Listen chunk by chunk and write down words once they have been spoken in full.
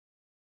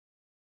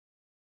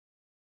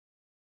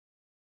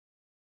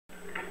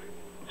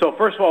So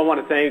first of all, I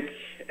want to thank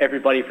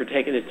everybody for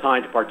taking the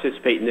time to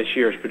participate in this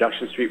year's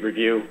Production Street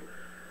Review.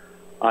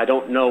 I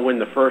don't know when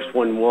the first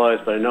one was,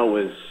 but I know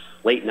it was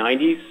late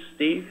 90s,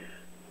 Steve?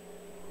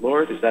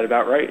 Lord, is that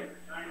about right?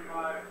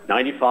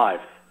 95.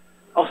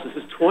 Oh, so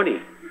this is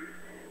 20.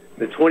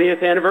 The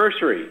 20th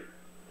anniversary.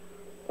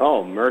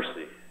 Oh,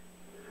 mercy.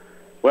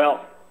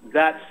 Well,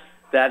 that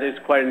is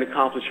quite an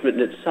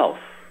accomplishment in itself.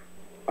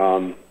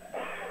 And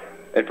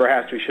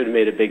perhaps we should have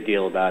made a big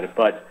deal about it.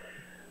 But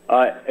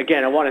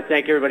again, I want to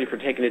thank everybody for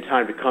taking the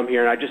time to come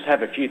here. And I just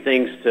have a few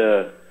things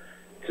to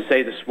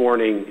say this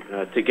morning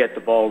to get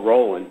the ball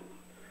rolling.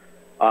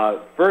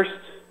 First,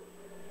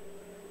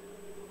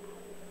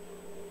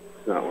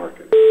 it's not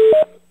working.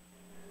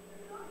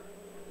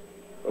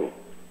 Oh,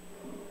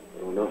 I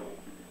don't know.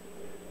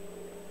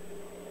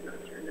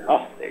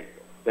 Oh, there you go.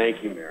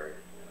 Thank you, Mary.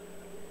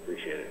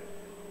 Appreciate it.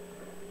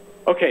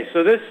 Okay,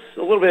 so this,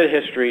 a little bit of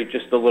history,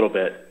 just a little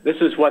bit. This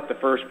is what the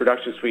first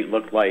production suite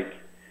looked like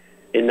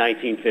in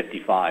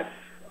 1955.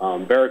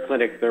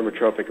 Baroclinic,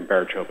 thermotropic, and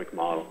barotropic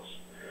models.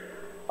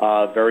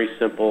 Very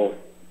simple,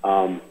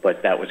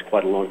 but that was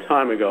quite a long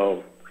time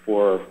ago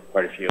for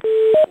quite a few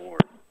more,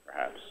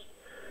 perhaps.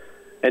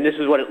 And this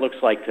is what it looks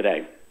like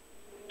today.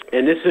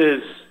 And this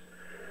is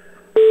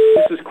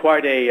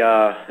quite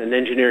an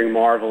engineering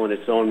marvel in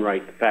its own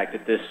right, the fact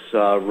that this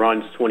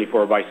runs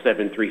 24/7,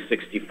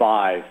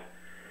 365.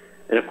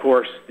 And of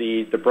course,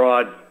 the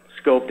broad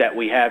scope that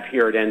we have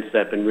here at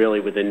NCEP and really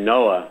within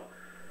NOAA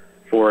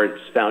for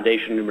its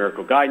foundation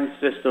numerical guidance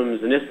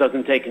systems, and this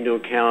doesn't take into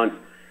account,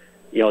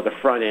 the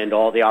front end,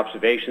 all the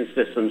observation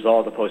systems,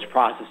 all the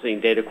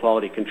post-processing, data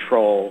quality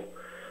control,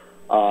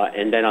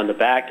 and then on the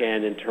back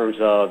end in terms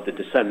of the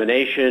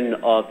dissemination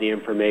of the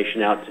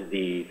information out to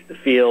the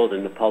field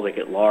and the public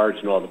at large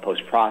and all the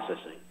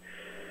post-processing.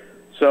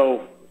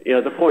 So,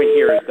 the point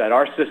here is that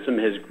our system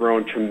has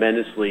grown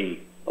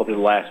tremendously over the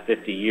last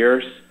 50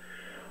 years.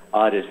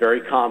 It is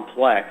very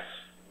complex,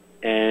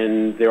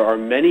 and there are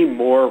many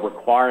more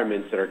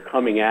requirements that are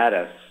coming at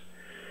us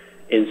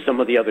in some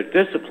of the other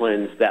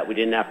disciplines that we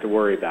didn't have to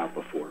worry about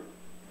before.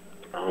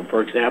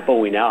 For example,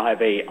 we now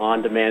have a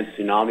on-demand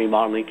tsunami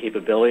modeling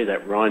capability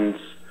that runs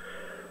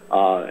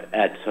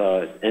at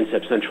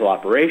NCEP Central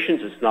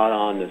Operations. It's not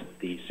on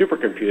the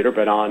supercomputer,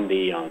 but on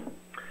the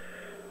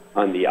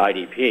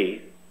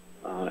IDP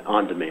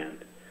on demand.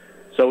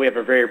 So we have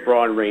a very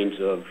broad range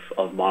of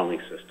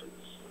modeling systems.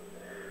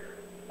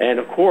 And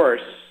of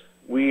course,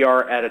 we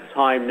are at a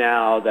time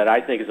now that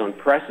I think is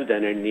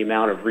unprecedented in the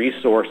amount of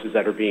resources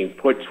that are being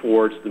put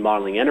towards the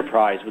modeling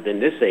enterprise within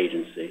this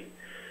agency.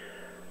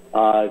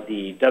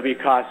 The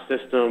WCOS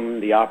system,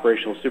 the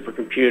operational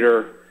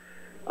supercomputer,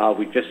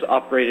 we just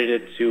upgraded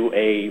it to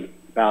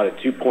about a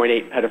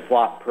 2.8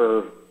 petaflop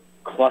per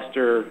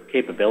cluster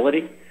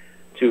capability,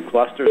 2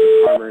 clusters,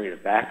 a primary and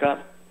a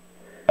backup.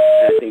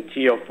 And I think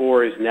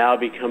TO4 is now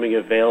becoming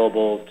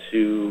available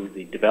to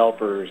the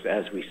developers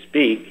as we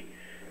speak,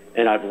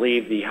 and I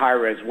believe the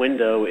high-res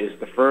window is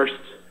the first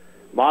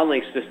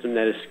modeling system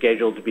that is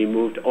scheduled to be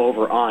moved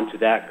over onto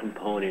that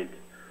component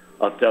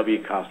of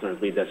WCOS, and I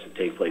believe that's to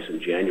take place in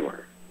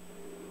January.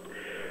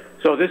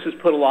 So this has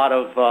put a lot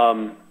of,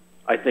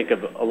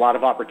 a lot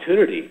of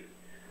opportunity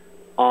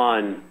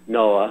on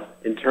NOAA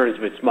in terms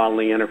of its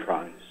modeling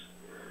enterprise.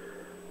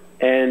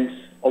 And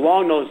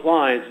along those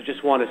lines, I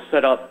just want to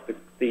set up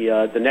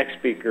the next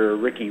speaker,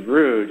 Ricky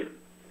Rood.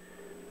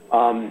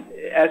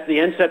 As the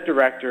NCEP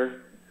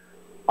director,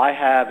 I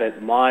have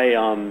at my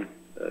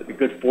the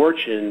good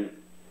fortune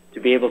to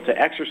be able to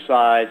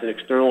exercise an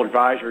external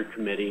advisory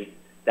committee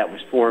that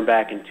was formed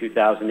back in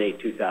 2008,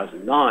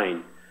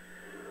 2009.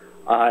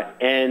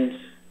 And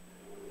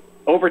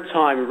over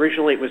time,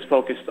 originally it was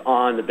focused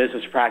on the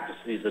business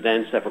practices at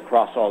NCEP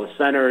across all the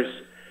centers.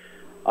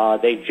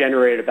 They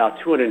generated about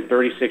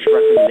 236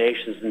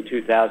 recommendations in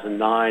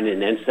 2009,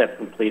 and NCEP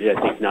completed,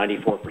 I think,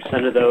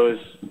 94% of those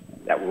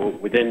that were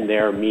within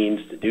their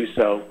means to do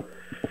so.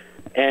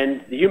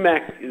 And the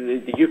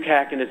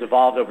UCAC has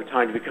evolved over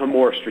time to become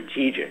more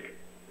strategic.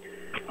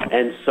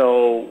 And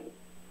so,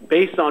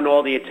 based on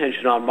all the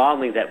attention on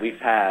modeling that we've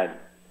had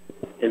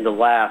in the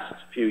last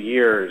few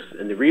years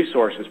and the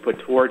resources put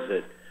towards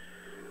it,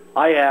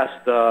 I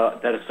asked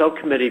that a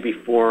subcommittee be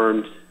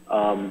formed,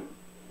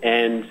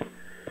 and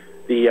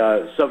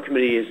the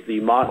subcommittee is the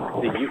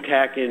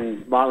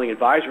UCAC Modeling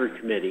Advisory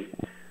Committee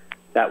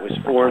that was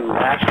formed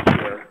last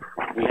year.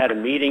 We had a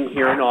meeting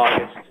here in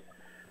August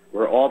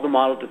where all the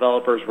model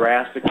developers were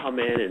asked to come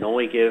in and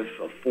only give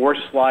a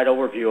 4-slide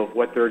overview of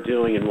what they're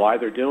doing and why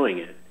they're doing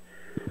it,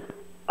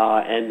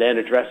 and then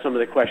address some of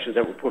the questions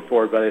that were put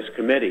forward by this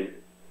committee.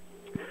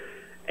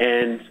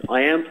 And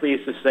I am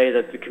pleased to say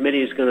that the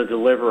committee is going to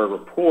deliver a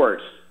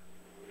report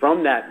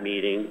from that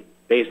meeting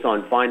based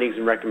on findings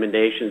and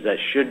recommendations that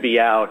should be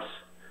out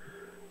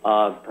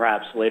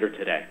perhaps later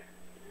today.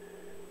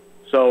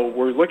 So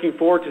we're looking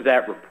forward to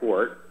that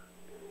report.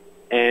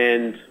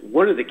 And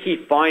one of the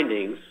key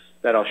findings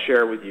that I'll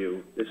share with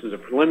you, this is a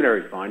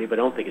preliminary finding, but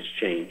I don't think it's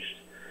changed,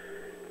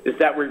 is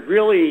that we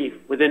really,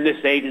 within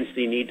this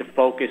agency, need to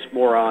focus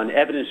more on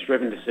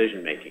evidence-driven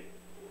decision-making.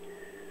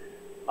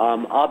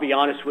 I'll be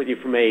honest with you,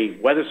 from a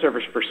Weather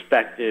Service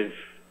perspective,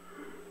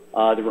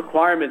 the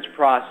requirements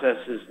process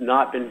has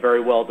not been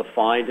very well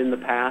defined in the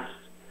past.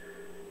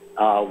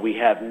 We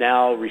have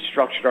now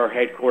restructured our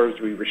headquarters,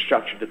 we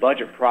restructured the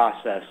budget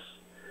process,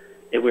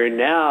 and we're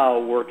now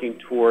working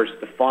towards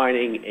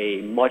defining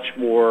a much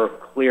more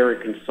clear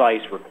and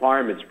concise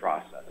requirements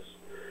process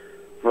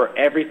for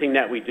everything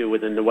that we do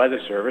within the Weather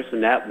Service,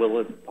 and that will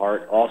in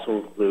part also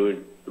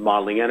include the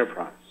modeling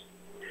enterprise.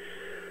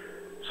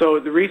 So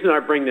the reason I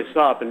bring this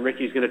up, and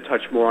Ricky's going to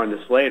touch more on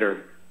this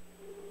later,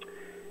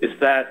 is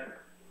that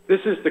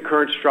this is the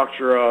current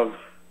structure of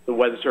the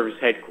Weather Service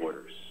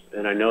headquarters.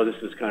 And I know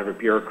this is kind of a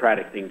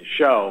bureaucratic thing to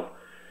show,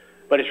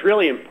 but it's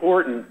really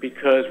important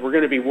because we're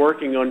going to be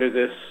working under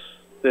this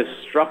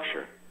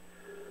structure.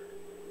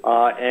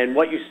 And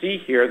what you see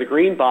here, the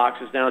green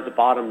boxes down at the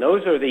bottom,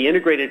 those are the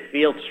integrated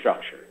field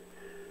structure.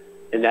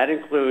 And that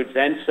includes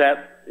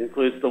NCEP,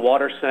 includes the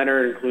Water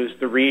Center, includes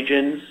the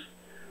regions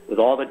with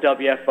all the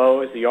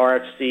WFOs, the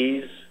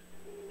RFCs,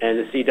 and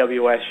the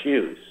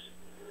CWSUs.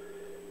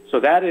 So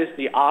that is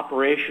the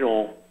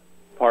operational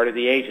part of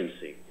the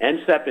agency.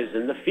 NCEP is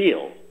in the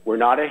field. We're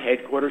not a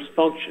headquarters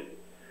function.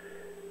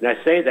 And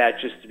I say that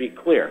just to be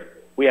clear.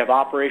 We have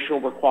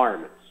operational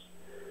requirements.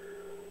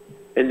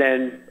 And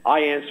then I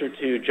answer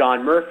to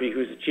John Murphy,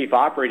 who's the Chief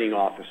Operating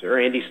Officer.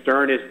 Andy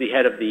Stern is the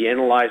head of the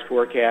Analyze,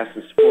 Forecast,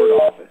 and Support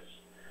Office.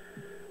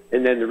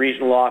 And then the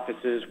regional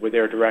offices with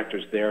their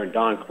directors there, and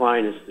Don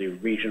Klein is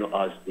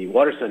the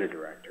Water Center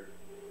Director.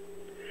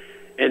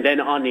 And then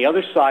on the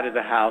other side of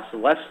the house, the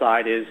left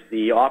side, is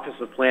the Office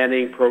of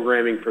Planning,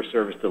 Programming for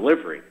Service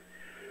Delivery.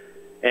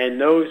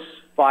 And those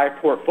 5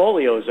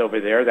 portfolios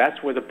over there,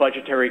 that's where the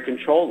budgetary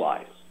control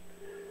lies.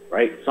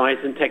 Right?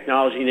 Science and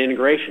Technology and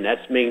Integration,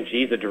 that's Ming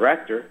Ji, the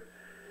director,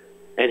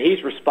 and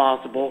he's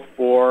responsible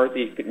for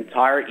the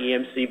entire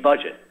EMC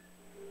budget.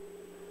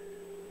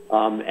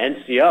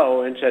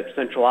 NCO,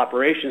 Central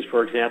Operations,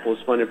 for example,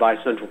 is funded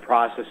by Central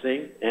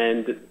Processing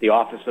and the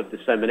Office of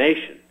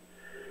Dissemination.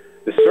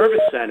 The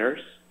service centers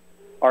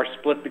are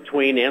split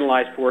between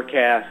Analyze,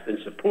 Forecast, and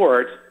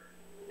Support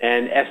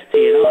and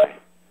ST&I,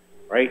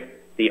 right?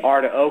 The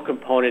R2O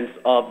components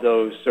of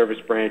those service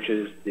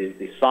branches,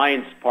 the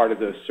science part of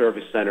those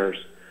service centers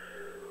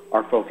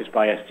are focused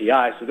by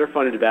STI, so they're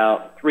funded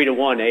about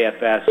 3-to-1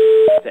 AFS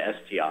to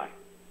STI.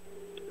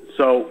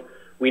 So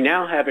we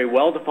now have a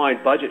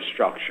well-defined budget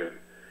structure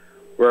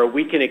where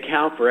we can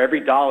account for every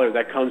dollar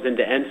that comes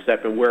into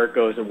NCEP and where it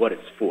goes and what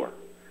it's for.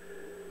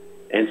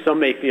 And some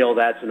may feel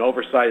that's an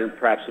oversight and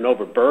perhaps an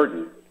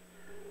overburden,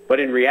 but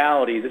in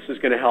reality, this is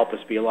going to help us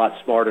be a lot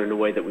smarter in the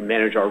way that we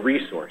manage our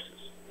resources.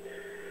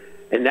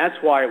 And that's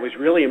why it was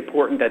really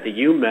important that the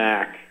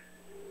UMAC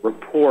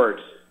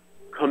reports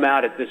come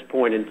out at this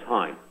point in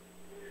time.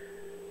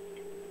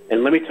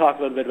 And let me talk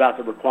a little bit about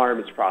the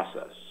requirements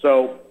process.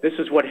 So this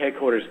is what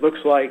headquarters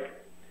looks like,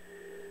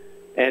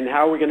 and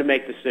how are we going to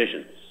make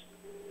decisions.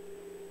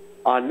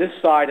 On this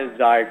side of the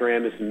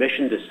diagram is the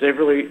Mission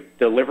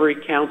Delivery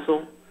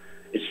Council.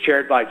 It's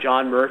chaired by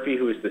John Murphy,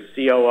 who is the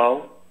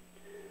COO,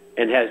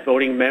 and has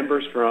voting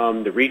members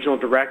from the regional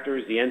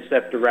directors, the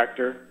NCEP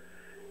director,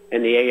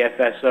 and the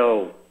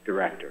AFSO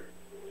director.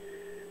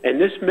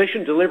 And this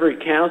Mission Delivery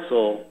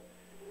Council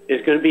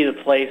is going to be the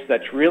place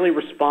that's really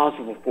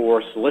responsible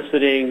for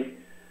soliciting,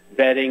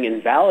 vetting,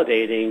 and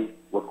validating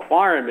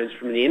requirements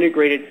from the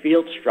integrated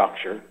field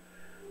structure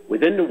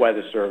within the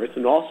Weather Service,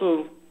 and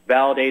also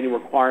validating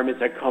requirements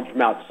that come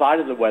from outside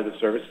of the Weather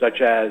Service,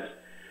 such as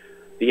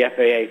the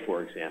FAA,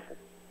 for example.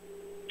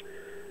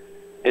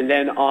 And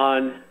then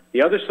on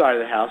the other side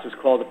of the house is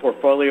called the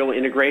Portfolio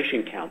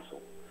Integration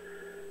Council.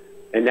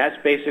 And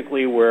that's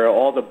basically where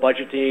all the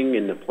budgeting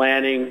and the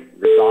planning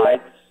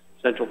resides,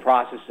 central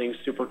processing,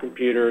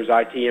 supercomputers,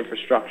 IT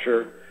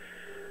infrastructure,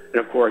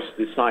 and of course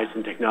the science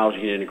and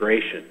technology and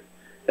integration.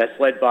 That's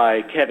led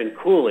by Kevin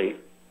Cooley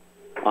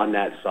on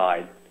that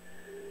side.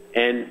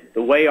 And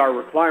the way our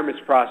requirements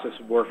process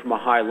would work from a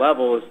high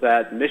level is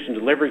that the Mission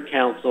Delivery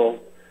Council,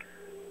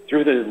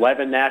 through the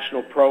 11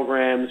 national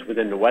programs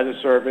within the Weather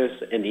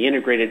Service and the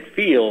integrated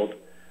field,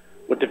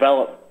 would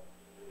develop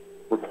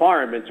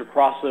requirements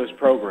across those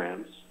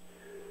programs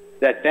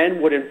that then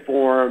would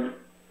inform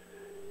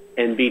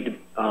and be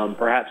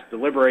perhaps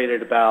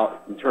deliberated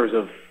about in terms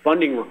of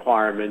funding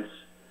requirements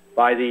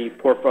by the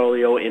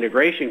Portfolio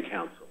Integration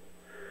Council.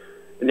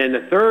 And then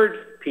the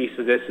third piece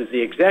of this is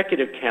the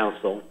Executive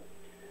Council,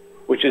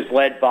 which is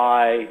led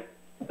by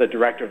the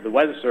Director of the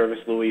Weather Service,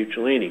 Louis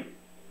Uccellini.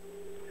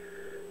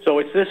 So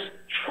it's this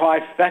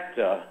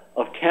trifecta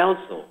of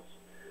councils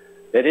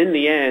that in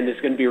the end is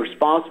going to be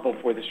responsible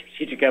for the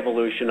strategic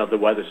evolution of the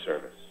Weather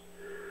Service.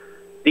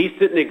 These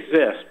didn't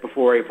exist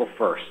before April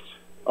 1st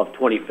of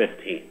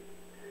 2015.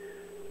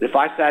 If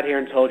I sat here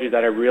and told you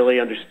that I really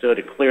understood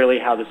it clearly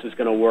how this is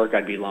going to work,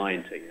 I'd be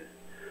lying to you.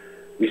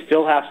 We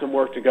still have some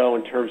work to go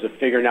in terms of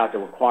figuring out the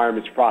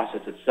requirements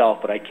process itself,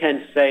 but I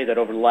can say that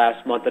over the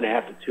last month and a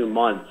half to 2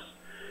 months,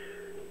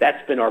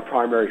 that's been our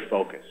primary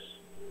focus.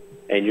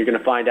 And you're going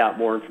to find out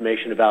more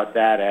information about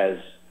that as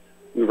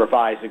we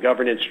revised the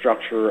governance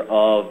structure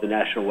of the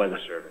National Weather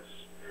Service.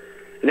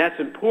 And that's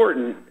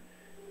important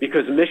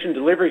because the Mission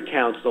Delivery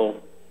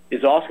Council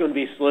is also going to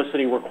be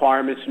soliciting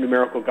requirements and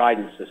numerical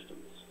guidance systems.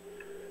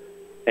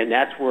 And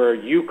that's where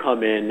you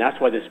come in. That's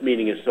why this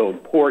meeting is so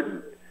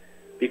important,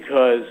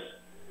 because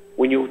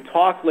when you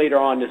talk later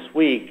on this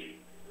week,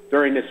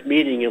 during this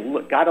meeting,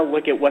 you've got to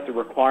look at what the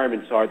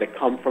requirements are that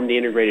come from the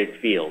integrated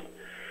field.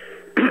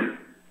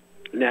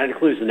 And that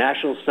includes the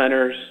national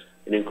centers,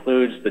 it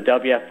includes the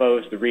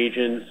WFOs, the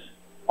regions,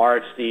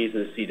 RFCs,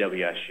 and the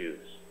CWSUs.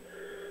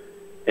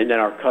 And then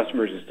our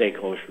customers and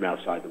stakeholders from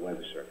outside the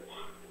Weather Service.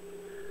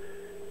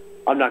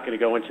 I'm not going to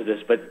go into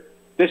this, but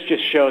this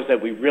just shows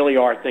that we really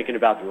are thinking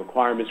about the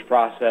requirements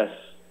process.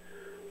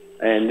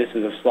 And this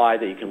is a slide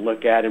that you can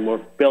look at, and we're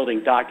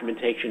building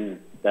documentation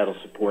that'll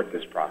support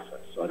this process.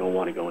 So I don't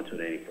want to go into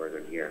it any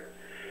further here.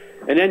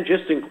 And then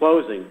just in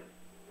closing,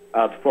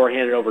 before I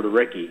hand it over to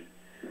Ricky,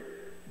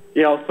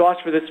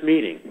 thoughts for this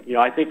meeting.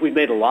 I think we've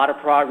made a lot of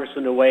progress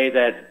in the way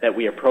that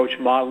we approach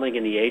modeling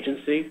in the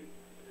agency.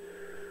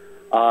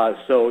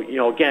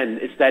 Again,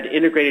 it's that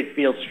integrated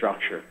field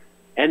structure.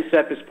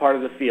 NCEP is part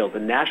of the field. The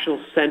national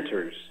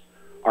centers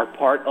are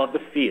part of the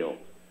field.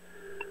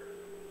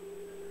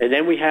 And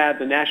then we have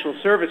the national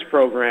service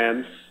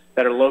programs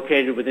that are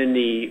located within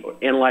the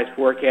Analyze,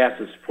 Forecast,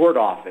 and Support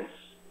Office.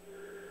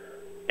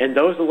 And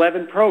those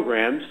 11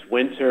 programs,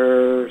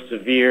 winter,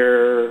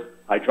 severe,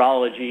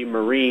 hydrology,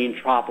 marine,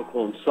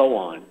 tropical, and so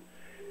on,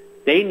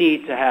 they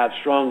need to have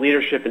strong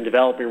leadership in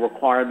developing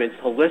requirements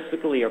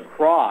holistically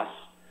across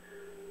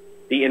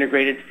the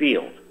integrated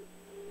field.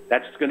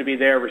 That's going to be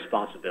their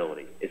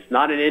responsibility. It's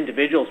not an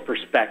individual's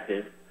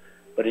perspective,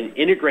 but an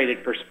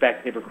integrated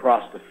perspective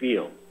across the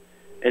field.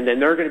 And then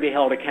they're going to be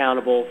held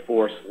accountable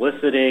for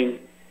soliciting,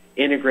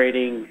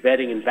 integrating,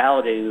 vetting, and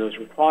validating those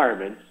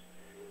requirements,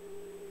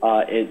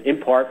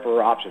 in part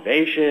for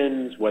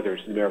observations, whether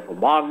it's numerical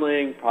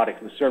modeling,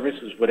 products and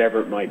services,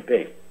 whatever it might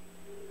be.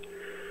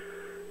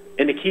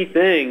 And the key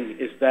thing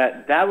is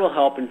that will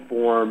help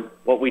inform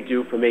what we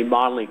do from a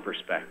modeling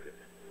perspective.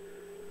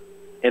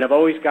 And I've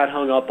always got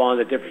hung up on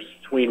the difference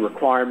between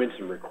requirements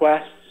and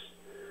requests.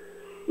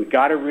 We've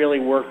got to really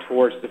work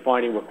towards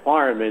defining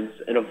requirements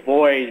and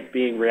avoid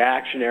being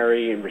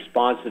reactionary and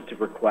responsive to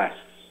requests.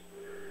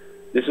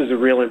 This is a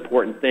real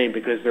important thing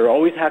because there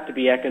always have to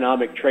be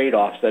economic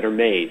trade-offs that are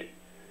made.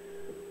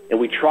 And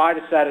we try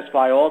to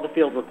satisfy all the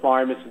field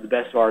requirements to the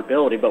best of our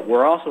ability, but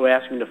we're also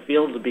asking the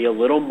field to be a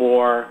little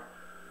more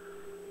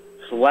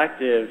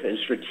selective and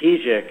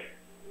strategic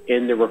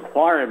in the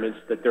requirements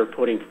that they're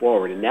putting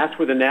forward. And that's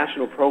where the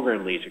national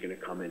program leads are going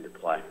to come into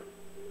play.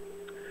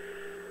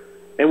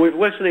 And we're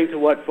listening to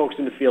what folks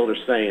in the field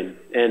are saying.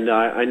 And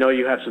I know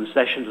you have some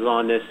sessions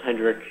on this.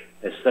 Hendrik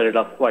has set it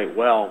up quite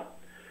well.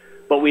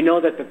 But we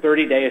know that the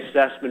 30-day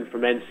assessment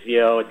from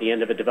NCO at the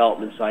end of a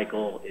development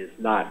cycle is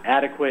not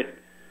adequate.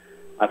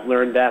 I've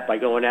learned that by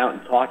going out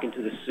and talking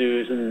to the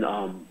SUs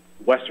in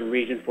Western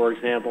Region, for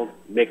example,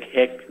 Mick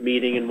Hick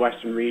meeting in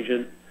Western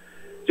Region,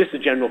 just the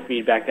general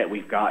feedback that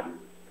we've gotten.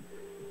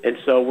 And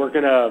so we're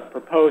going to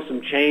propose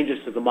some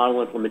changes to the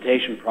model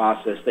implementation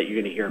process that you're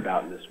going to hear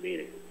about in this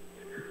meeting.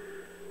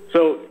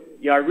 So,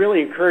 I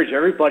really encourage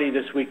everybody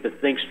this week to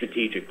think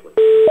strategically.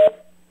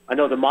 I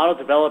know the model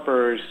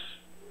developers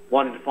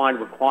want to define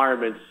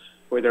requirements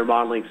for their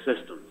modeling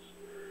systems,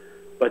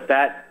 but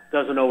that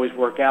doesn't always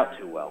work out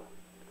too well.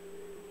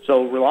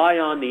 So rely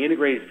on the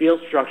integrated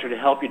field structure to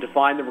help you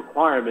define the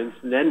requirements,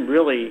 and then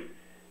really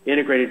the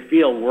integrated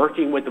field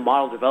working with the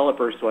model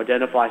developers to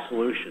identify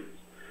solutions.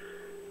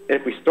 And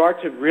if we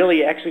start to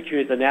really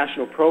execute at the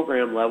national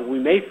program level, we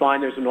may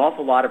find there's an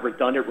awful lot of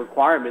redundant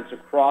requirements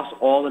across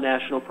all the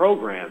national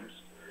programs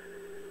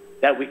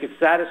that we could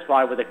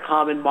satisfy with a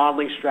common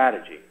modeling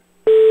strategy.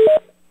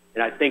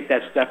 And I think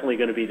that's definitely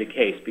going to be the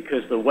case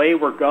because the way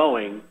we're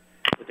going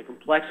with the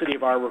complexity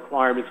of our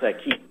requirements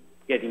that keep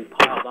getting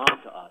piled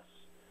onto us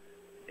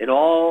and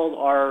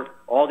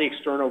all the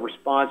external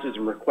responses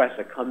and requests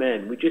that come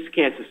in, we just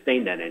can't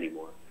sustain that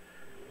anymore.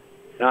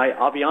 And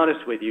I'll be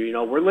honest with you,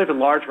 we're living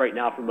large right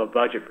now from a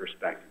budget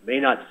perspective. It may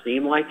not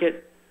seem like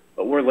it,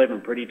 but we're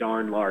living pretty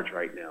darn large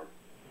right now.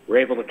 We're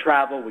able to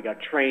travel. We got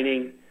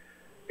training.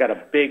 We've got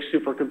a big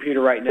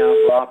supercomputer right now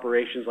for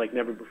operations like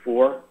never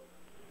before.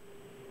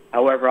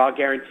 However, I'll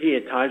guarantee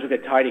at times we'll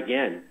get tight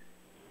again.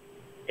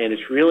 And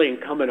it's really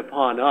incumbent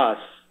upon us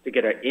to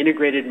get an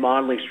integrated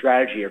modeling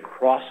strategy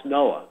across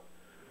NOAA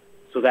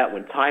so that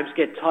when times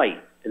get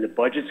tight and the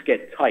budgets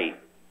get tight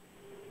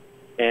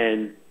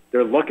and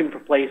they're looking for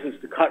places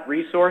to cut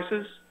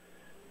resources,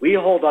 we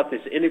hold up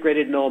this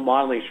integrated NOAA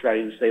modeling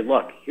strategy and say,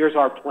 look, here's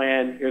our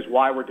plan, here's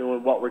why we're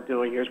doing what we're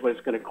doing, here's what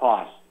it's going to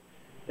cost,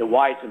 and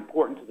why it's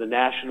important to the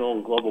national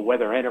and global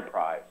weather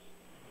enterprise.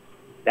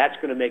 That's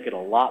going to make it a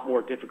lot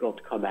more difficult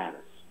to come at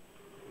us.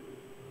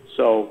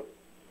 So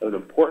an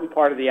important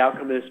part of the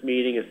outcome of this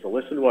meeting is to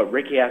listen to what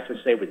Ricky has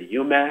to say with the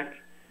UMAC.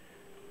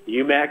 The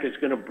UMAC is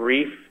going to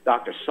brief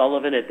Dr.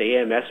 Sullivan at the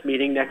AMS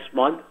meeting next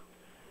month.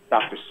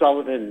 Dr.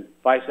 Sullivan,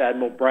 Vice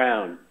Admiral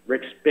Brown,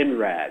 Rick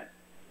Spinrad,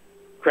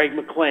 Craig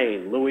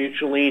McLean, Louis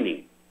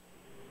Uccellini.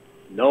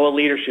 NOAA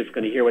leadership is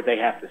going to hear what they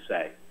have to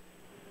say.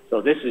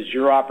 So this is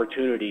your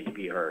opportunity to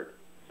be heard.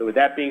 So with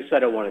that being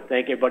said, I want to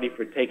thank everybody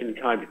for taking the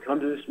time to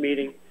come to this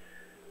meeting.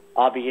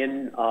 I'll be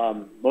in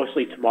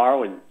mostly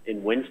tomorrow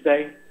and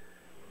Wednesday.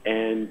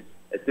 And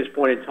at this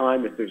point in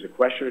time, if there's a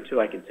question or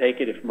two, I can take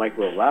it if Mike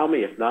will allow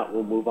me. If not,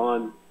 we'll move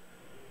on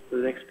to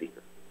the next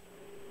speaker.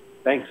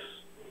 Thanks.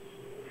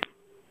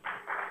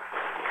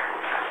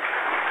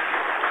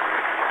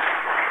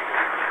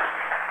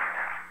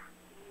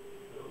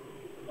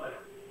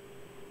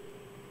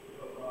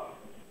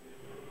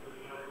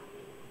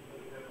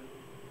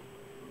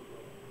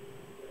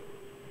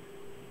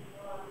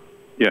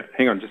 Yeah,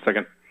 hang on just a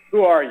second.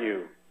 Who are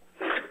you?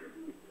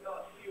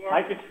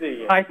 I can see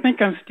you. I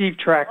think I'm Steve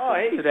Track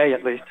hey. today,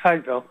 at least. Hi,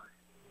 Bill.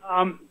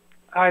 Are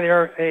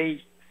there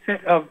a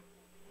set of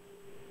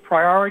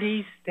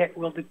priorities that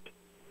will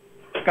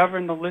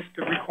govern the list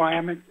of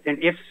requirements?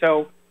 And if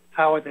so,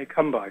 how are they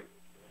come by?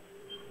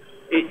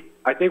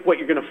 I think what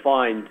you're going to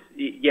find,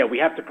 yeah, we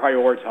have to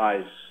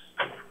prioritize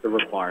the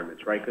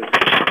requirements, right? Because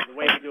the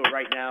way we do it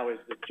right now is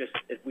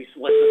if we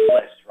solicit the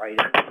list, right?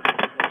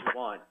 What you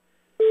want.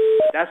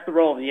 That's the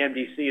role of the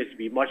MDC, is to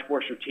be much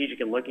more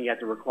strategic in looking at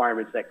the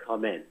requirements that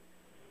come in.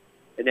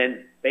 And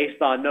then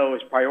based on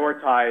those,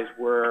 prioritize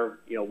where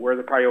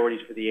the priorities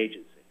for the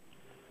agency.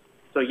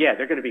 So yeah,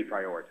 they're going to be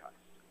prioritized.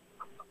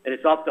 And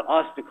it's up to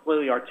us to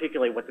clearly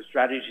articulate what the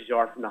strategies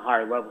are from the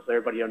higher levels so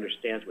everybody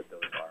understands what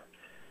those are.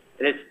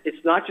 And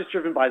it's not just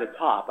driven by the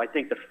top. I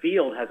think the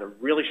field has a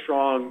really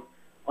strong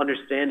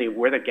understanding of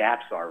where the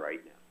gaps are right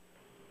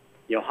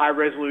now. High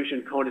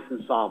resolution CONUS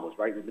ensembles,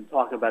 right? We've been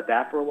talking about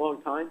that for a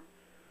long time.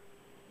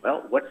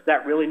 Well, what's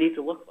that really need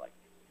to look like?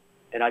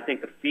 And I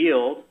think the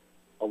field,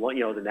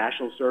 the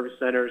National Service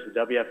Centers, the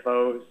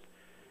WFOs,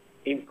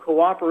 in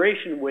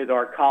cooperation with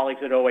our colleagues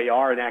at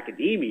OAR and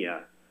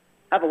academia,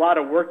 have a lot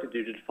of work to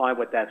do to define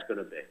what that's going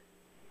to be.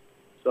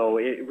 So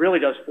it really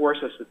does force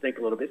us to think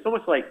a little bit. It's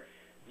almost like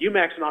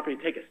UMAC's an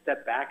opportunity to take a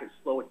step back and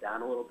slow it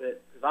down a little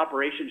bit. Because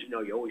operations,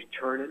 you're always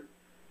turning.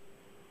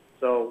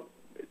 So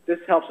this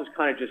helps us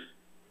kind of just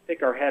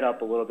pick our head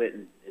up a little bit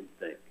and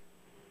think.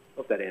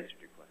 Hope that answered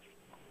your question.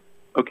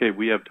 Okay,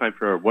 we have time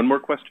for one more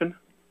question.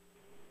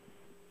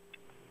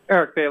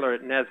 Eric Baylor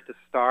at NES to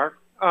Star.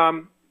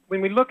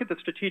 When we look at the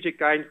strategic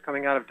guidance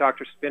coming out of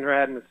Dr.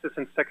 Spinrad and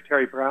Assistant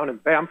Secretary Brown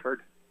and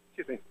Bamford,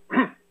 excuse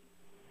me,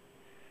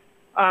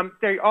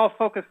 they all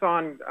focus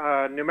on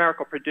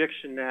numerical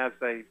prediction as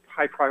a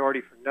high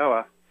priority for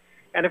NOAA.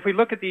 And if we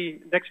look at the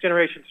Next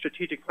Generation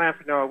Strategic Plan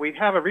for NOAA, we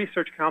have a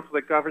research council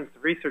that governs the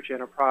research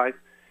enterprise,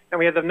 and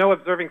we have the No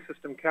Observing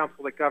System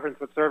Council that governs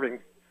observing.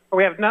 But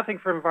we have nothing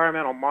for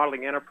environmental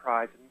modeling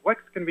enterprise. And what's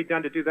going to be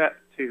done to do that,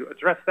 to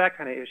address that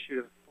kind of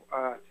issue,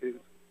 to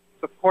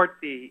support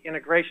the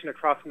integration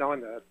across NOAA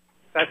and the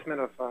assessment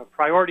of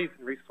priorities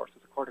and resources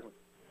accordingly?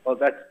 Well,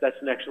 that's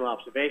an excellent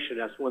observation.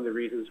 That's one of the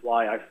reasons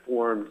why I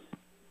formed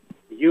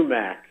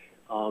UMAC,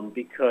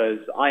 because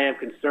I am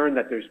concerned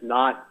that there's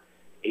not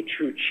a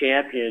true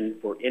champion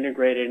for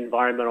integrated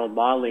environmental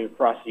modeling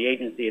across the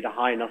agency at a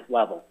high enough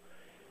level.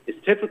 It's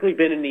typically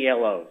been in the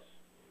LOs,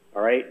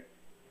 all right?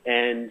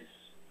 And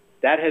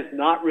that has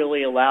not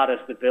really allowed us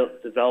to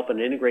develop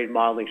an integrated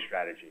modeling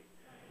strategy.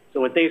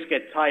 So when things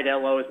get tight,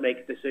 LOs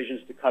make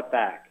decisions to cut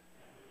back.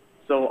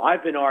 So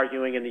I've been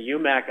arguing, and the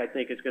UMAC, I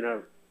think, is going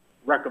to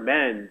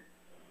recommend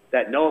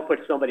that NOAA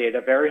puts somebody at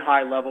a very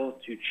high level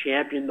to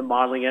champion the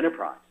modeling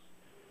enterprise.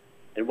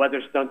 And whether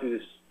it's done through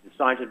the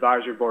Science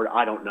Advisory Board,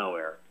 I don't know,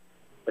 Eric.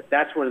 But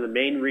that's one of the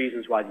main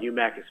reasons why the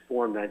UMAC is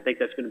formed, and I think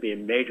that's going to be a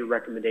major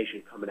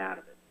recommendation coming out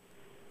of it.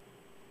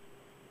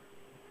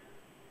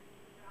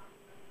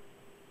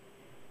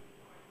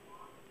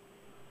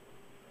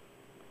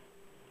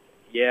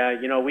 Yeah,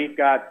 we've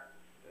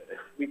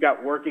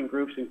got working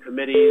groups and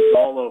committees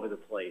all over the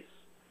place.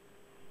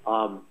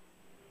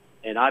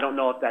 And I don't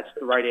know if that's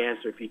the right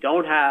answer. If you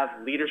don't have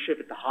leadership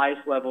at the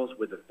highest levels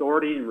with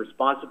authority and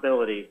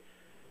responsibility,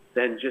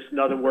 then just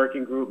another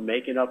working group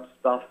making up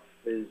stuff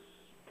is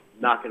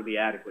not going to be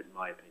adequate, in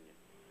my opinion.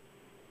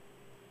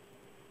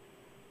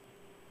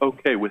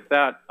 Okay, with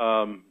that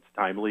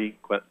timely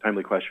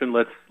question,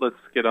 let's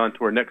get on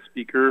to our next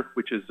speaker,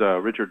 which is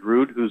Richard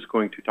Rood, who's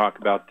going to talk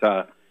about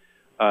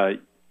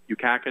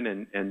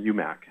UCACN and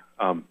UMAC.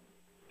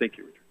 Thank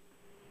you, Richard.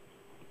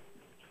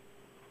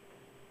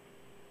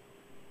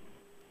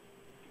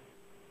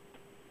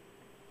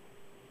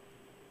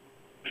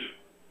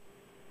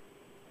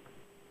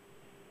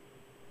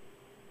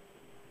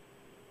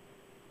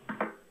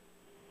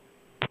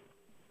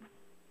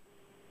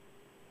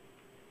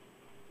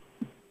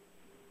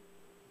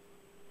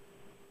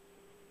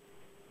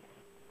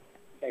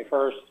 Okay,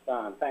 first,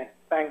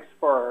 thanks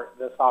for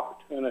this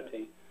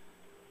opportunity.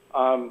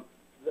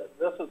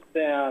 This has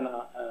been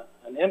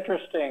an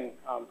interesting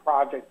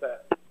project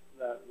that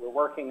we're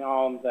working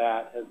on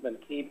that has been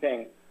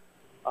keeping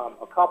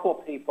a couple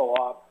of people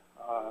up,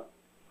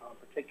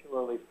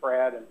 particularly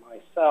Fred and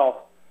myself,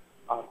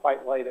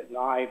 quite late at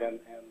night, and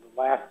the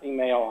last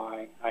email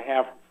I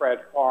have from Fred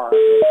Carr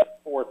is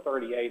at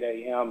 4:38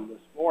 a.m.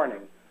 this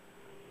morning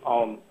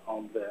on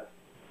this.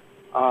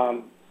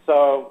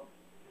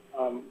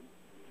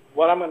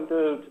 What I'm going to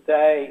do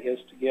today is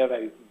to give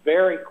a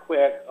very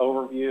quick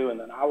overview, and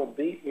then I will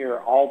be here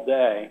all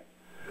day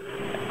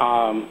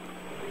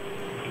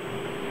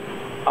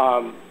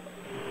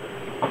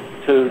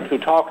to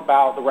talk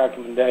about the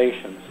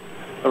recommendations.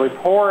 The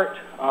report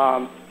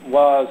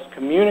was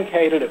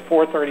communicated at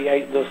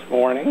 4:38 this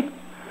morning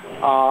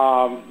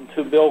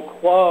to Bill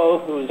Clough,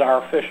 who is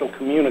our official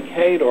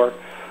communicator,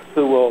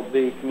 who will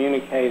be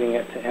communicating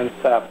it to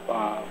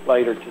NCEP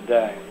later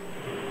today.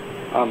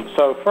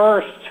 So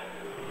first,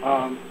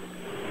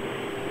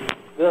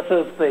 this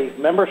is the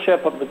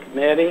membership of the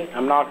committee.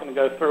 I'm not going to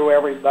go through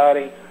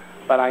everybody,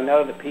 but I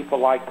know that people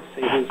like to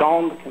see who's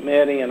on the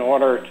committee in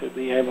order to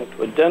be able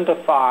to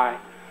identify,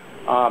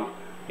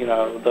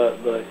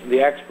 the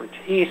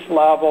expertise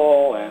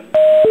level and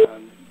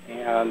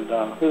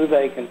who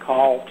they can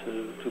call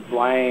to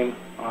blame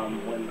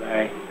when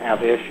they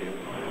have issues.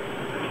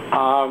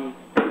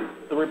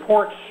 The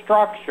report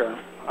structure,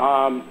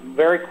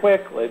 very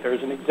quickly,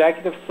 there's an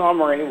executive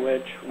summary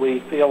which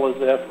we feel as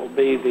if will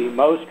be the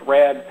most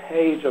read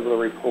page of the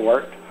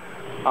report.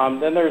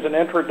 Then there's an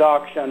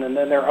introduction, and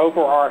then there are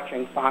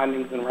overarching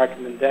findings and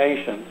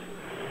recommendations.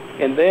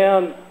 And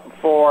then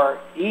for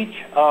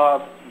each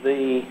of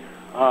the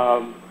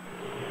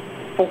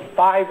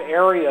 5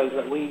 areas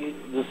that we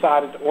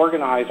decided to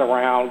organize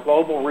around: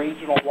 global,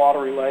 regional,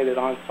 water-related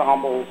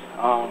ensembles,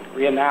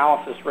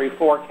 reanalysis,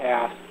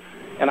 reforecast.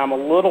 And I'm a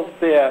little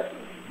bit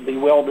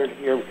bewildered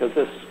here because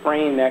this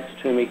screen next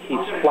to me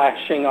keeps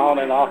flashing on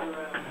and off.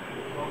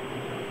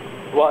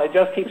 Well, it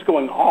just keeps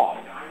going off.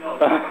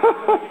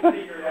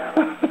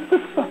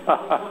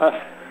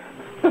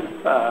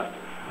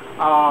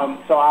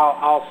 So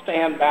I'll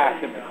stand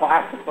back in the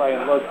classic way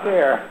and look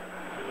there.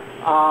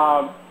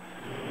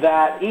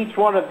 That each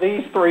one of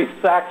these 3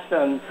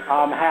 sections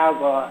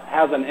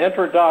has an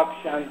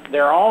introduction,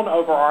 their own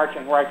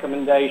overarching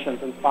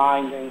recommendations and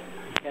findings,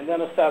 and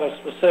then a set of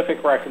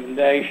specific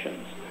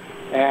recommendations.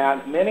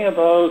 And many of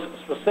those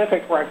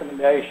specific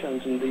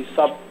recommendations and these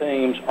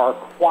sub-themes are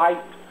quite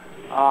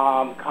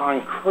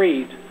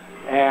concrete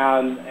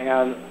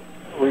and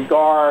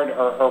regard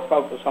or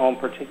focus on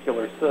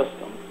particular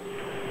systems.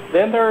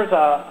 Then there's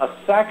a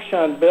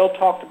section, Bill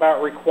talked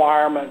about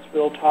requirements,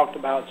 Bill talked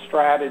about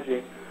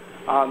strategy.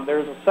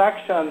 There's a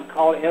section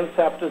called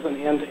NCEP as an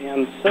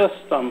end-to-end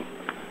system,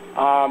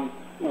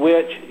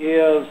 which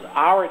is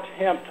our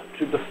attempt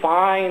to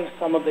define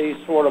some of these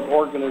sort of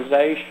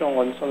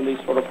organizational and some of these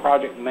sort of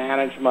project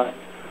management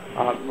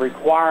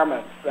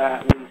requirements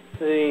that we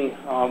see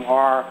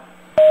are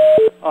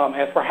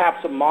as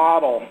perhaps a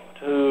model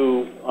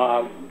to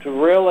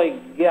really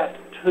get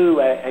to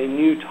a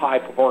new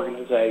type of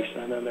organization,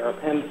 and then their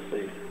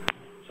appendices.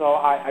 So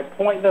I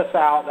point this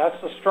out. That's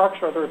the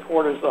structure of the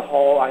report as a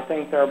whole. I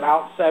think there are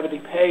about 70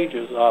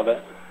 pages of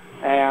it,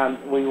 and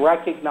we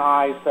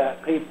recognize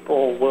that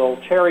people will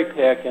cherry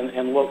pick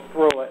and look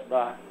through it,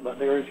 but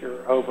there's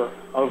your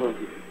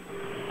overview.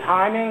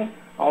 Timing: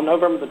 on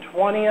November the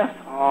 20th,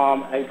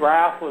 a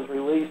draft was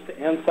released to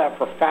NCEP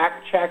for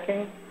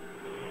fact-checking,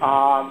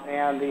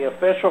 and the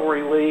official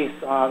release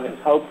is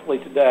hopefully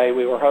today.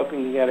 We were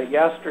hoping to get it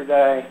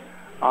yesterday,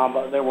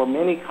 but there were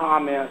many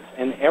comments,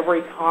 and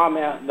every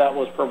comment that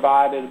was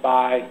provided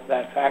by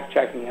that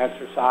fact-checking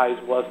exercise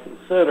was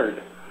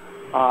considered.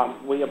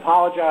 We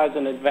apologize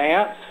in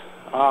advance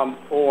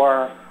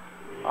for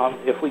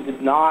if we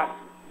did not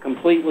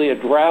completely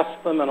address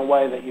them in a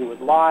way that you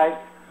would like,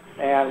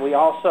 and we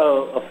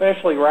also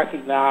officially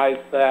recognize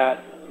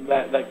that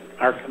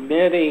our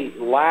committee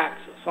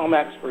lacks some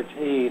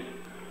expertise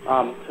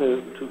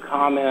to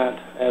comment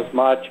as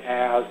much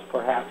as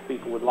perhaps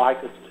people would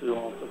like us to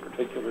on some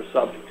particular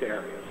subject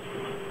areas.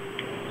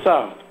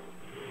 So,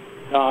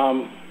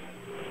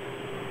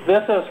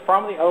 this is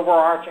from the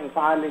overarching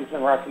findings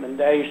and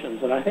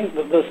recommendations, and I think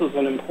that this is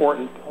an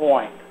important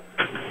point,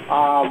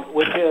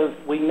 which is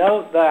we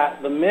note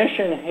that the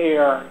mission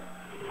here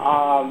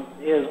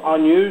is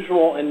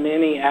unusual in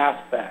many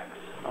aspects.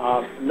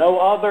 No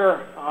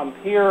other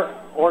peer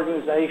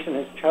organization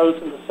has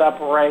chosen to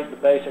separate the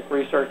basic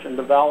research and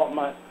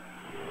development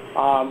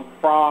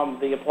from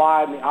the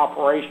applied and the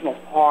operational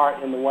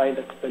part in the way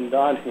that's been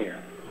done here.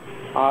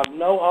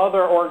 No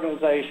other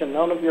organization,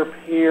 none of your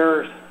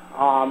peers,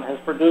 has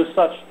produced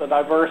such the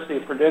diversity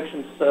of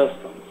prediction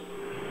systems.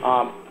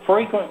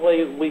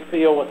 Frequently, we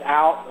feel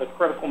without a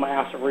critical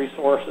mass of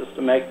resources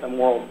to make them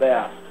world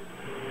best.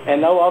 And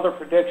no other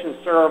prediction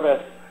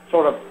service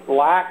sort of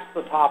lacks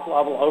the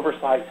top-level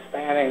oversight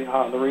spanning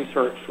the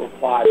research to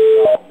applied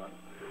development.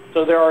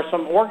 So there are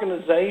some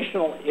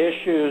organizational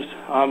issues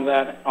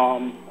that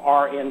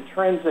are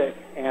intrinsic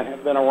and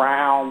have been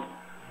around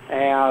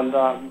and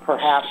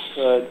perhaps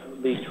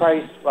could be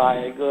traced by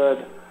a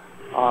good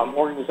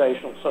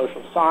organizational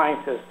social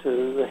scientist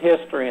to the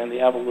history and the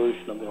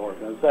evolution of the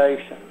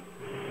organization.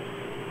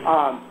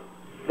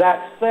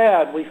 That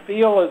said, we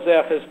feel as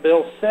if, as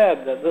Bill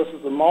said, that this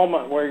is a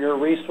moment where you're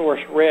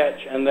resource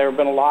rich and there have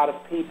been a lot of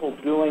people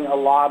doing a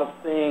lot of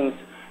things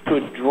to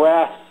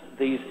address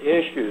these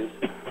issues.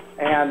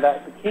 And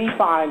that the key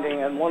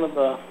finding, and one of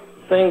the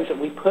things that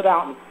we put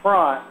out in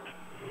front,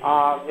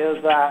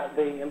 is that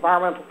the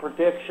environmental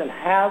prediction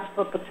has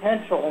the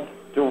potential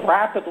to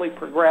rapidly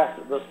progress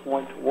at this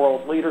point to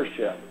world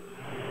leadership.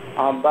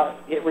 But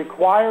it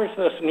requires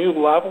this new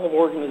level of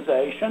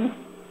organization.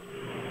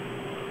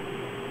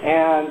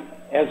 And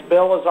as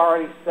Bill has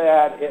already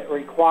said, it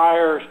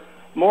requires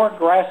more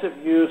aggressive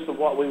use of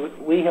what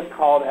we have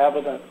called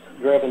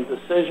evidence-driven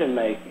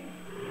decision-making.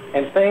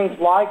 And things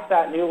like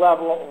that new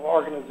level of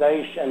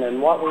organization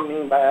and what we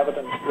mean by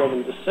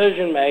evidence-driven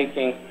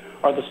decision-making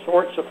are the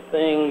sorts of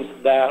things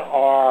that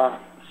are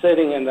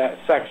sitting in that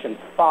Section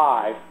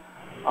 5.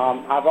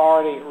 I've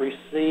already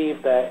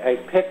received a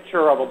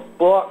picture of a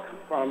book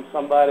from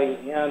somebody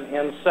in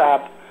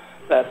NCEP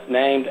that's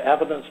named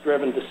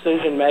Evidence-Driven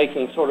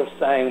Decision-Making, sort of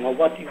saying, well,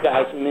 what do you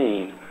guys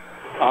mean?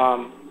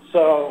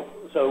 So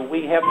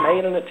we have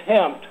made an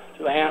attempt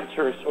to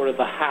answer sort of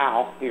the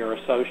how here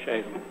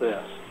associated with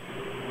this.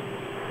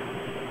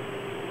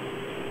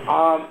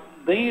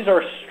 These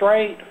are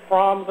straight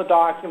from the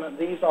document.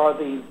 These are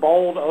the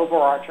bold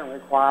overarching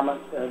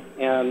requirements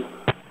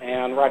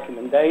and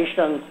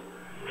recommendations.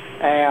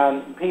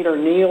 And Peter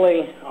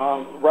Neely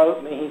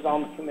wrote me, he's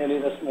on the committee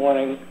this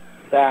morning,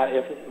 that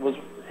if it was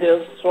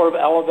his sort of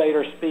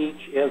elevator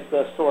speech is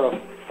this sort of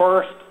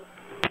first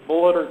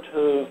bullet or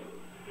two,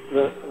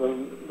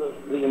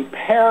 the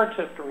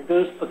imperative to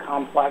reduce the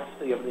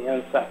complexity of the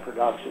NCEP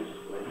production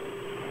suite.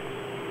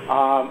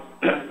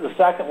 The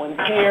second one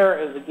here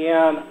is,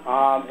 again,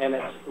 and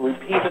it's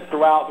repeated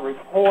throughout the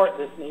report,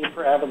 this need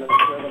for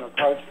evidence-driven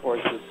approach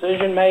towards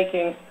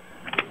decision-making,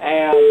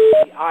 and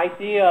the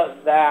idea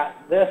that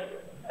this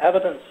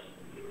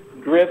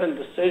evidence-driven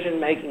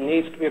decision-making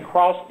needs to be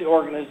across the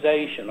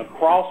organization,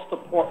 across the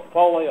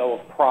portfolio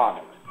of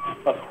products,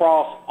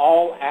 across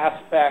all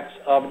aspects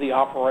of the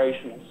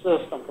operational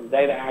system, from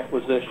data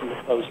acquisition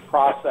to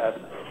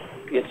post-processing.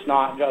 It's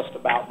not just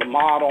about the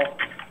model.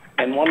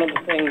 And one of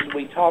the things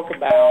we talk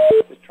about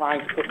is trying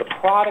to put the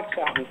products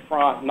out in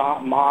front,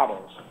 not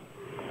models.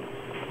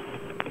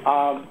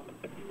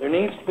 There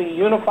needs to be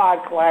unified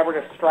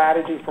collaborative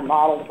strategy for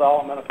model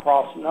development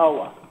across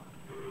NOAA.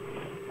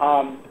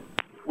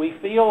 We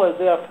feel as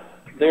if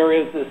there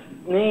is this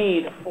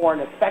need for an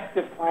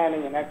effective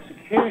planning and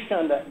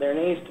execution, that there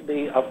needs to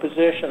be a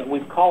position that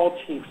we've called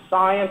chief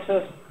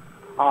scientist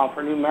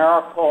for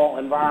numerical,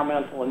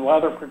 environmental, and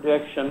weather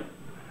prediction.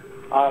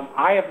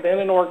 I have been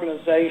in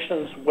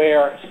organizations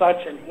where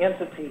such an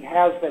entity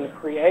has been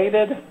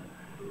created,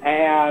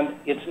 and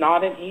it's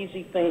not an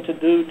easy thing to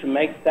do to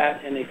make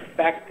that an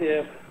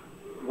effective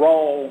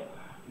role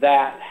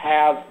that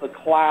has the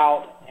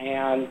clout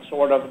and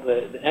sort of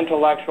the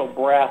intellectual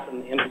breadth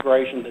and the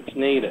integration that's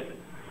needed.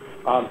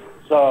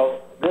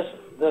 So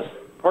this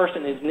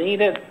person is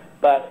needed,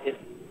 but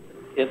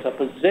it's a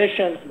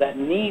position that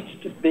needs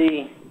to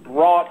be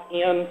brought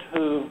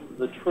into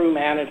the true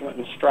management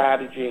and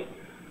strategy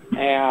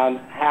and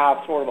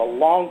have sort of a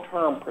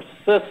long-term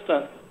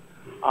persistence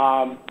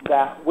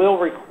that will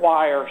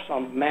require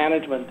some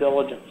management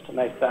diligence to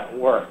make that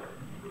work.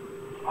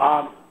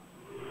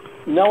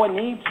 NOAA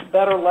needs to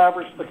better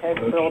leverage the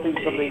capabilities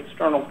of the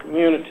external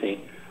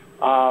community.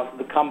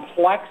 The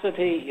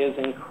complexity is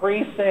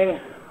increasing.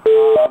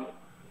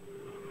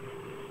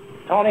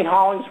 Tony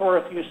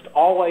Hollingsworth used to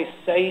always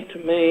say to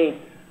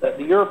me that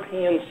the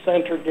European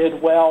Center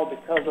did well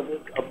because of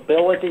its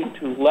ability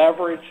to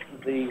leverage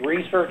the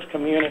research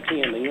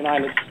community in the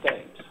United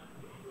States.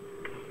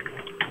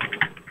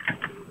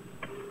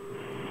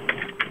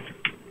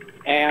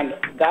 And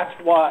that's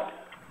what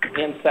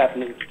NCEP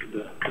needs to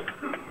do.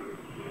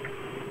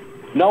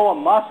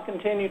 NOAA must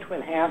continue to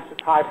enhance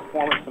its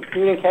high-performance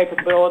computing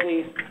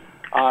capabilities.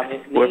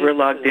 Whoever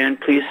logged in,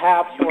 please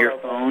have your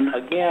phone.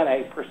 Again,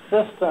 a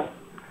persistent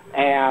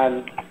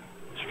and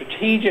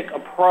strategic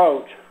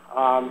approach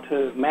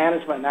to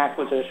management and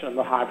acquisition of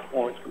the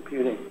high-performance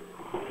computing.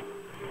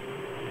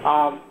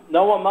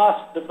 NOAA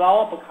must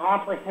develop a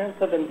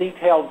comprehensive and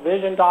detailed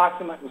vision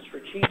document and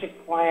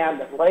strategic plan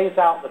that lays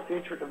out the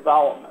future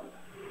development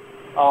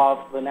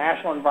of the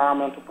national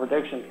environmental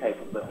prediction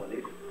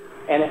capabilities.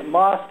 And it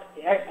must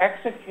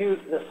execute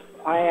this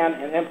plan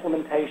and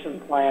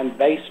implementation plan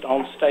based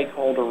on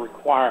stakeholder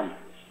requirements.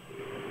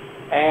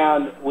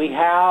 And we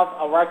have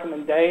a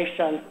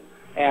recommendation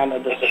and a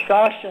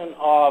discussion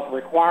of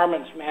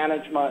requirements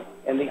management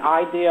and the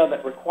idea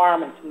that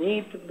requirements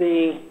need to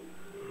be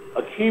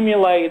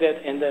accumulated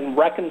and then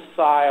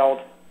reconciled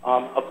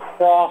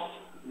across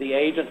the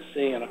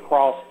agency and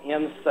across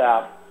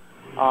NCEP,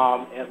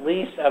 at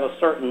least at a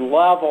certain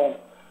level,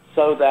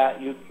 so that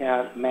you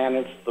can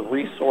manage the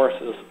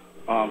resources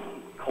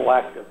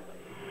collectively.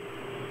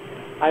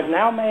 I've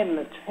now made an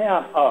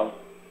attempt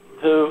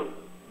to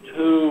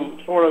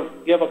sort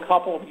of give a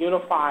couple of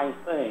unifying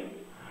things.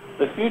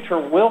 The future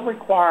will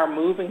require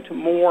moving to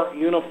more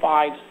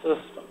unified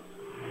systems.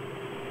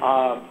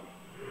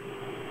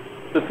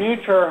 The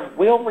future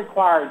will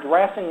require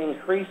addressing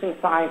increasing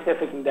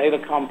scientific and data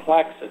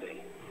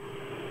complexity.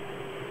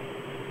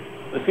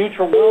 The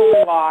future will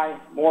rely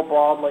more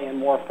broadly and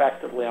more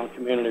effectively on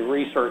community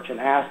research and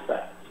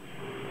assets.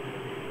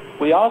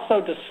 We also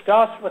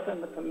discussed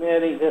within the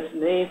committee this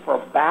need for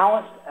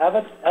balanced,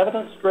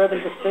 evidence-driven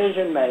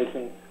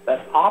decision-making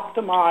that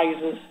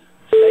optimizes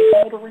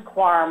stakeholder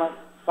requirements,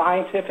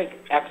 scientific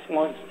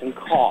excellence, and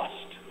cost.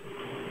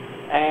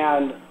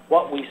 And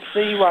what we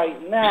see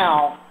right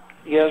now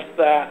is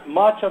that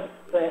much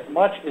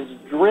is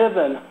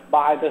driven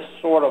by this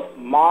sort of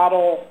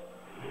model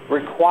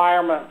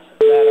requirements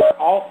that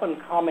are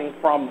often coming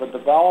from the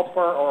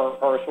developer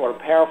or sort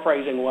of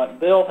paraphrasing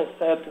what Bill has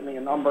said to me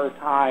a number of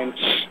times,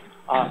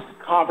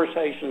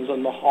 conversations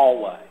in the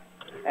hallway,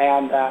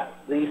 and that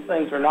these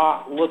things are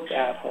not looked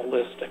at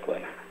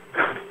holistically.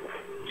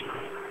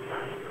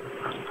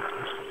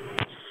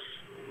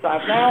 So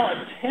I've now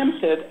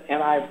attempted,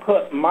 and I've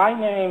put my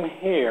name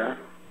here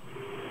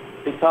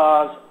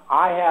because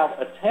I have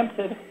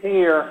attempted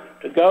here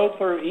to go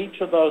through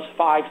each of those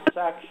 5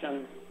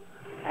 sections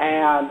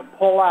and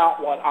pull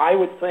out what I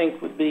would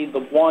think would be the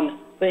one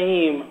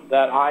theme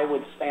that I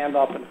would stand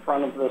up in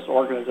front of this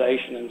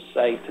organization and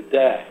say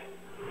today.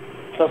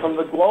 So from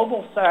the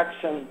global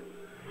section,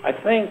 I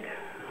think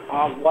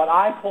what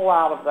I pull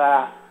out of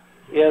that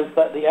is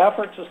that the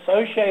efforts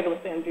associated with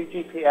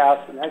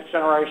NGGPS, the Next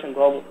Generation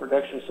Global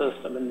Prediction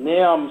System, and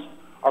NIMS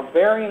are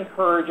very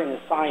encouraging as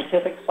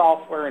scientific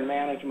software and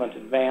management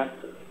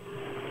advances.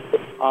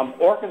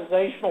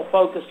 Organizational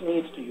focus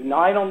needs to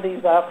unite on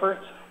these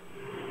efforts.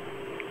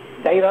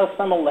 Data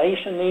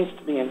assimilation needs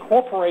to be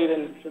incorporated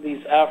into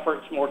these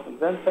efforts more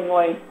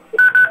convincingly.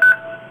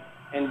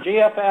 And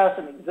GFS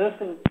and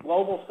existing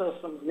global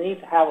systems need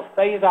to have a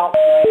phase-out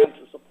plan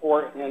to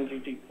support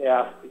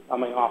NGGPS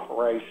becoming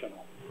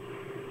operational.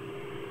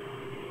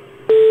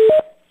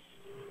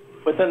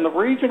 Within the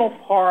regional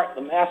part,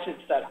 the message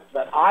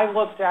that I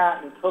looked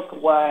at and took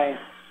away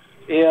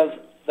is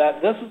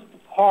that this is the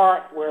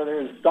part where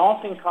there's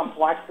daunting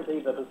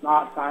complexity that is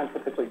not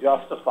scientifically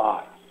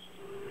justified.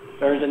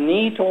 There's a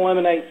need to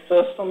eliminate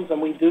systems,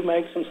 and we do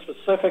make some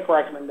specific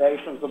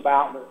recommendations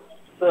about the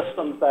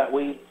systems that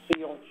we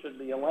feel should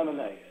be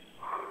eliminated.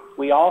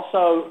 We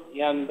also,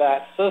 in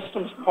that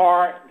systems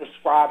part,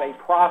 describe a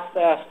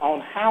process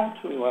on how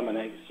to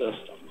eliminate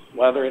systems,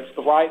 whether it's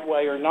the right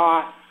way or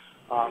not.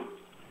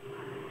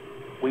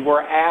 We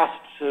were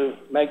asked to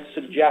make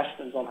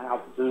suggestions on how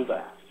to do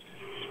that.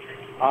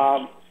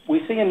 We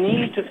see a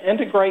need to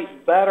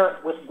integrate better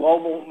with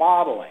global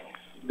modeling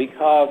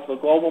because the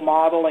global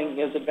modeling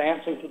is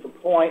advancing to the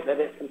point that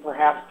it can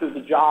perhaps do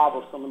the job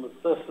of some of the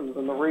systems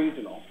in the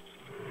regional.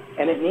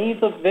 And it needs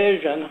a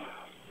vision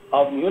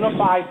of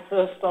unified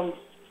systems,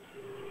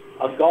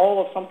 a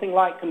goal of something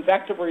like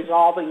convective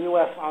resolving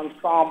U.S.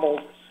 ensembles,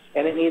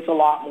 and it needs a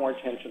lot more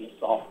attention to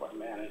software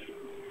management.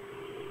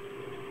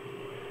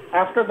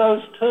 After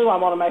those 2, I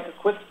want to make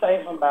a quick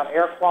statement about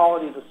air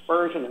quality,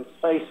 dispersion, and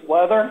space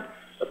weather.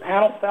 The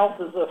panel felt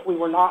as if we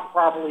were not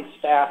properly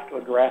staffed to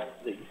address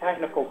the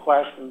technical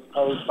questions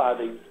posed by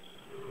these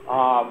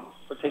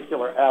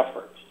particular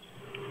efforts.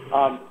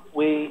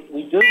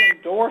 We do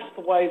endorse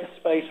the way the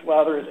space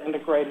weather is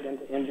integrated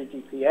into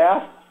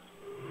NGGPS.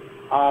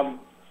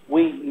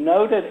 We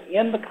noted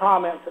in the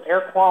comments that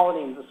air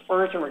quality and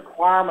dispersion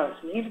requirements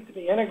needed to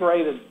be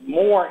integrated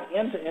more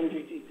into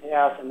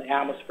NGGPS and the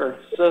atmospheric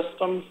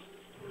systems.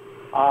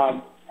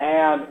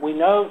 And we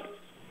note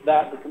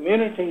that the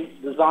community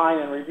design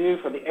and review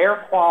for the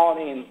air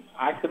quality, and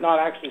I could not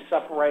actually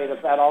separate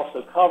if that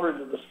also covered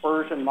the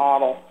dispersion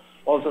model,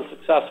 was a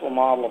successful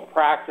model of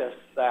practice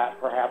that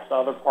perhaps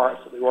other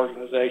parts of the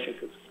organization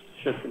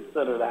should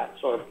consider that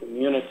sort of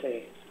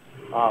community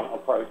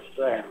approach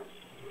there.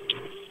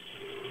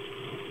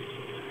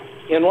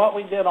 In what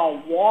we did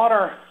on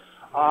water,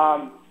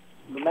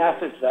 the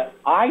message that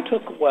I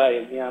took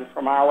away, again,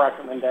 from our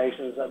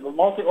recommendations, that the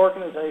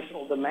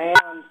multi-organizational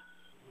demands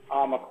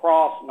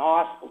across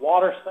NOS, the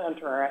Water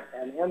Center,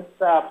 and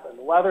NCEP, and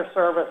the Weather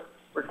Service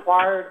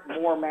required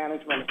more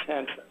management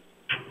attention.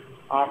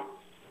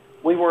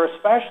 We were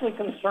especially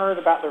concerned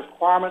about the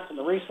requirements and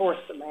the resource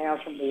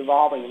demands from the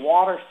evolving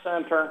Water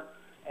Center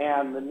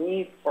and the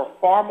need for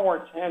far more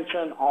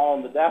attention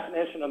on the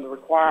definition and the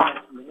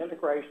requirements and the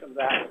integration of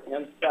that with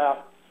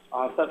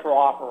NCEP, central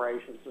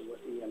operations, and with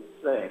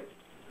EMC.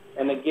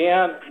 And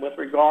again, with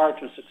regard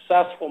to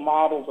successful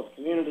models of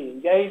community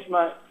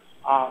engagement,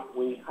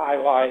 we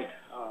highlight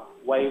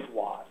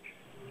WaveWatch.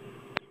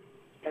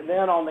 And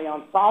then on the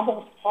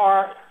ensembles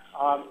part,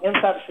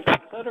 NCEP should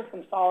consider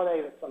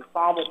consolidating its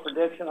ensemble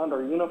prediction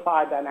under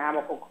unified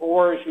dynamical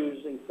cores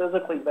using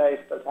physically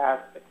based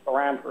stochastic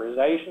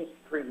parameterizations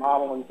to treat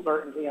model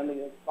uncertainty in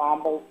the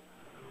ensembles.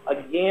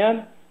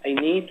 Again, a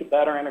need to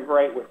better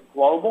integrate with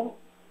global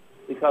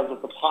because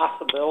of the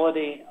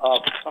possibility of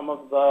some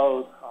of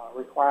those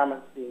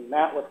requirements being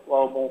met with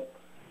global.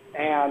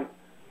 And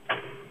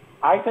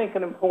I think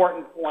an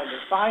important point is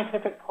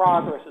scientific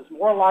progress is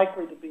more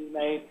likely to be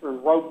made through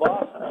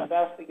robust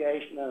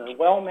investigation in a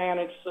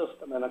well-managed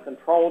system in a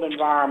controlled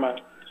environment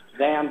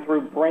than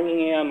through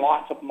bringing in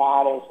lots of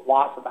models,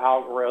 lots of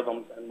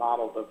algorithms, and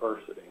model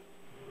diversity.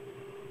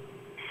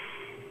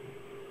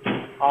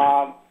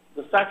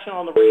 The section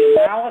on the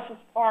reanalysis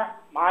part,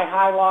 my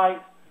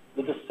highlights,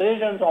 the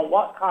decisions on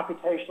what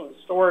computational and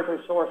storage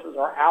resources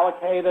are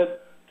allocated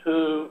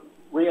to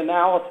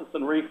reanalysis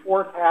and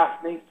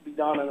reforecast needs to be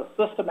done in a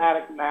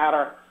systematic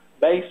manner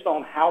based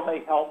on how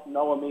they help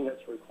NOAA meet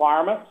its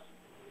requirements.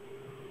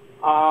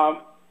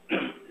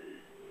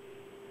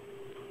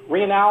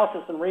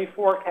 Reanalysis and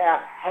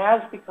reforecast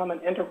has become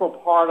an integral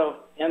part of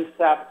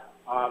NCEP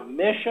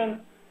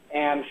mission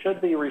and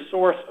should be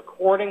resourced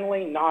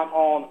accordingly, not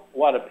on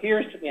what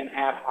appears to be an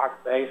ad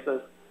hoc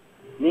basis.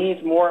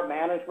 Needs more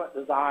management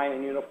design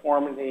and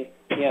uniformity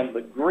in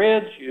the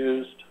grids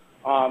used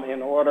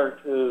in order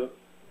to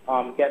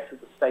get to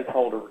the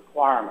stakeholder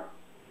requirements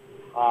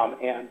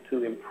and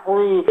to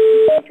improve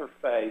the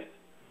interface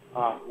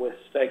with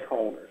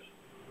stakeholders.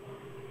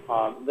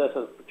 This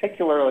is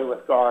particularly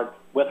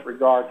with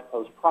regard to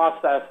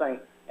post-processing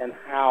and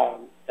how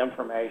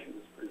information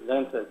is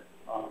presented.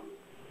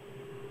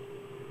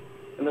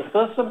 In the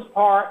systems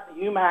part,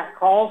 the UMAC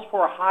calls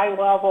for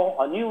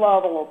a new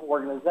level of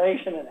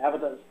organization and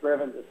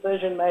evidence-driven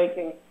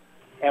decision-making.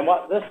 And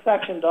what this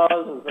section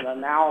does is an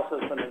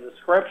analysis and a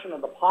description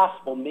of the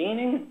possible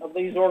meaning of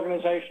these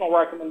organizational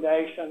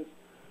recommendations.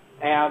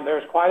 And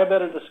there's quite a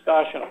bit of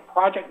discussion of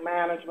project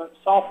management,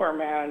 software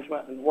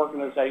management, and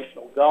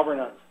organizational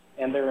governance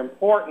and their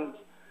importance,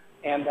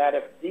 and that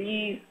if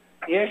these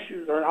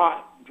issues are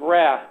not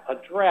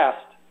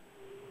addressed,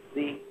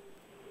 the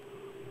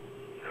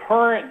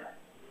current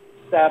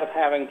set of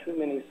having too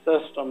many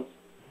systems,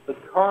 the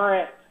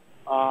current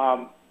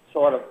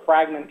sort of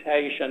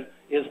fragmentation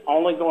is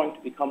only going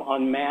to become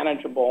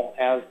unmanageable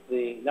as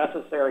the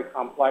necessary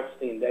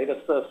complexity in data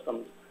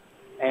systems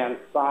and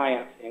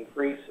science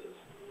increases.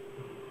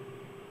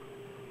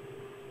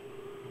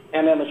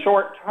 And in the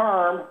short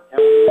term, and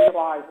we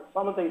realize that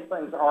some of these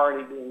things are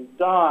already being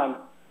done,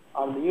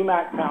 the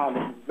UMAC found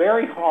it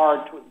very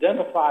hard to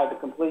identify the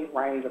complete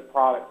range of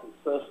products and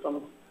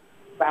systems,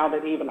 found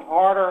it even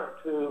harder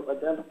to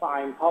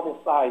identify and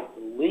publicize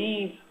the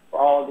leads for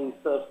all of these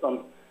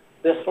systems.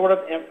 This sort of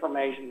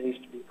information needs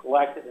to be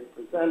collected and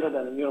presented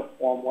in a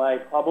uniform way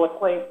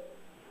publicly.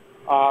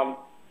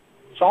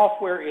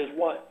 Software is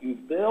what you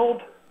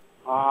build.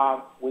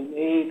 We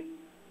need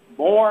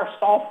more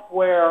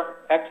software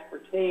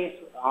expertise,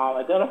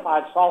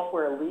 identified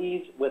software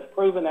leads with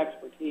proven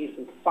expertise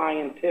in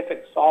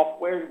scientific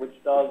software,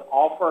 which does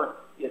offer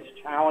its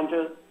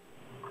challenges.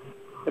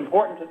 It's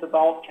important to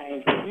develop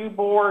change review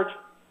boards.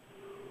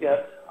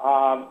 It's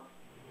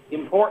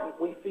important,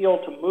 we feel,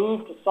 to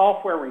move to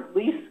software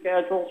release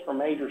schedules for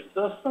major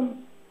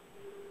systems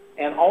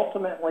and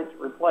ultimately to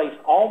replace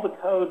all the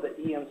code that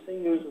EMC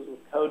uses with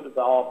code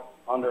developed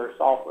under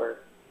software,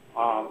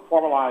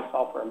 formalized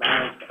software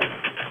management.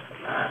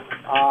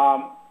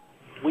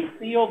 We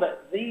feel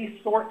that these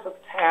sorts of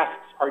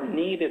tasks are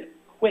needed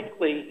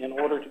quickly in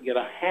order to get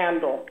a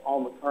handle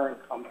on the current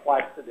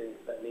complexity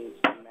that needs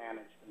to be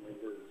managed and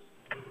reduced.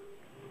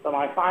 So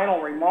my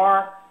final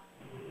remark,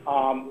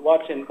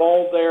 what's in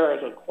bold there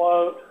is a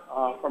quote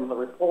from the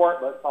report,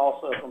 but it's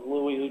also from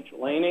Louis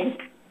Uccellini,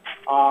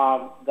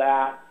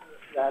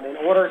 that in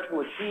order to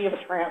achieve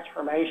a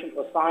transformation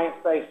to a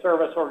science-based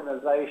service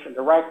organization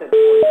directed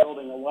toward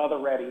building a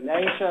weather-ready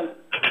nation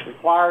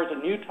requires a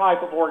new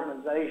type of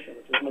organization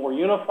which is more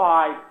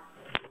unified,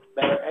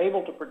 better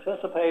able to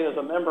participate as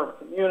a member of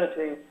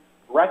community,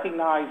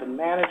 recognize and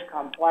manage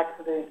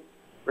complexity,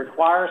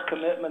 requires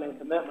commitment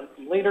from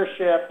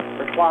leadership,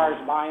 requires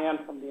buy-in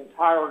from the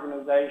entire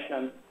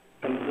organization,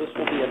 and this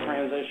will be a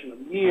transition of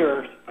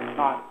years,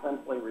 not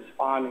simply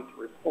responding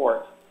to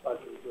reports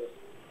such as this.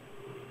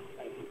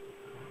 Thank you.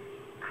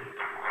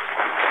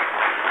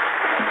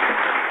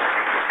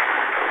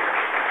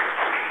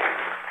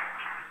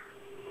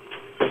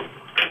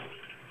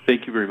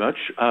 Thank you very much.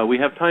 We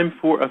have time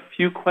for a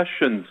few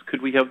questions.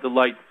 Could we have the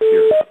lights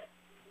here?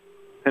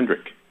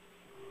 Hendrik.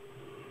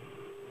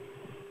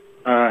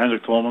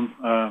 Hendrik Tolman.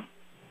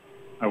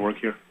 I work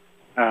here.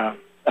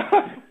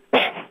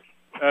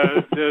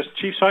 The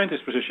chief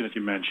scientist position that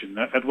you mentioned,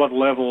 at what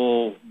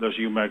level does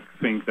UMAC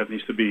think that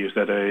needs to be? Is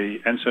that a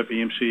NCEP,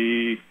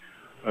 EMC,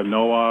 a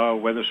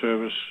NOAA, Weather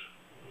Service?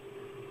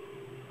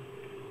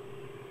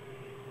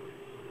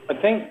 I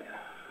think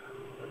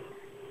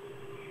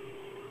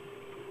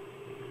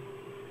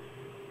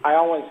I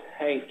always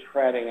hate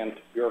treading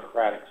into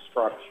bureaucratic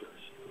structures.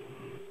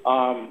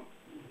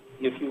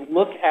 If you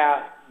look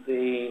at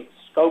the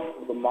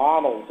scope of the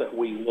models that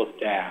we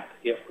looked at,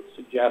 it would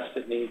suggest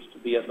it needs to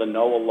be at the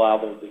NOAA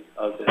level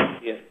because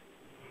it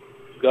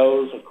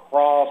goes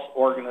across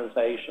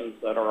organizations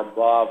that are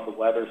above the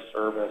Weather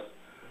Service,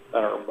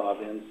 that are above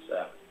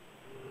NCEP.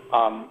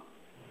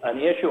 An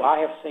issue I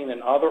have seen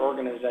in other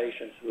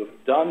organizations who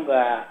have done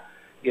that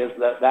is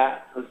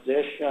that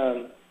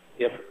position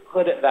if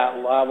put at that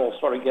level,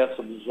 sort of gets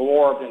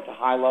absorbed into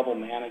high-level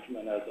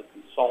management as a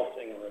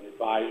consulting or an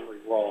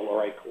advisory role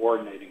or a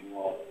coordinating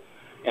role.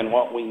 And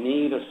what we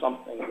need is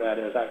something that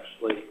is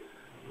actually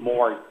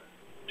more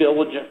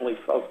diligently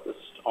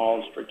focused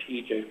on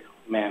strategic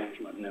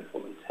management and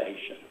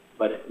implementation.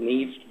 But it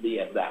needs to be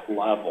at that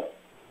level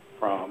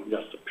from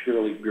just a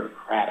purely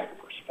bureaucratic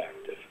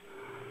perspective.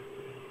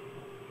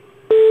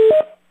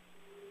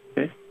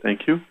 Okay,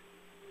 thank you.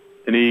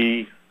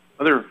 Any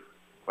other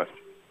questions?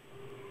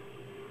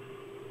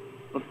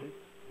 Okay.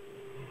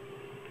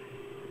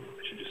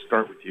 I should just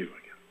start with you, I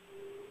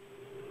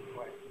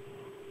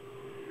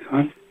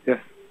guess. Yes.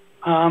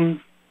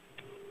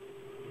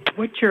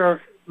 What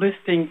you're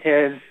listing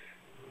as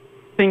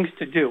things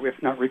to do, if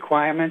not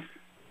requirements,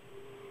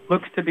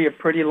 looks to be a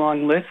pretty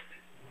long list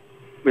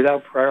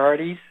without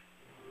priorities.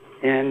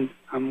 And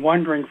I'm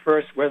wondering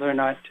first whether or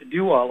not to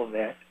do all of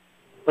that,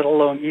 let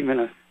alone even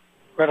a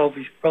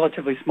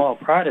relatively small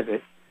part of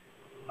it.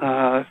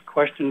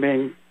 Question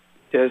being,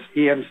 does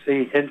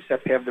EMC,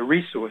 NCEP have the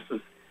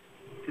resources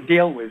to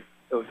deal with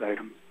those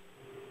items?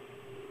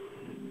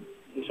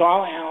 So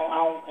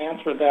I'll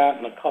answer that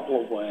in a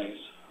couple of ways.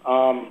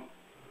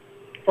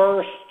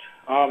 First,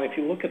 if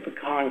you look at the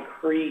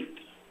concrete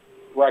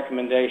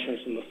recommendations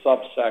in the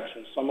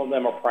subsections, some of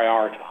them are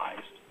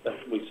prioritized, that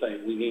we say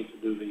we need to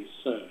do these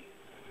soon.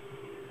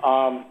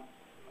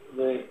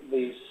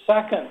 The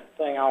second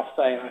thing I'll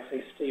say, and I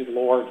see Steve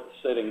Lord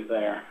sitting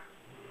there,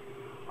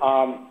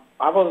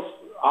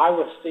 I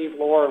with Steve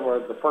Lord were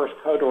the first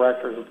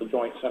co-directors of the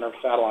Joint Center of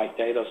Satellite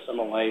Data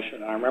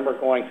Assimilation. And I remember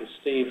going to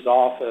Steve's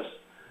office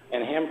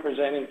and him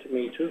presenting to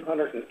me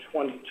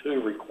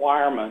 222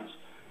 requirements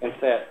and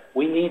said,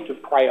 we need to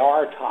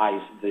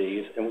prioritize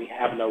these, and we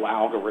have no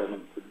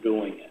algorithm for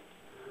doing it.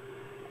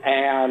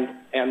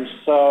 And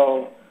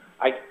so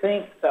I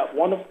think that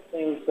one of the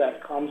things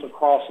that comes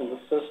across in the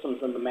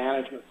systems and the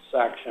management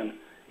section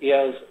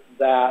is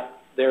that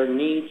there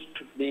needs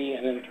to be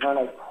an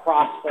internal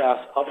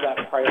process of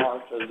that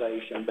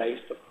prioritization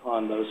based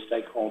upon those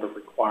stakeholder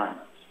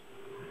requirements.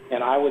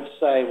 And I would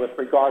say with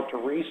regard to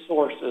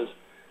resources,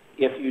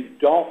 if you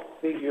don't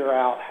figure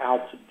out how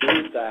to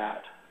do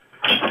that,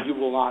 you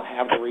will not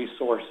have the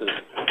resources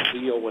to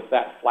deal with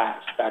that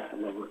flat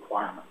spectrum of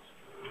requirements.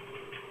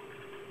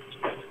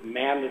 It's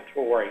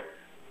mandatory.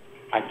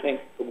 I think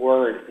the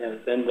word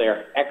is in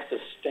there,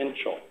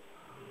 existential,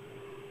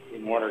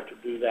 in order to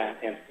do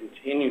that and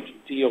continue to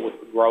deal with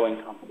the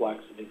growing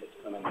complexity that's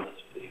coming in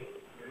this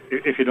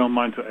field. If you don't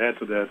mind to add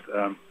to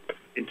that,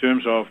 in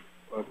terms of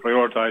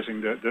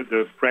prioritizing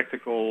the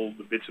practical,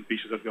 the bits and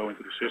pieces that go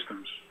into the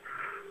systems,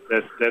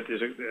 that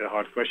is a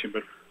hard question.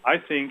 But I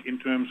think in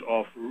terms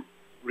of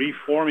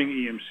reforming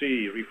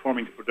EMC,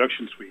 reforming the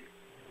production suite,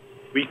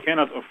 we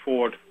cannot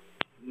afford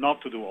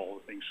not to do all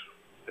the things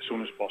as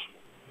soon as possible,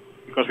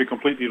 because we're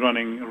completely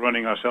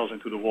running ourselves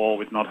into the wall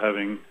with not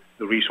having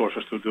the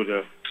resources to do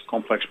the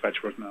complex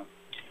patchwork now.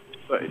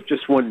 But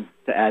just one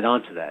to add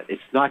on to that.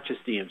 It's not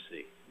just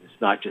EMC.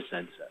 It's not just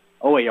NCEP.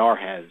 OAR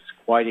has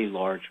quite a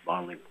large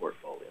modeling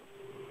portfolio.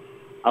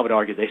 I would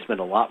argue they spend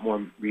a lot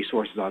more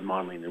resources on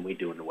modeling than we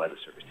do in the Weather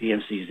Service.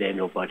 EMC's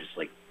annual budget's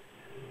like,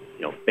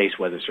 base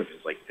Weather Service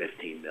is like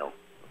 15 mil.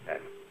 Okay,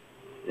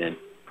 then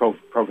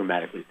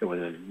programmatically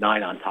throwing in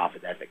 9 on top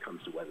of that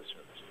comes to Weather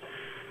Service.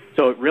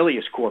 So it really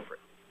is corporate.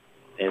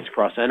 And it's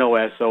across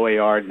NOS,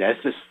 OAR, and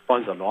that just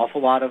funds an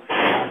awful lot of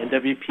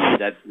NWP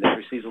that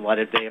never sees a light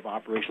of day of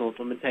operational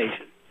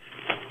implementation.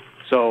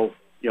 So,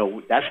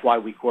 that's why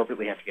we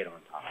corporately have to get on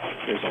top.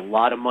 There's a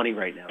lot of money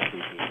right now being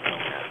thrown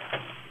at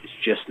it. It's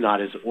just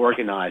not as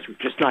organized. We're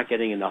just not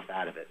getting enough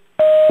out of it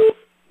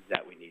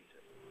that we need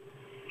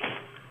to.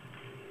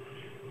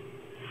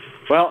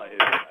 Well,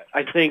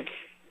 I think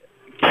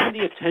given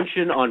the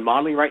attention on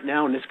modeling right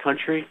now in this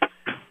country,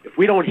 if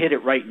we don't hit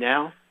it right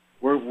now,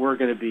 we're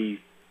going to be,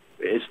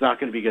 it's not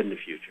going to be good in the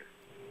future.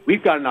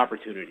 We've got an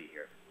opportunity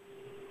here.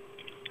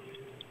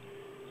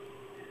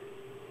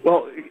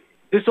 Well,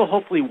 this will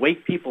hopefully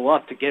wake people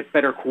up to get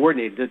better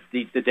coordinated.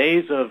 The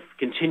days of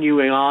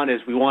continuing on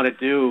as we want to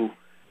do,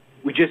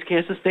 we just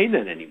can't sustain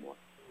that anymore.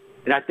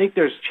 And I think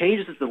there's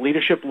changes at the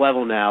leadership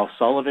level now.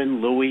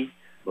 Sullivan, Louie,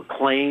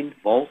 McLean,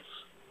 Volz,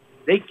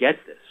 they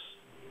get this,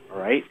 all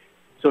right?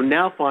 So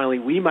now finally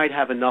we might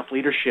have enough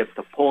leadership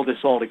to pull this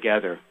all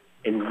together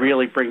and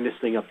really bring this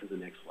thing up to the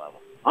next level.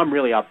 I'm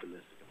really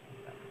optimistic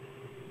about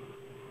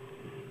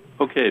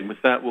that. Okay, and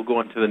with that, we'll go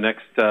on to the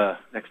next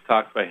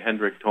talk by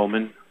Hendrik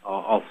Tolman.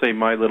 I'll say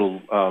my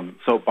little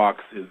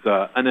soapbox is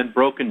an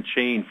unbroken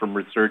chain from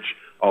research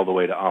all the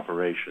way to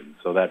operations.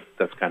 So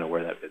that's kind of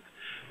where that fits.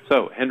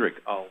 So,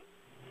 Hendrik, I'll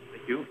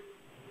thank you.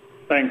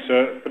 Thanks.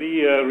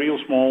 Real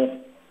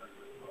small.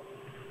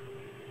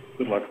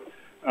 Good luck.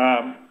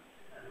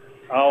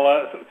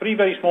 Three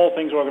very small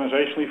things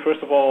organizationally.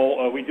 First of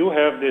all, we do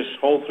have this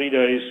whole 3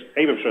 days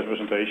AWEBS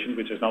representation,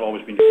 which has not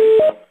always been the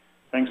case.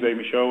 Thanks, Dave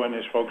Michaud and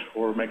his folks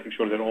for making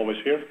sure they're always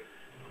here.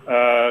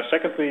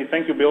 Secondly,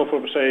 thank you, Bill,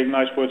 for saying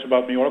nice words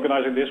about me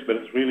organizing this, but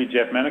it's really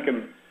Jeff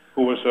Mannikin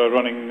who was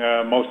running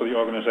most of the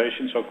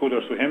organization, so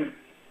kudos to him.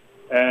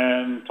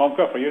 And Tom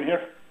Cuff, are you in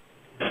here?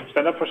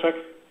 Stand up for a sec.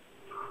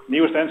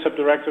 Newest NCEP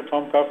director,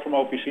 Tom Cuff from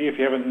OPC. If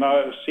you haven't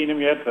seen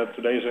him yet,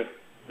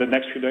 the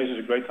next few days is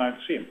a great time to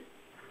see him.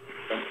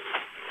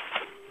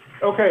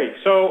 Okay,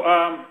 so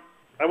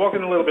I walked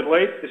in a little bit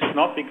late. This is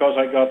not because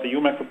I got the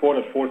UMAC report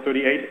at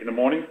 4:38 in the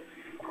morning.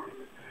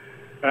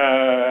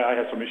 I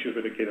had some issues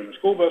with a kid in the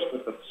school bus,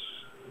 but that's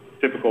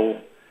typical.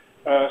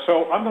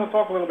 So I'm going to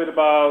talk a little bit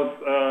about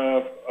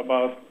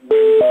where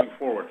we're going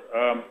forward.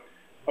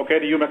 Okay,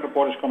 the UMAC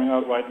report is coming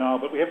out right now,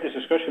 but we have these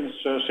discussions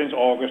since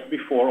August,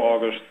 before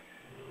August,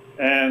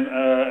 and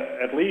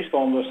at least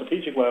on the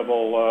strategic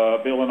level,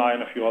 Bill and I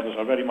and a few others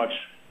are very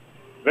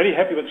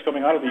happy what's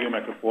coming out of the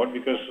UMAC report,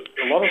 because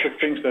a lot of the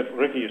things that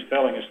Ricky is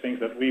telling is things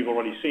that we've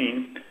already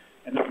seen,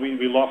 and that we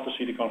love to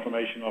see the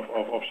confirmation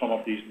of some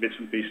of these bits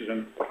and pieces,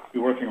 and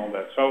we're working on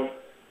that. So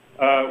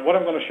what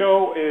I'm going to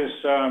show is,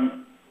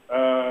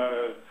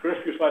 first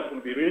few slides are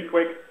going to be really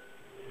quick.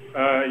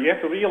 You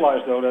have to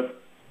realize, though,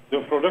 that the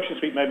production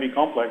suite may be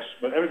complex,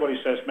 but everybody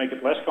says make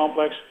it less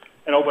complex,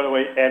 and oh, by the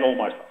way, add all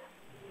my stuff.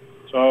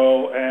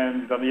 So,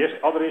 and the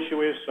other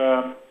issue is,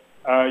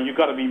 you've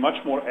got to be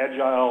much more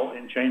agile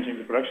in changing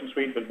the production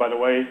suite, but by the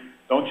way,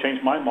 don't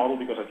change my model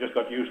because I just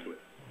got used to it.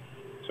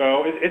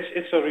 So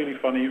it's a really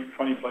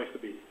funny place to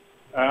be.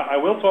 I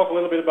will talk a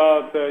little bit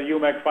about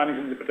UMAC findings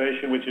and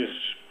interpretation, which is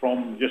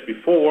from just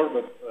before,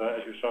 but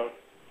as you saw,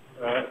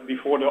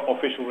 before the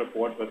official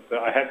report, but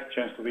I had the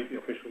chance to read the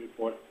official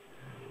report.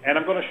 And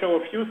I'm going to show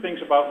a few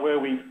things about where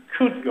we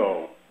could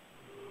go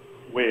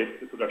with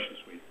the production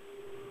suite.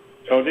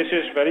 So this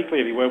is very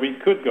clearly where we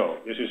could go.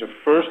 This is a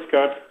first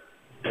cut.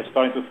 It's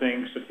starting to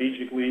think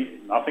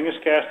strategically. Nothing is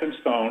cast in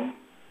stone.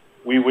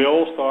 We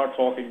will start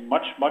talking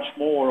much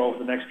more over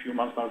the next few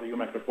months now the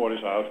UMAC report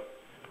is out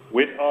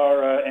with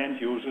our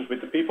end users, with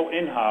the people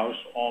in-house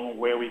on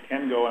where we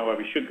can go and where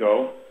we should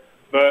go.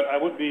 But I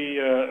would be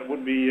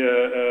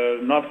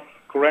not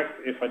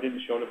correct if I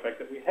didn't show the fact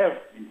that we have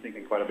been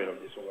thinking quite a bit of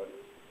this already.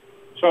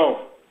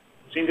 So,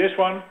 seen this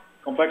one,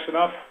 complex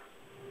enough.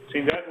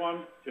 Seen that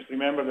one, just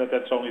remember that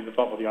that's only the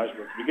top of the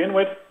iceberg to begin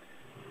with.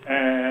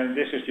 And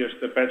this is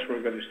just the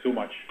patchwork that is too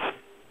much.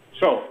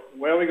 So,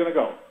 where are we going to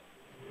go?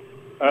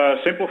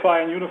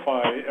 Simplify and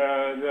unify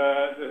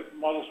the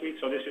model suite.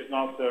 So this is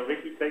not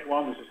Ricky take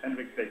one, this is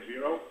Hendrik take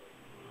 0.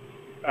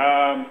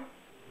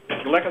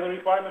 The lack of the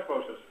requirement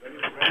process, very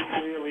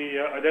clearly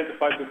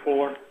identified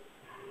before.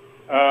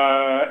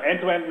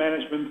 End-to-end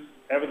management,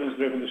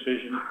 evidence-driven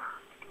decision.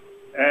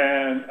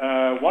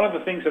 And one of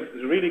the things that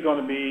is really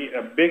going to be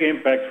a big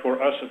impact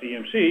for us at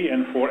EMC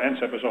and for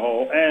NCEP as a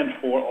whole and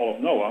for all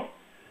of NOAA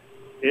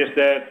is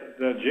that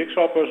the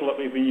jigsaw puzzle that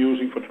we've been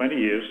using for 20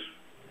 years,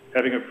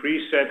 having a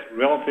preset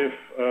relative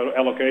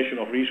allocation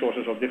of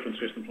resources of different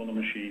systems on the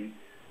machine,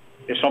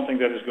 is something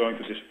that is going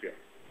to disappear.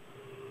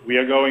 We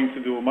are going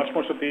to do much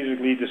more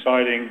strategically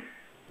deciding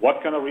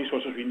what kind of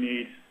resources we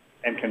need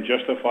and can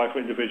justify for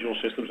individual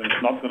systems, and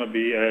it's not going to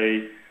be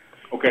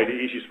okay, the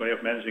easiest way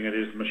of managing it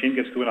is the machine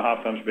gets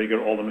 2.5 times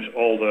bigger, all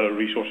the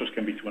resources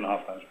can be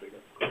 2.5 times bigger.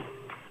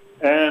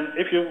 And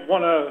if you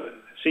want to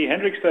see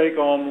Hendrik's take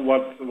on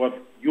what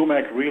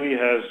UMAC really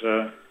has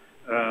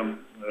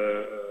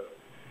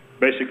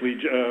basically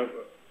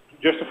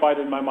justified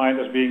in my mind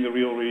as being the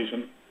real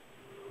reason.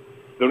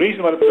 The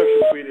reason why the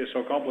production suite is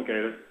so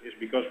complicated is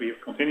because we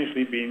have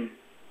continuously been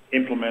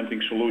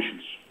implementing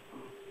solutions.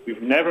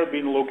 We've never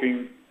been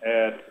looking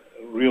at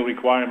real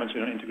requirements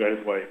in an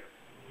integrated way.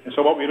 And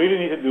so what we really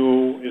need to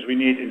do is we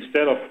need,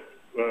 instead of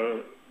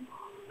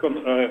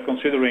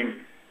considering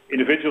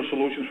individual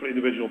solutions for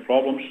individual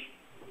problems,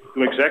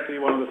 do exactly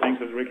one of the things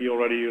that Ricky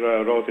already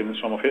wrote in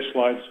some of his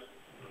slides.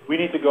 We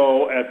need to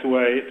go to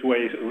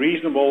a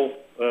reasonable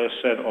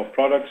set of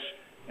products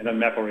and then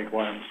map our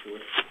requirements to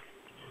it.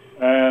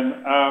 And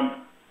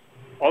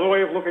other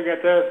way of looking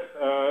at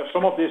that,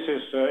 some of this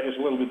is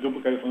a little bit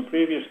duplicated from the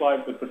previous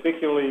slide, but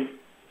particularly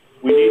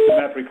we need to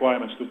map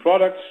requirements to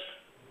products,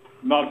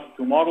 not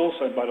to models.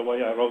 And by the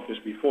way, I wrote this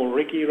before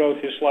Ricky wrote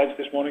his slides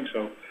this morning,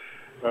 so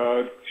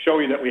show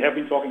you that we have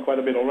been talking quite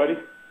a bit already.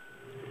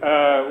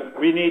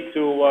 We need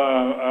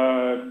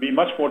to be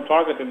much more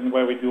targeted in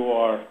where we do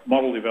our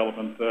model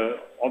development.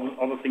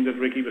 Other thing that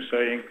Ricky was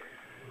saying,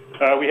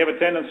 we have a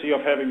tendency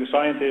of having the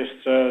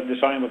scientists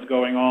design what's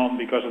going on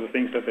because of the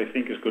things that they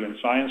think is good in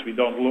science. We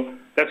don't look.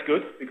 That's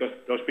good because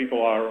those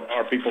people are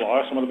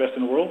some of the best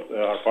in the world.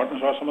 Our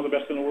partners are some of the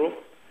best in the world.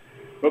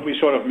 But we're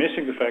sort of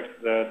missing the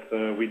fact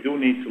that we do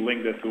need to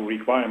link that to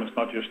requirements,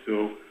 not just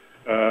to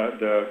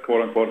the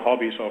quote-unquote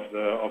hobbies of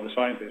the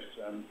scientists.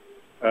 And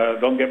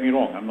don't get me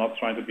wrong, I'm not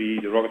trying to be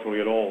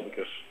derogatory at all,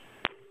 because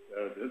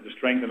the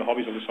strength and the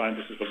hobbies of the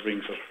scientists is what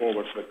brings us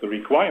forward, but the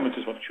requirements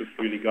is what should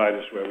really guide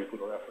us where we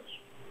put our efforts.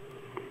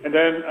 And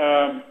then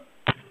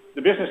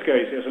the business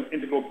case is an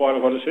integral part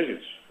of our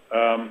decisions.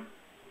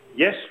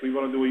 Yes, we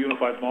want to do a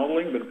unified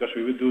modeling, but because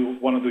we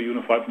want to do a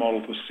unified model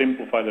to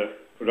simplify the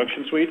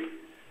production suite,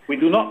 we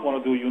do not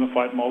want to do a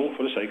unified model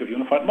for the sake of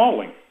unified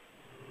modeling.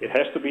 It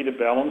has to be the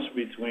balance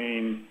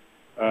between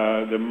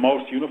the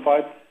most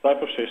unified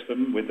type of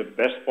system with the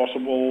best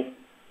possible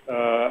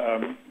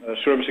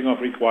servicing of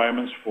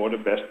requirements for the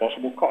best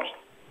possible cost.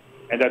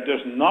 And that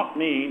does not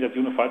mean that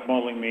unified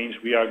modeling means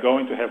we are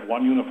going to have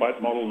one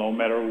unified model no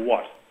matter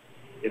what.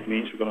 It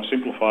means we're going to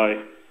simplify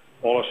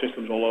all our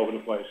systems all over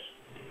the place.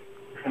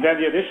 And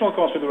then the additional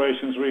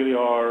considerations really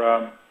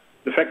are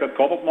the fact that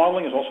coupled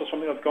modeling is also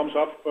something that comes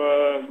up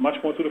much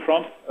more to the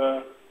front.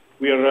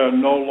 We are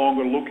no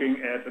longer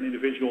looking at an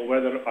individual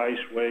weather,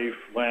 ice, wave,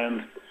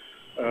 land,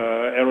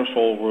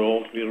 aerosol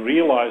world. We're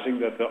realizing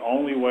that the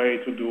only way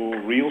to do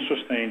real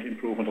sustained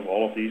improvement of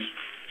all of these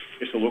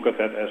is to look at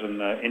that as an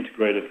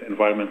integrated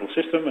environmental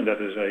system, and that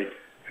is a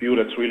view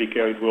that's really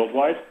carried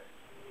worldwide.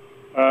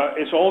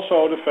 It's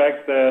also the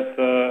fact that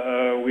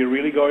we're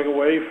really going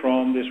away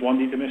from this one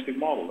deterministic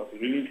model, that we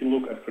really need to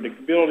look at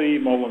predictability,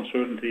 model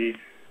uncertainty,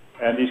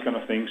 and these kind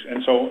of things.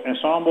 And so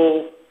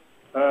ensemble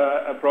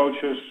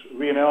approaches,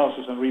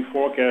 reanalysis and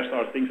reforecast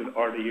are things that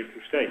are here to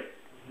stay.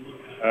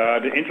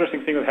 The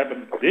interesting thing that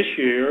happened this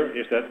year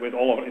is that with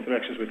all of our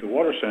interactions with the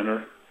Water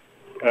Center,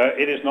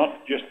 it is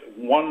not just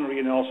one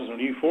reanalysis and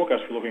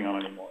reforecast we're looking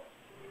on anymore.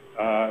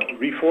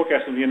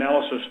 Reforecast and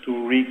reanalysis to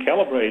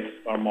recalibrate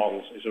our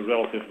models is a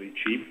relatively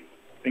cheap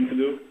thing to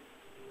do.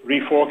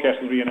 Reforecast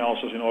and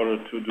reanalysis in order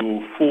to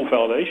do full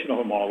validation of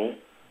a model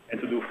and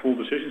to do full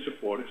decision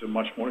support is a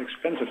much more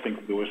expensive thing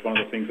to do. It's one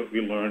of the things that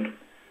we learned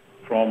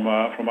from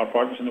our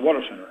partners in the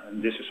Water Center.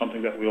 And this is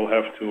something that we'll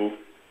have to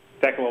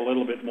tackle a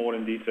little bit more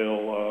in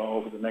detail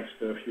over the next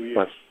few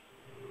years.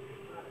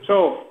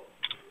 So,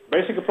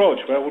 basic approach,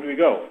 where would we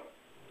go?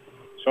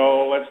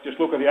 So let's just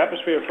look at the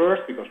atmosphere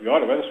first, because we are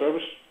the weather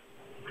service.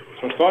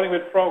 So starting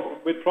with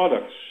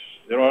products.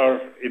 There are,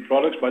 in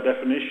products by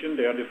definition,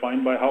 they are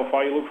defined by how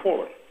far you look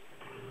forward.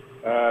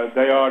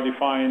 They are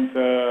defined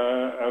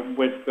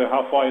with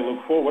how far you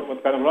look forward,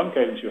 what kind of run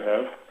cadence you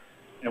have,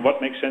 and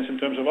what makes sense in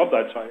terms of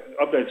update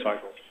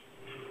cycles.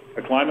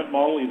 A climate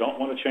model you don't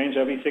want to change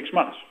every 6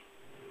 months.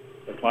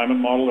 A climate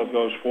model that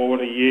goes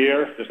forward a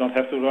year does not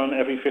have to run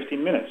every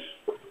 15 minutes.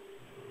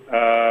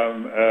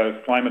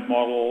 A climate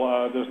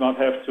model does not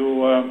have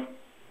to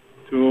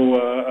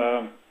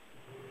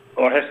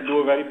or has to do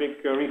a very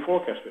big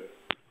reforecast with it.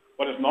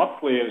 What is not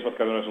clear is what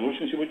kind of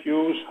resolutions you would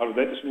use, how the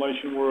data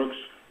simulation works,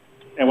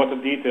 and what the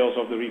details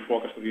of the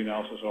reforecast of the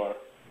analysis are.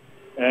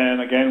 And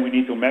again, we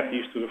need to map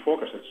these to the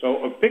forecasted.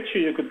 So a picture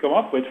you could come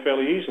up with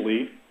fairly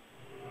easily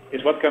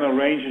is what kind of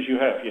ranges you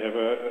have. You have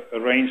a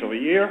range of a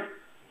year,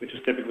 which is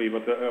typically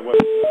what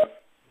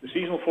the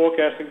seasonal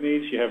forecasting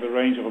needs. You have a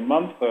range of a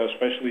month,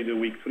 especially the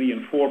week 3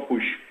 and 4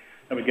 push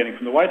that we're getting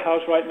from the White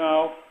House right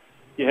now.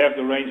 You have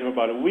the range of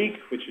about a week,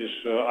 which is,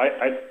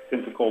 I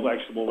tend to call the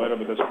actionable weather,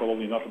 but that's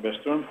probably not the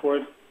best term for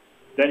it.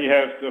 Then you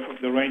have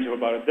the range of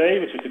about a day,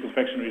 which is the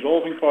convection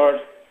resolving part.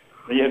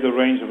 Then you have the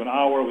range of an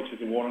hour, which is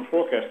the warn and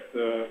forecast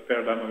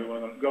paradigm that we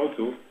want to go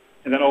to.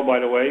 And then, oh, by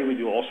the way, we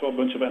do also a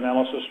bunch of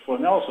analysis for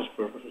analysis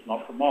purposes,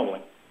 not for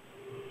modeling.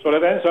 So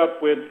that ends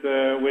up with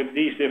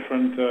these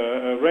different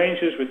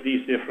ranges, with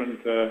these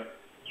different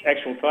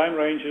actual time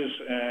ranges,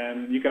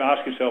 and you can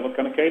ask yourself what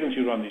kind of cadence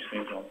you run these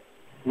things on.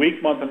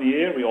 Week, month, and the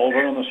year, we all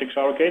run on a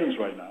 6-hour cadence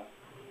right now.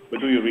 But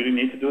do you really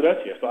need to do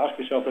that? You have to ask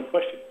yourself that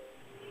question.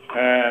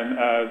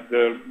 And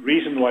the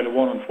reason why the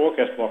warn and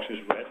forecast box is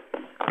red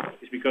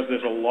is because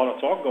there's a lot of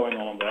talk going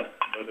on that,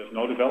 but there's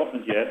no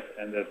development yet,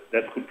 and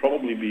that could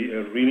probably be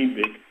a really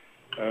big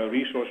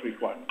resource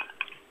requirement.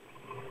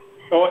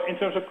 So in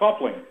terms of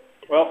coupling,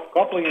 well,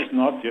 coupling is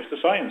not just a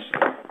science.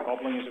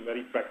 Coupling is a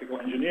very practical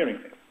engineering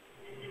thing.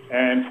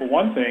 And for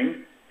one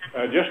thing,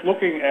 just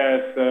looking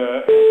at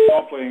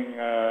coupling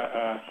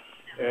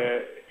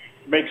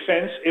makes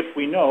sense if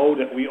we know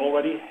that we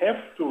already have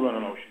to run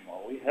an ocean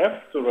model, we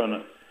have to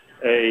run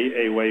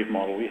a wave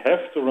model, we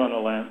have to run a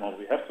land model,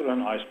 we have to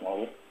run an ice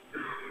model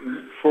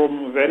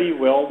from very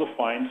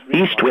well-defined...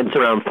 East winds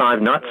around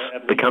 5 knots,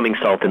 becoming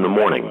salt in the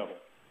morning.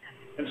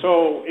 And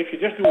so if you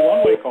just do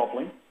one-way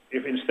coupling,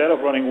 if instead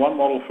of running one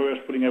model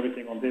first, putting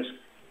everything on disk,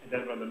 and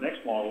then run the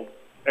next model,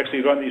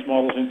 actually run these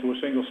models into a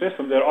single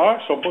system, there are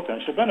some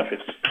potential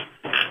benefits.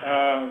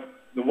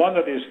 The one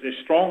that is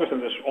strongest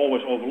and is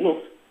always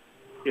overlooked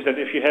is that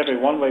if you have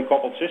a one-way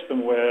coupled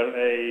system where,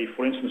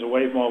 for instance, a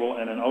wave model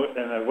and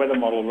a weather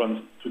model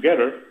run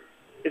together,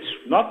 it's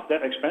not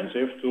that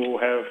expensive to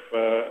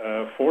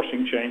have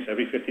forcing change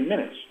every 15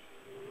 minutes.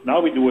 Now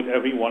we do it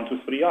every 1 to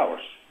 3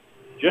 hours.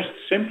 Just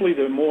simply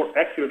the more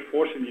accurate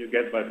forcing you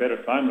get by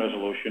better time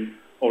resolution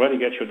already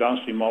gets your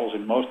downstream models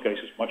in most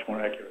cases much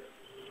more accurate.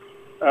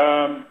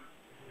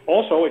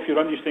 Also, if you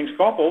run these things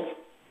coupled,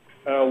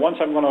 once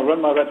I'm going to run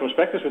my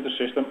retrospectives with the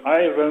system,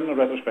 I run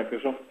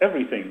retrospectives of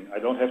everything. I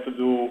don't have to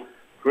do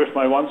first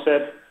my one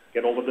set,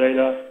 get all the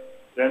data,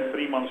 then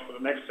 3 months for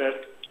the next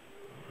set,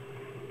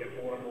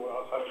 get more and more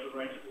outside of the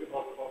range of the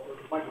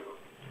microphone.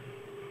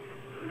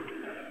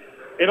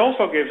 It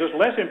also gives us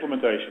less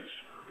implementations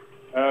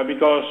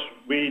because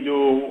we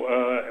do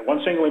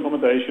one single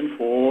implementation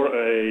for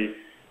a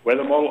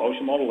weather model,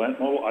 ocean model, land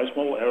model, ice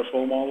model,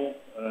 aerosol model,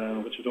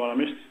 which is the one I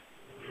missed.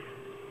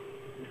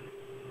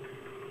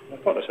 I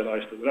thought I said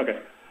ice too, but okay.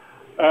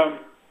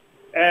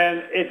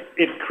 And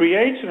it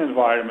creates an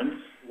environment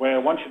where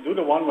once you do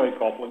the one-way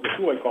coupling, the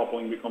two-way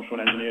coupling becomes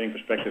from an engineering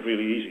perspective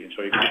really easy. And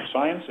so you can do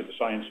science, if the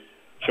science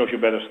shows you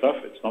better stuff,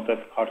 it's not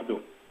that hard to do.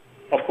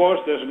 Of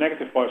course, there's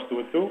negative parts to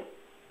it too.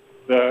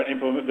 The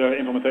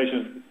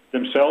implementations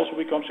themselves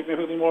will become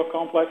significantly more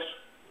complex.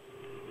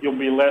 You'll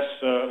be less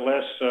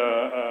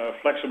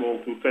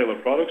flexible to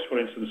tailor products. For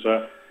instance,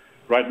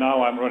 right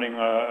now I'm running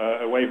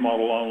a wave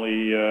model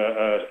only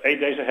 8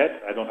 days ahead.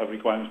 I don't have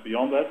requirements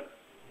beyond that.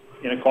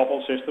 In a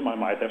coupled system, I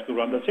might have to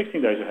run that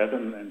 16 days ahead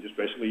and just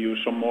basically use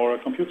some more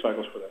compute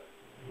cycles for that.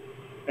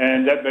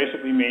 And that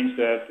basically means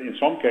that in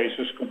some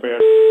cases, compared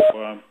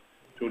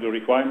to the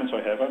requirements I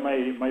have, I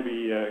might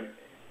be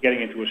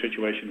getting into a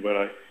situation where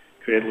I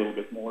create a little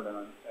bit more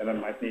than I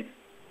might need.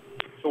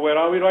 So where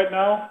are we right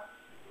now?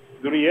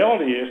 The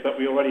reality is that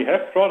we already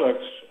have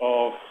products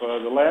of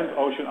the land,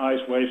 ocean, ice,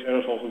 waves,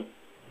 aerosols,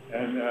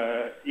 and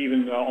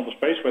even on the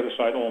space weather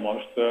side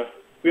almost.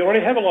 We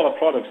already have a lot of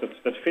products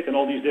that fit in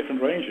all these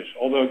different ranges.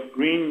 All the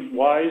green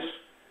Ys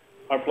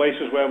are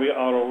places where we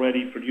are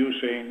already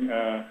producing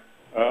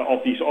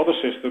of these other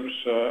systems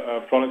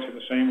products in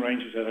the same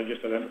ranges that I just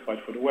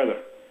identified for the weather.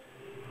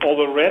 All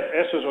the red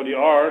S's or the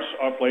R's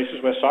are places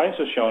where science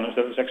has shown us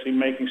that it's actually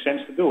making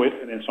sense to do it,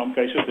 and in some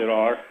cases there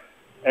are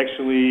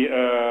actually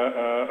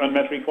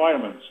unmet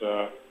requirements.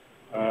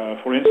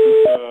 For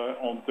instance,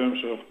 on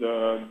terms of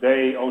the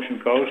day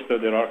ocean coast,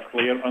 there are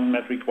clear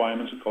unmet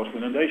requirements of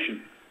coastal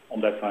inundation on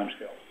that time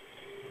scale.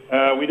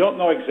 We don't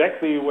know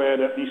exactly where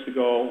that needs to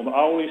go on the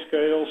hourly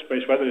scale.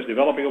 Space weather is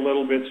developing a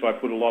little bit, so I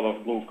put a lot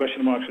of blue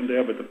question marks in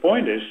there, but the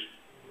point is,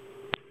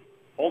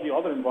 all the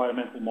other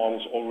environmental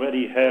models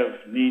already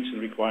have needs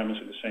and requirements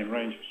in the same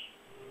ranges.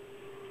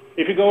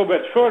 If you go a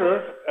bit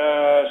further,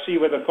 see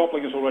where the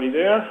coupling is already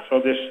there.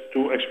 So this,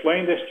 to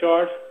explain this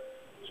chart,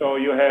 so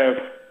you have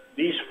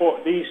these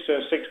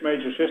six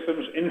major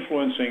systems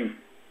influencing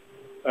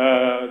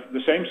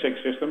the same six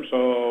systems.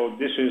 So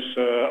this is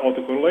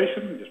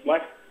autocorrelation, this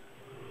black.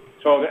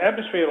 So the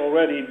atmosphere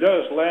already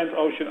does land,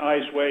 ocean,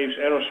 ice, waves,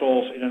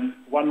 aerosols in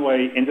a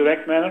one-way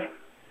indirect manner.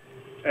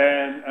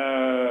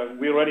 And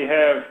we already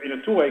have in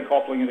a two-way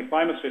coupling in the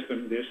climate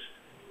system this.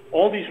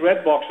 All these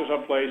red boxes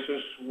are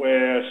places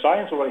where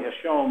science already has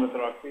shown that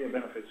there are clear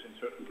benefits in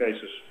certain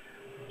cases.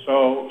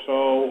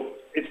 So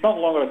it's not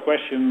longer a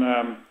question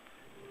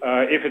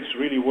if it's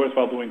really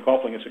worthwhile doing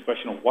coupling, it's a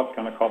question of what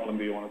kind of coupling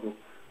do you want to do.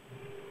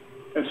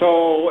 And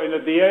so in the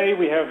DA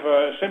we have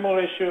a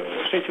similar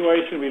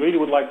situation. We really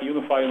would like to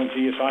unify on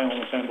GSI on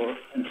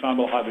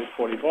ensemble hybrid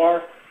 40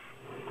 bar.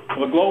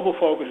 Well, the global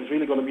focus is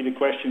really going to be the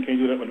question, can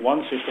you do that with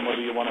one system or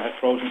do you want to have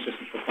frozen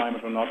systems for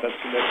climate or not? That's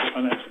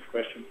an unanswered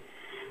question.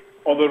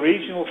 On the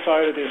regional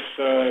side it is,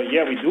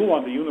 yeah, we do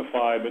want to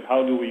unify, but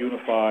how do we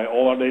unify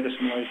all our data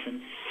simulation?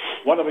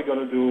 What are we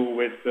going to do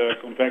with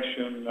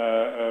convection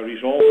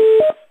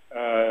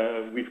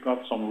resolvers? We've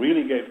got some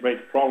really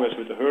great progress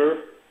with the HER,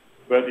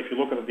 but if you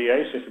look at the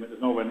DA system, it is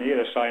nowhere near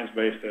as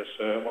science-based as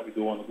what we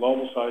do on the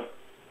global side.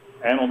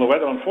 And on the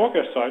weather and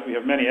forecast side, we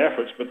have many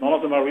efforts, but none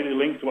of them are really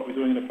linked to what we're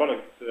doing in the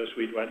product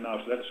suite right now.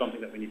 So that is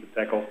something that we need to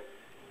tackle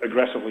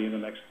aggressively in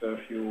the next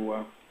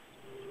few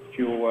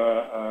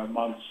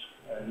months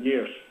and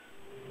years.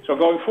 So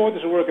going forward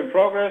is a work in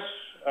progress.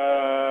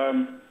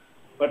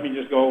 Let me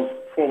just go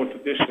forward to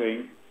this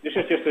thing. This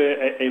is just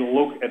a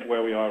look at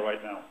where we are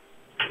right now.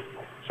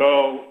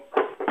 So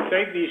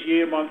take these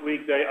year, month,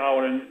 week, day,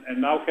 hour, and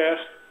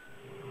nowcast.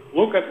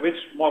 Look at which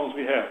models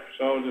we have.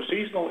 So the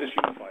seasonal is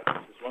unified.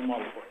 It's one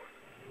model for it.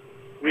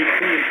 Week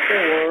 3 and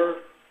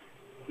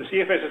 4, the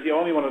CFS is the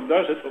only one that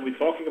does it, but we're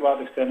talking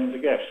about extending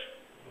the gaps.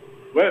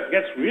 Where it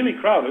gets really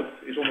crowded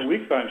is on the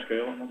week time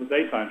scale and on the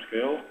day time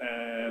scale,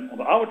 and on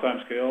the hour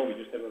time scale, we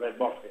just have a red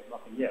box, we have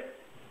nothing yet.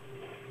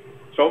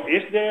 So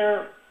is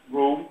there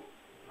room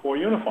for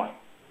unifying?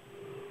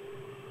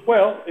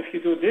 Well, if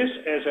you do this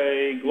as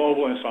a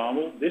global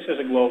ensemble, this as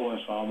a global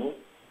ensemble,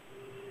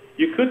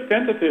 you could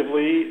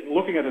tentatively,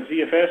 looking at the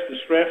ZFS, the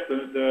SREF,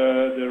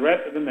 the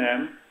RED, and the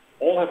NAM,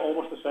 all have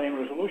almost the same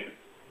resolution.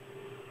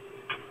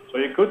 So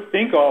you could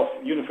think of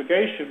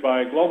unification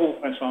by global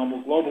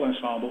ensemble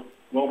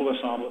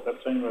at that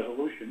same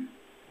resolution,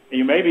 and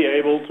you may be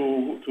able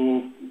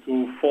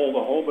to fold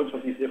a whole bunch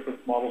of these different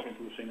models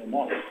into a single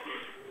model.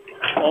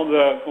 On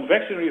the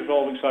convection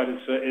resolving side,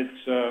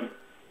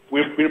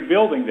 we're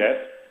building that,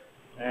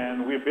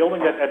 and we're building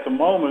that at the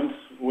moment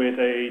with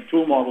a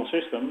two-model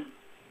system,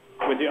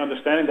 with the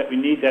understanding that we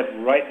need that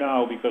right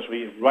now because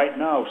we right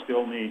now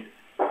still need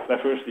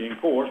diversity in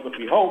cores, but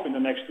we hope in the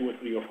next 2 or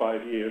 3 or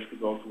 5 years to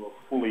go to a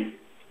fully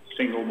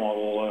single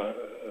model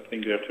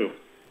thing there too.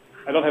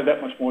 I don't have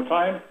that much more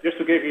time. Just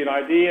to give you an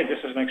idea,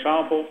 just as an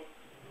example,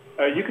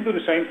 you can do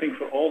the same thing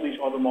for all these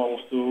other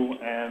models too.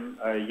 And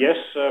yes,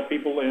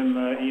 people in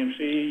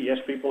EMC, yes,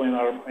 people in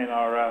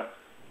our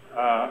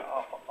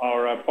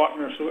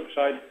partner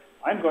side,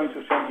 I'm going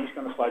to send these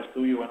kind of slides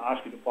to you and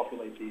ask you to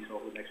populate these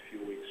over the next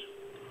few weeks.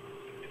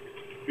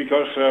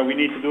 Because we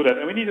need to do that.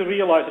 And we need to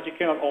realize that you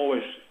cannot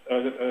always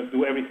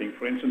do everything.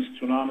 For instance,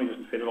 tsunami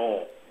doesn't fit at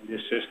all in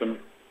this system.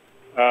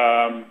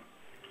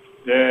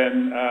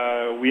 Then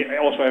we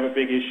also have a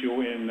big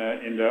issue in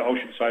the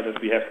ocean side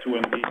that we have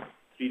 2D,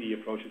 3D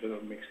approaches that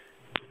are mixed.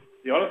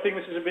 The other thing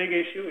which is a big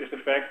issue is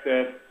the fact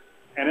that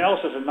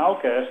analysis in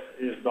Nowcast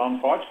is done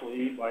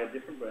partially by a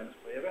different branch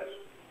of AFS.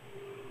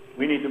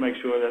 We need to make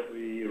sure that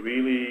we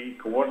really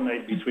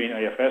coordinate between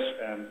AFS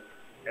and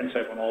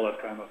NCEP on all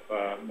that kind of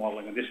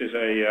modeling. And this is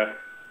a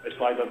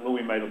slide that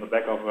Louis made on the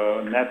back of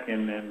a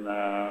napkin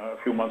a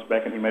few months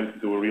back, and he made it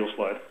into a real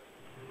slide.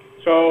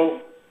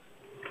 So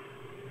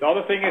the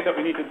other thing is that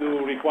we need to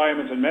do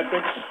requirements and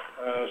metrics.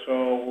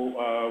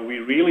 So we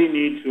really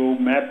need to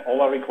map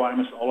all our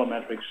requirements, all our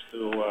metrics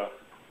to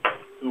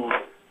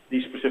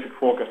these specific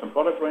forecast and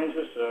product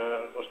ranges.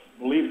 I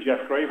believe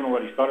Jeff Craven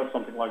already started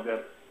something like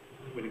that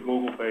with a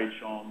Google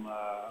page on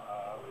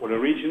for the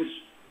regions.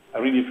 I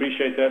really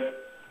appreciate that.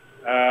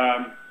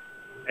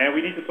 And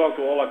we need to talk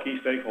to all our key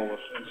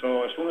stakeholders. And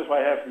so as soon as I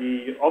have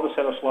the other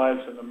set of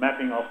slides and the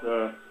mapping of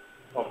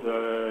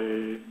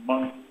the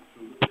month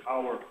to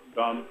hour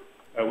done,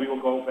 we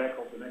will go back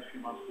over the next few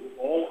months to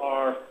all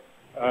our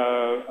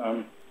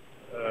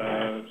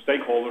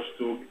stakeholders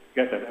to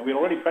get that. And we're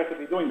already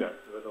practically doing that.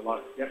 The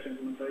last gas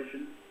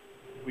implementation,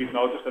 we've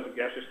noticed that the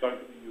gas is starting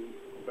to be used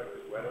to compare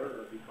with weather.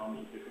 It becomes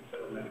a different set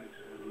of metrics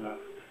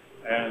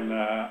and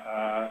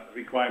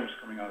requirements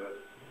coming out of that.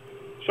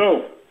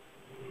 So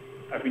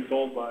I've been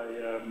told by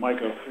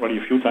Mike already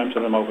a few times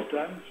that I'm over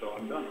time, so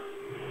I'm done.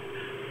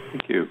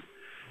 Thank you.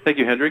 Thank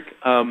you, Hendrik.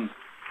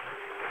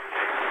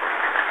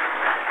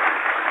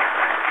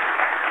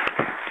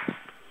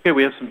 Okay,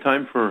 we have some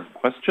time for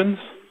questions.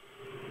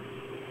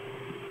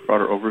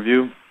 Broader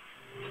overview.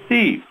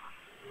 Steve.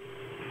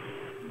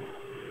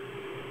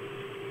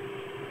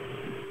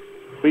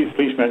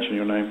 Please mention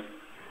your name.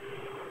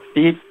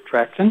 Steve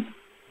Traxon.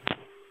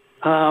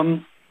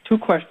 Two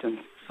questions,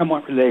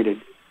 somewhat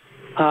related.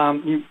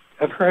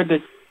 I've heard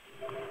the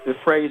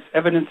phrase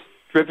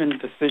evidence-driven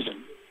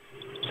decision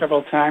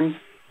several times.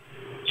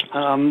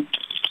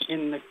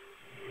 In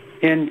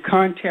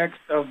context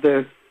of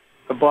the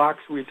box,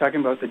 we were talking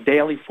about the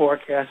daily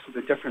forecast of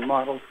the different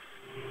models,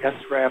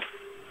 SRAF,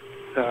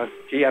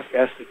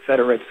 GFS, et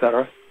cetera, et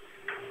cetera.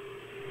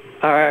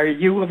 Are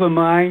you of a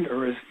mind,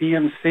 or is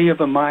EMC of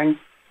a mind,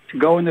 to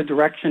go in the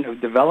direction of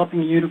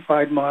developing a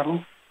unified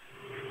model?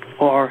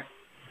 Or are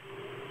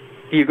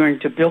you going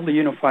to build a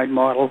unified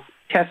model,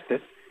 test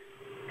it,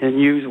 and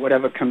use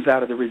whatever comes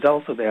out of the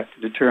results of that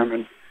to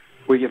determine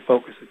where you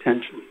focus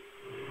attention?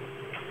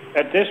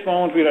 At this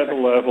moment, we're at a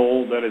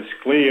level that it's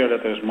clear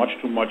that there's much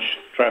too much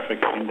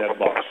traffic in that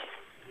box.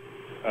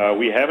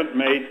 We haven't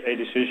made a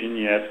decision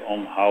yet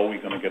on how we're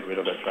going to get rid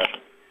of that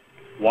traffic.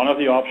 One of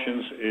the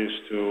options is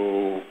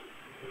to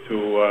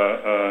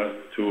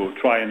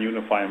try and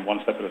unify them one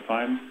step at a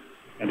time,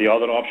 and the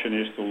other option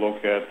is to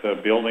look at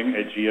building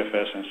a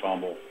GFS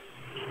ensemble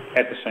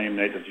at the same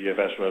native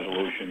GFS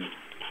resolution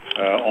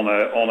on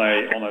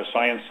a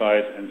science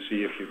side and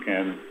see if you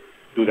can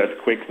do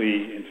that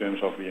quickly in terms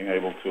of being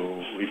able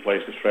to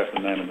replace the stress, the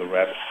NAM, and the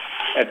REP.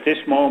 At this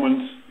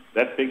moment,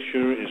 that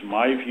picture is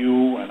my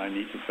view, and I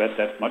need to vet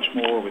that much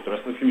more with the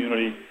rest of the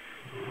community.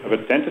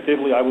 But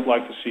tentatively, I would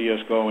like to see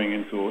us going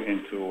into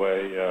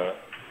a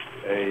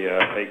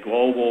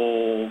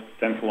global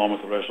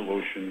 10-kilometer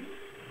resolution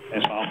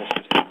ensemble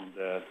system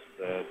that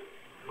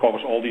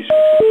covers all these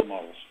system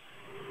models.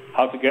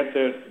 How to get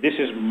there? This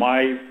is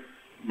my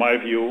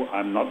view.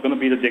 I'm not going to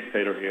be the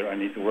dictator here. I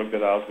need to work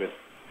that out with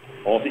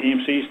all the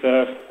EMC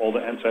staff, all the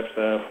NCEP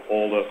staff,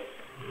 all the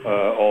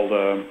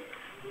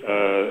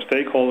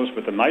stakeholders.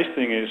 But the nice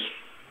thing is,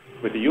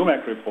 with the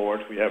UMAC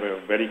report, we have a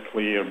very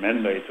clear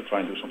mandate to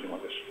try and do something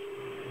like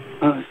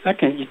this.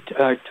 Second, you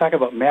talk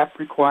about map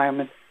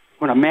requirements.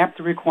 I want to map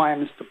the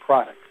requirements to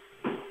products.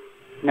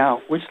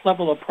 Now, which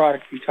level of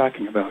products are you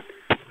talking about?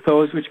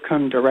 Those which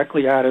come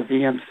directly out of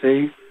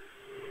EMC,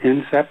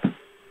 NCEP,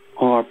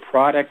 or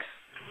products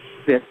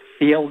that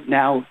field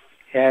now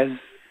has,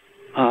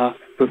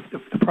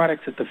 the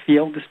products that the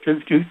field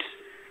distributes?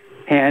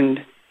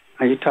 And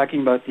are you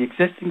talking about the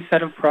existing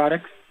set of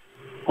products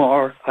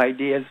or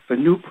ideas for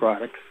new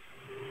products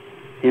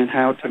and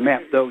how to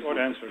map those? Short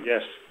answer,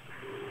 yes.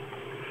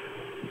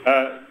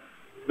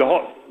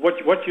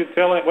 What you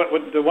tell,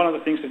 one of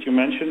the things that you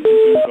mentioned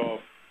in terms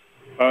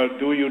of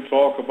do you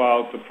talk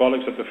about the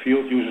products that the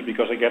field uses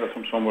because they get it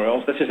from somewhere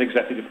else? This is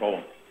exactly the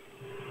problem.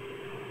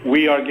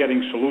 We are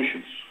getting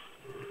solutions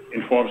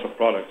in forms of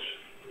products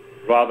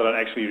rather than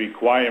actually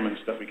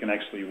requirements that we can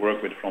actually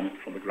work with from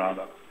the ground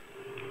up.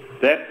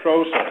 That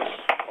process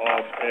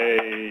of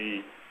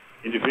a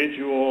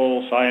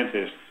individual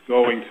scientist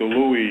going to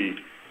Louis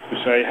to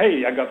say,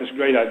 hey, I got this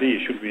great idea,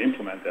 should we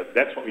implement that?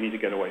 That's what we need to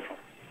get away from.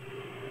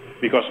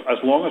 Because as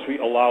long as we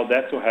allow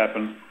that to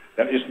happen,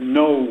 there is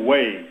no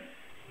way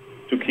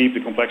to keep the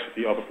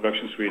complexity of a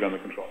production suite under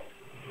control.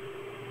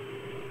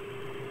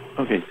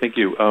 Okay, thank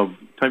you.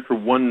 Time for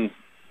one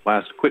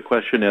last quick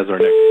question as our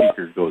next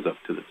speaker goes up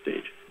to the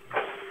stage.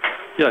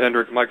 Yeah,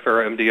 Hendrik, Mike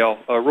Farah,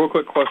 MDL. Real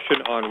quick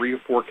question on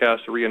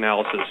reforecast,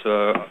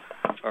 reanalysis.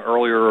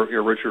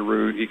 Earlier, Richard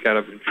Root, he kind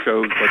of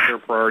showed what their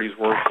priorities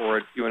were for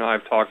it. You and I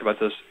have talked about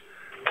this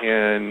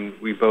and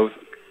we both,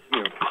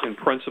 in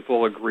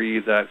principle agree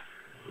that,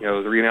 the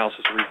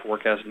reanalysis and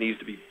reforecast needs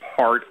to be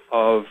part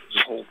of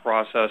the whole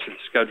process and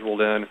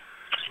scheduled in.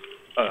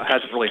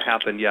 Hasn't really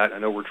happened yet. I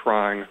know we're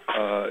trying.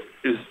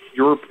 Is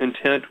your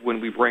intent when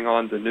we bring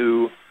on the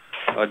new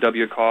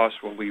W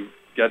cost, when we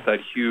get that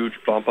huge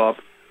bump up,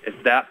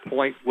 at that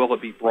point, will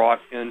it be brought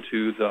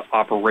into the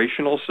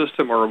operational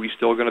system, or are we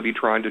still going to be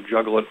trying to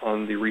juggle it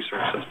on the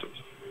research systems?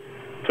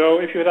 So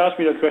if you had asked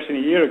me that question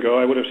a year ago,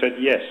 I would have said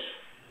yes.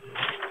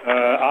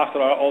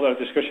 After all the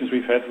discussions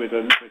we've had with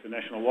the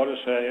National Water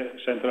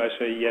Center, I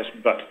say yes,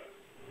 but.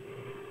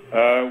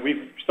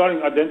 We've started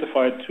to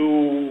identify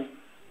two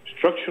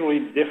structurally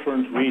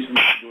different reasons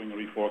for doing a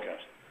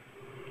reforecast.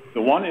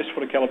 The one is for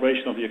the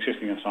calibration of the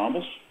existing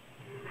ensembles.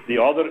 The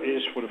other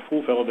is for the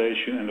full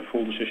validation and the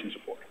full decision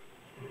support.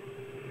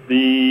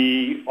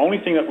 The only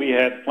thing that we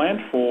had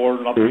planned for,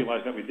 not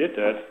realized that we did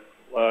that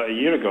a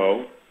year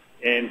ago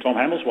in Tom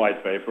Hamill's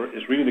white paper,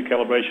 is really the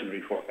calibration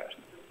reforecast.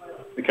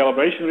 The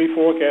calibration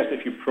reforecast,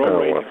 if you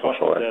prorate the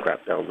cost of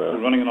that to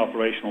running an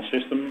operational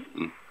system,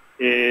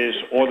 is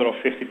order of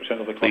 50%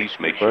 of the cost. Please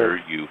make sure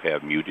you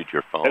have muted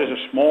your phone. That is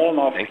a small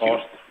enough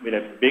cost with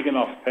a big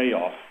enough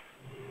payoff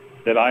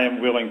that I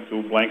am willing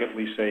to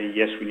blanketly say,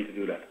 yes, we need to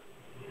do that.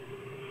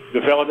 The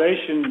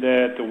validation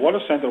that the Water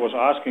Center was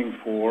asking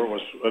for,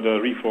 the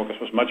reforecast,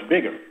 was much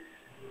bigger.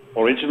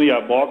 Originally, I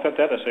balked at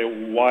that. I say,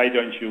 why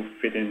don't you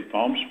fit in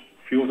Tom's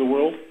view of the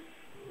world?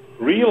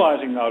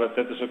 Realizing now that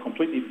is a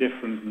completely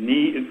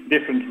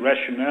different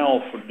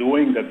rationale for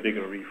doing that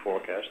bigger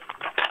reforecast,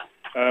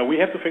 we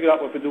have to figure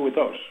out what to do with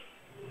those.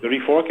 The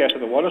reforecast that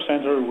the Water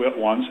Center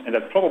wants, and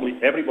that probably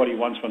everybody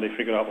wants when they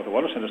figure out what the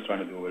Water Center is trying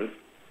to do with it,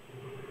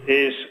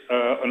 is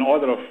an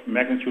order of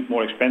magnitude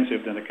more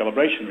expensive than the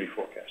calibration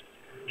reforecast.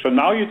 So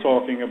now you're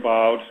talking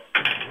about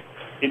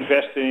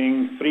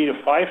investing 3 to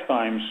 5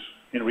 times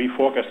in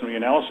reforecast and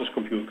reanalysis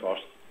compute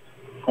cost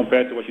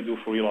compared to what you do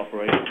for real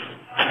operations.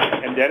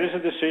 And that is a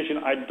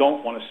decision I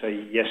don't want to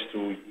say yes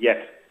to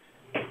yet.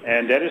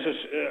 And that is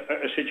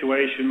a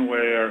situation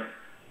where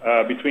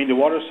between the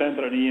Water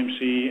Center and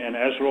EMC and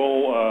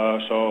Ezrol,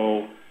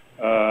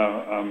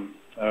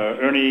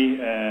 Ernie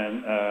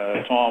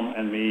and Tom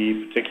and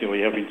me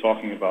particularly have been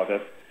talking about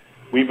that.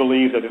 We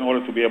believe that in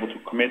order to be able to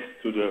commit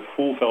to the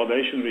full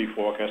validation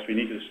reforecast, we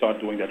need to start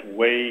doing that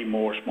way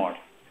more smart.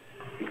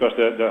 Because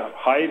the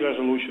high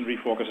resolution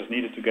reforecast is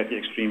needed to get the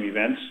extreme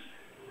events.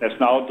 That's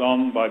now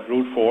done by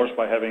brute force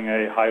by having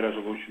a high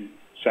resolution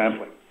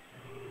sampling.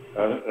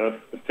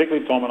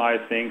 Particularly Tom and I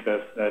think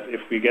that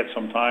if we get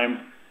some time,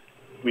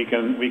 we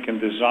can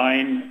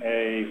design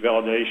a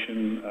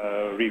validation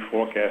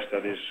reforecast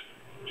that is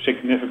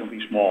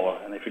significantly smaller.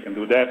 And if we can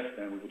do that,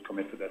 then we would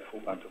commit to that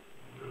full time too.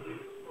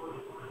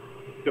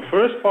 The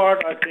first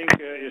part, I think,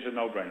 is a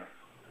no-brainer.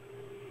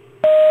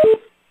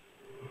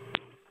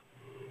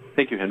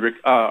 Thank you, Hendrik.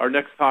 Our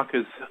next talk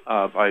is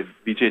by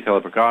Vijay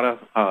Telebragada,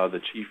 the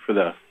chief for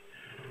the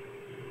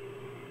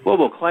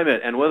Global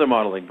Climate and Weather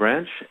Modeling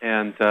Branch,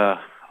 and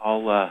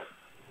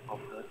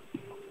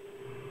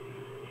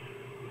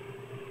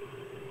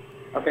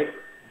Okay,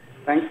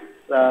 thanks.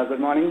 Good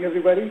morning,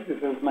 everybody.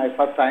 This is my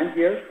first time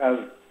here as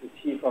the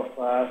chief of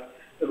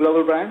the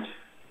Global Branch,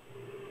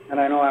 and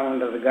I know I'm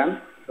under the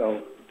gun,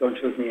 so don't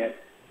shoot me yet.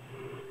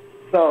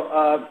 So,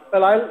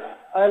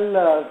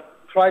 I'll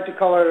try to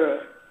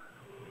cover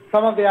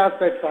some of the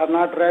aspects. I have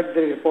not read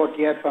the report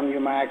yet from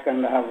UMAC,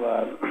 and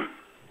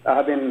I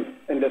have been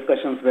in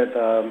discussions with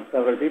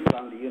several people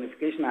on the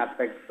unification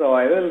aspects, so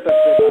I will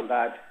touch base on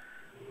that.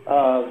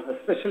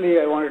 Especially,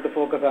 I wanted to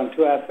focus on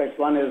 2 aspects.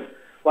 One is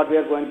what we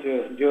are going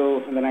to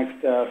do in the next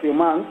few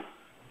months,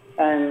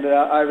 and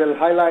I will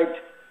highlight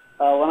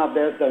one of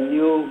the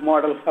new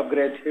model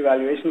upgrade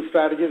evaluation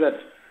strategy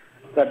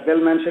that Bill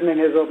mentioned in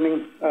his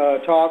opening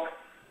talk.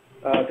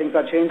 Things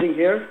are changing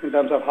here in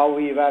terms of how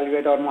we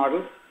evaluate our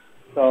models.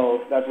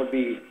 So that would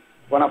be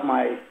one of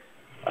my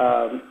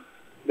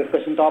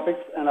discussion topics,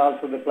 and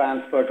also the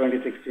plans for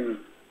 2016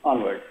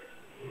 onwards.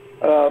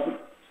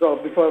 So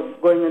before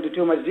going into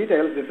too much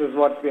detail, this is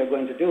what we are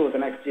going to do. The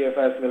next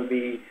GFS will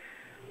be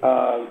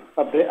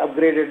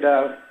upgraded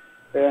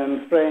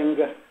in spring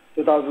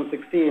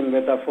 2016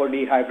 with a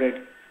 4D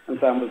hybrid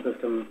ensemble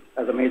system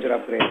as a major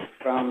upgrade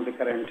from the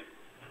current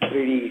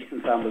 3D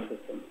ensemble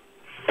system.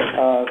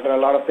 There are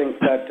a lot of things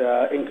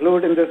that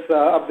include in this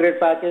upgrade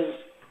package.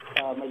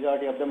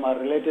 Majority of them are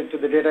related to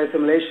the data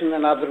assimilation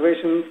and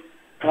observations.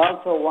 And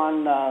also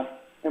one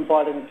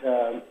important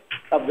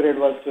upgrade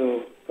was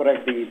to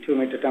correct the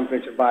 2-meter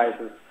temperature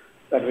biases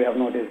that we have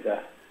noticed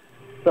there.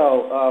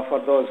 So for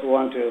those who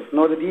want to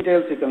know the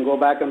details, you can go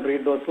back and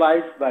read those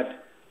slides, but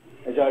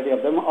majority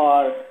of them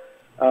are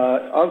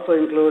also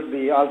include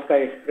the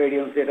all-sky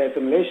radiance data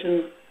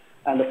assimilation,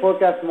 and the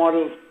forecast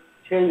model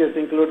changes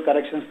include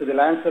corrections to the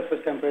land surface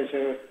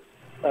temperature,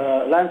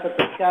 land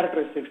surface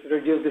characteristics to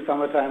reduce the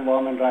summertime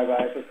warm and dry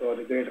biases over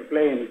the greater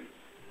plains,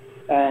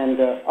 and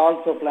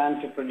also plan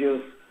to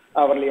produce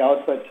hourly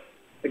output.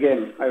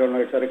 Again, I don't know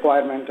if it's a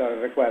requirement or a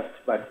request,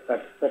 but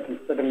that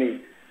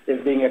certainly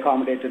is being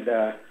accommodated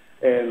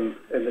in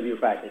the new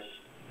package.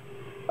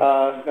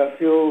 A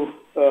few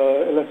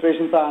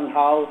illustrations on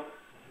how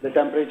the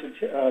temperature,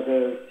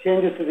 the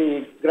changes to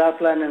the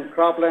grassland and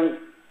cropland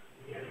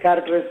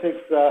characteristics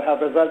have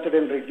resulted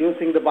in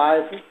reducing the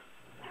biases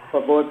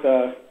for both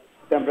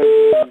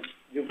temperature and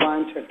dew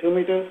point at 2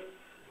 meters,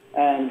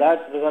 and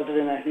that resulted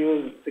in a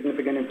huge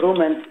significant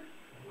improvement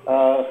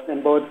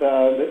in both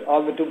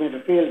all the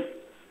 2-meter fields.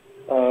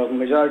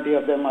 Majority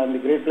of them are in the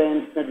Great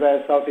Plains,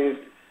 Midwest, Southeast,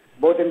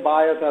 both in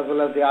bias as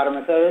well as the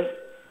RMS errors,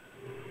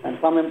 and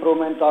some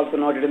improvement also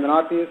noted in the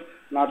Northeast,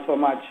 not so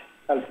much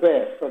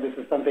elsewhere. So this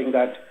is something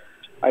that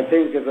I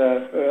think is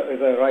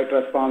a right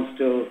response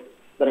to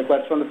the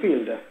request from the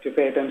field to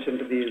pay attention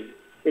to these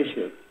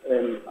issues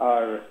in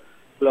our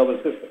global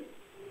system.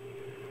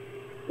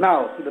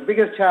 Now, the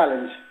biggest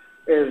challenge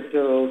is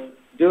to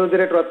do the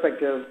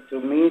retrospective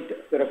to meet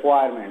the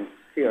requirements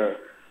here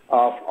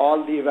of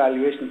all the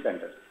evaluation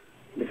centers.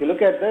 If you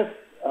look at this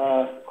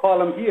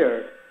column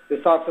here, this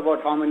talks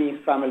about how many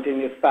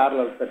simultaneous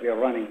parallels that we are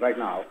running right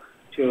now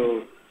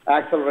to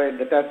accelerate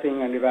the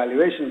testing and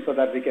evaluation so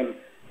that we can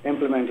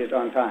implement it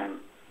on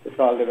time. It's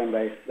all driven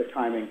by the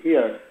timing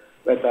here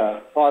with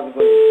a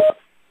possible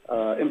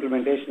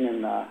implementation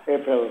in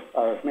April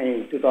or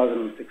May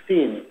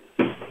 2016.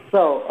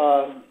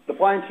 So the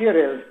point here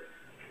is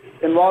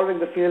involving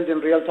the field in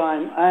real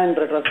time and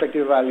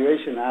retrospective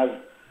evaluation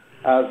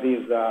as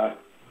these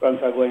runs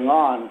are going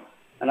on,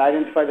 and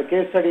identify the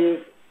case studies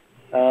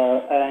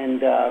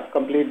and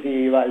complete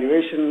the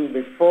evaluation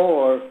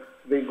before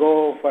we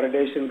go for a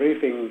decision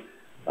briefing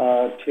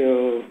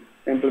to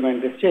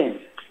implement this change.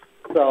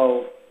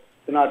 So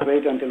do not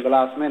wait until the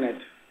last minute.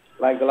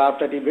 Like the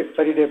last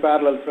 30-day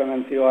parallels from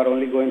NCO are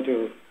only going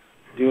to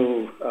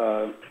do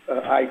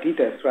IT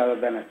tests rather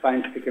than a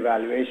scientific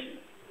evaluation.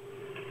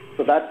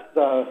 So that's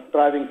the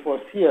driving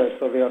force here.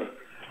 So we are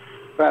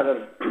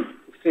rather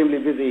extremely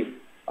busy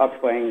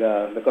occupying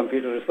the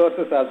computer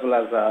resources as well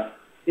as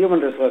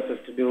human resources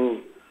to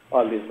do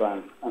all these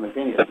runs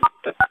simultaneously.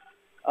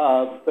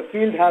 The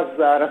field has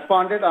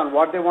responded on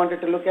what they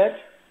wanted to look at,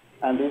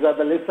 and these are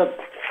the list of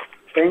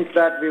things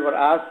that we were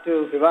asked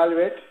to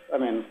evaluate. I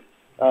mean,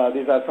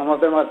 these are, some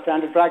of them are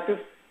standard practice,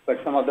 but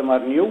some of them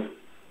are new.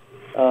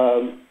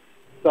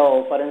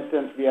 So, for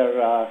instance, we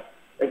are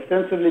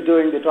extensively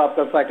doing the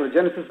tropical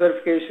cyclogenesis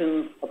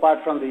verification apart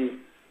from the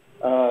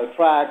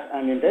track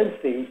and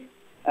intensity,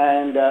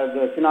 and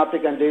the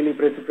synoptic and daily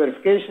precip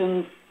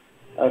verifications,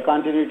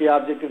 continuity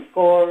objective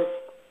score,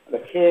 the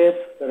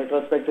CAPE, the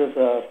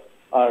retrospectives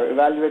are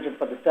evaluated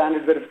for the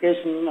standard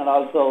verification, and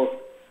also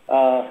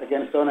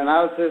against zone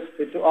analysis,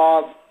 fit to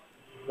ops,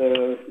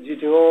 the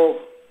GTO,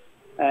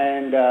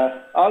 and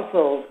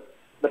also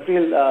the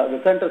field, the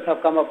centers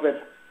have come up with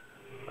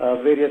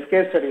various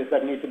case studies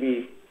that need to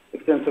be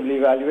extensively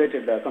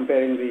evaluated,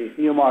 comparing the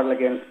new model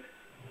against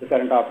the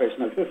current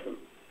operational system.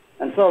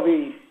 And so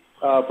we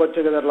put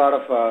together a lot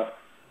of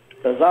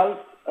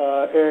results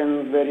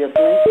in various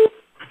links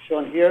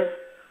shown here.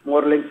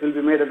 More links will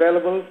be made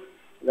available.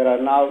 There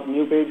are now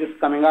new pages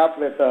coming up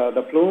with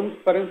the plumes,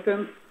 for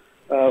instance,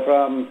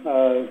 from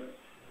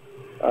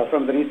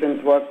the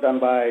recent work done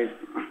by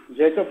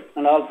Jacob,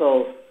 and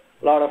also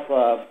a lot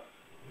of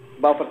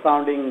buffer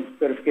sounding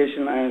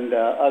verification and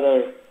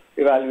other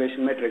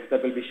evaluation metrics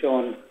that will be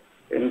shown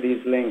in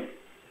these links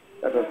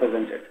that were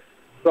presented.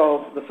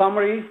 So the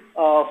summary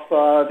of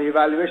the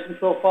evaluation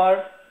so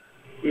far,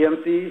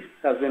 EMC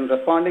has been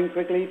responding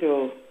quickly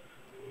to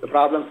the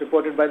problems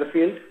reported by the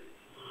field.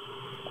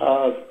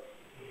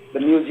 The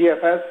new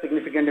GFS,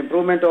 significant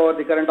improvement over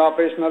the current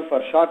operational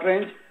for short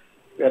range.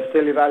 We are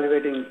still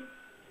evaluating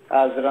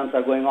as the runs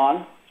are going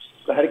on.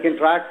 The hurricane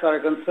tracks are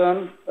a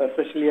concern,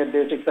 especially at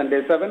day 6 and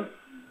day 7.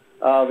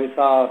 We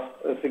saw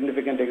a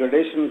significant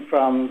degradation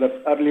from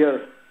the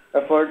earlier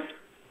efforts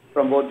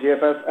from both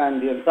GFS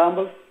and the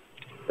ensembles.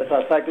 The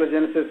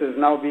cyclogenesis is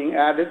now being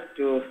added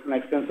to an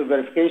extensive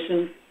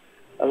verification,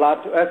 a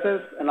lot to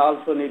assess, and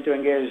also need to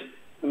engage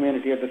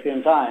community at the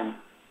same time.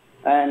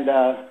 And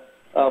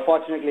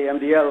fortunately,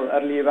 MDL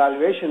early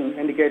evaluation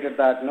indicated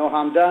that no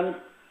harm done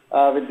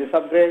with this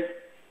upgrade,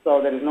 so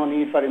there is no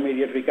need for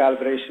immediate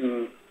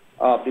recalibration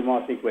of the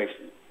Morse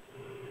equation.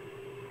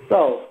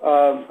 So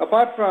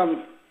apart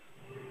from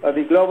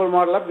the global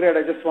model upgrade,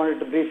 I just wanted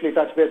to briefly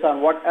touch base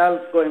on what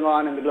else going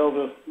on in the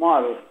global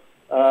model,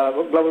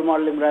 global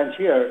modeling branch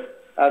here.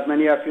 As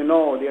many of you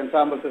know, the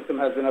ensemble system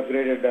has been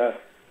upgraded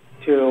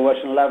to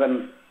version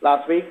 11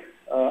 last week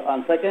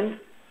on 2nd.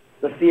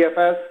 The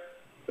CFS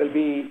will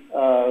be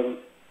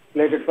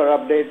slated for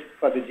update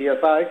for the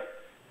GSI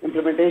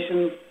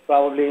implementation,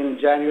 probably in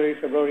January,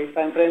 February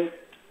timeframe.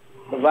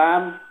 The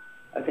WAM,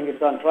 I think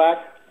it's on track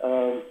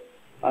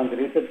on the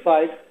research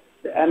side.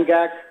 The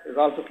NGAC is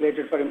also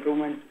slated for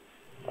improvement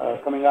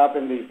coming up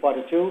in the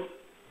Q2,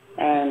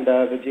 and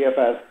the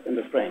GFS in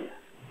the spring.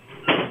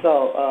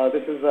 So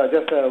this is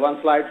just one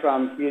slide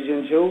from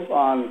Eugene Zhu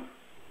on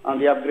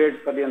the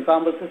upgrades for the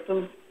ensemble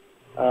system.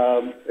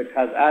 It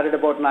has added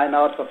about 9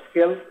 hours of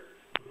skill.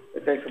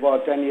 It takes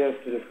about 10 years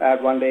to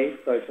add 1 day,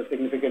 so it's a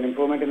significant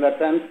improvement in that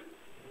sense.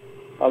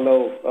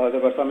 although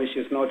there were some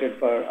issues noted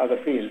for other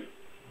fields.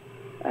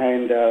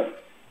 And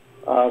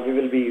we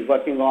will be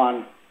working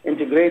on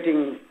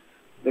integrating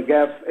the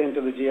gaps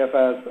into the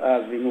GFS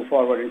as we move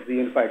forward into the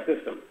unified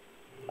system.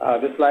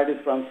 This slide is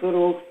from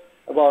Suru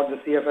about the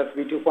CFS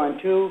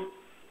v2.2.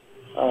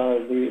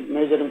 The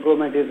major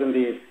improvement is in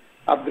the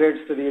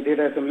upgrades to the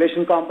data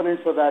assimilation component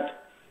so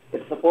that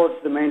it supports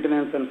the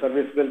maintenance and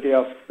serviceability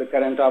of the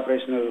current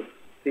operational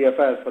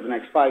CFS for the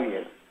next 5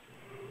 years.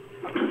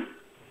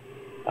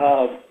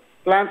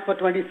 Plans for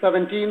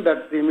 2017,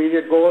 that's the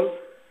immediate goal.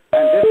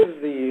 And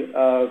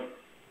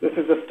this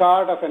is the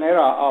start of an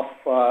era of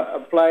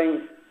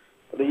applying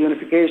the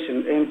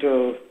unification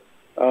into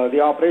the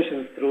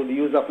operations through the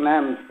use of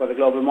NEMS for the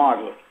global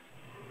model.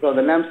 So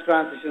the NEMS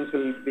transitions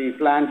will be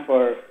planned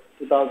for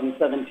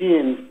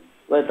 2017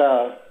 with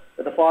a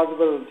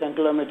possible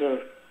 10-kilometer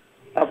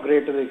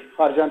upgrade to the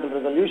horizontal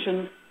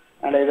resolution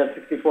and either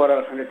 64 or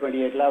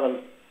 128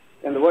 levels.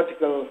 In the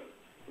vertical,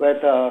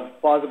 with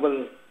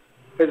possible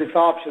physics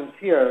options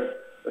here,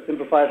 the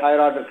simplified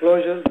higher-order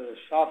closures, the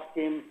shock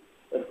scheme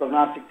with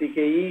prognostic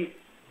TKE,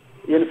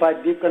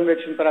 unified deep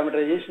convection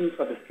parameterization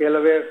for the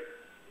scale-aware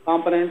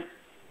components,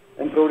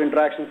 improved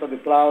interactions for the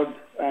cloud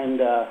and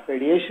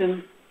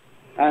radiation,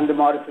 and the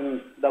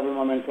Morrison double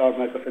moment cloud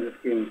microphysics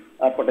scheme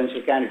are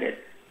potential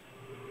candidates.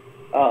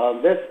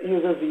 This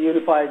uses the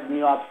unified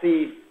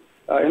NeoPSI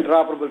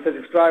interoperable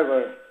physics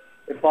driver,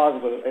 if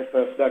possible,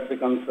 if that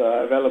becomes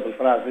available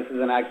for us. This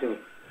is an active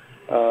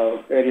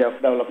area of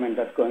development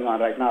that's going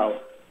on right now.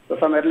 So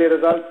some early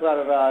results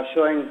are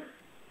showing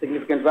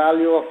significant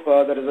value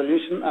of the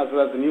resolution as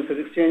well as the new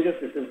physics changes.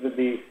 This is with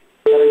the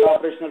current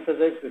operational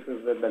physics. This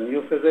is with the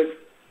new physics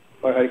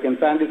for Hurricane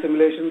Sandy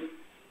simulations,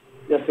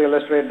 just to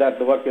illustrate that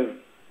the work is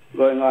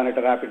going on at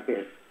a rapid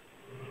pace.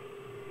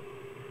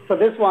 So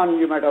this one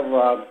you might have,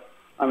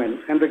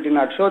 Hendrik did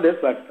not show this,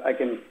 but I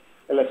can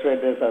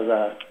illustrate this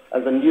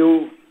as a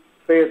new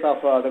phase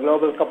of the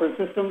global coupled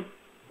system.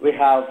 We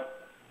have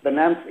the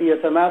NEMS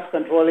ESMS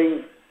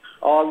controlling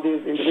all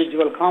these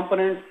individual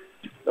components.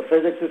 The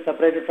physics is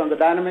separated from the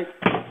dynamics.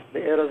 The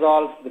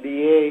aerosols, the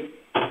DA,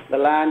 the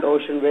land,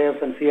 ocean waves,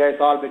 and sea ice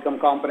all become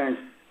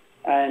components.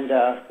 And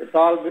it's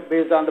all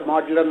based on the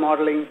modular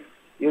modeling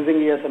using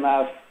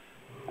ESMS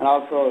and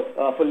also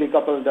a fully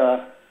coupled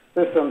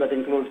system that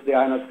includes the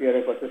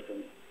ionosphere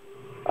ecosystem.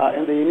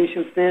 In the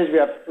initial stage, we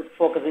are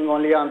focusing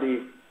only on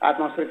the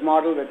atmospheric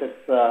model with its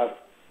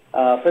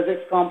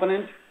physics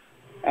component.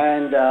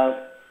 And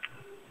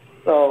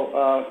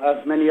so,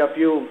 as many of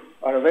you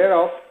are aware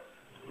of,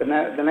 the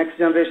next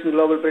generation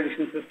global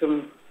prediction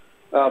system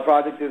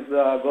project is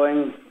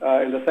going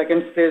in the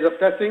second stage of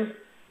testing.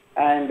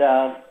 And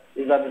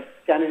these are the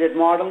candidate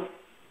models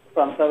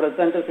from several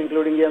centers,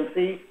 including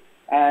EMC.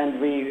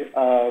 And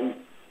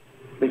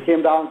we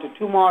came down to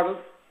two models,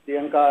 the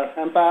NCAR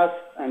MPAS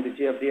and the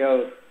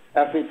GFDL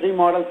FV3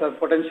 models as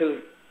potential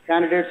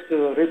candidates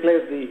to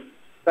replace the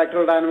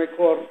spectral dynamic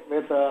core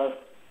with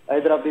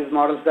either of these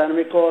models'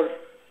 dynamic core.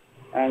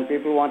 And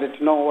people wanted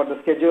to know what the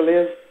schedule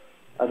is.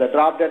 The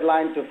drop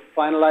deadline to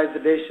finalize the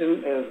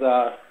decision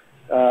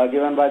is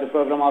given by the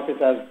program office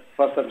as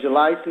 1st of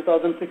July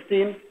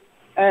 2016.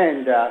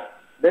 And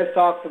this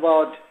talks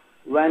about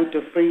when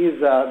to freeze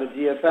the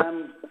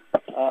GSM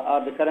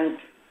or the current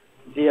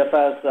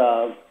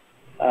GFS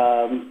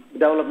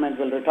development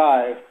will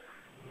retire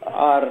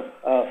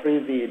or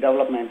freeze the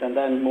development and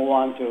then move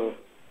on to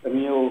the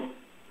new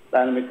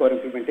dynamic core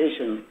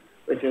implementation,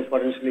 which is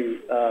potentially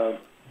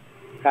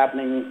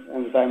happening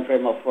in the time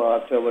frame of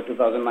October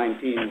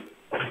 2019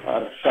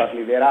 or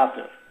shortly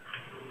thereafter.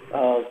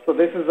 So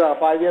this is a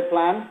 5-year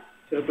plan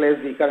to replace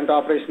the current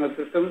operational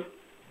system,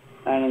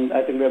 and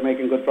I think we're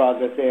making good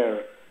progress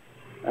there.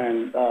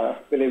 And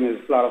believe me,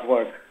 it's a lot of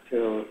work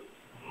to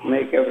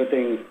make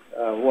everything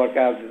work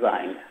as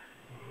designed.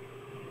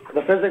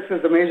 The physics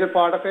is the major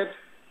part of it.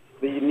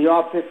 The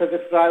NeoPSI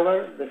physics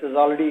driver, this is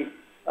already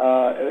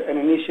an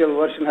initial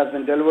version has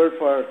been delivered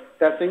for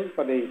testing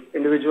for the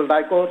individual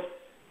die cores.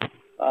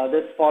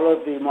 This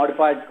follows the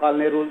modified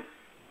Collinet rules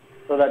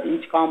so that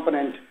each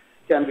component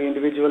can be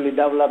individually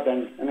developed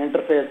and an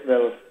interface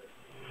will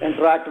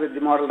interact with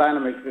the model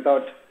dynamics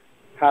without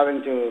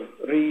having to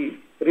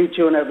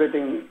retune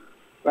everything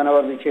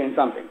whenever we change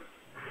something.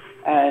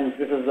 And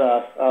this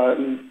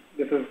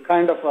is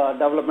kind of a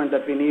development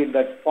that we need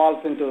that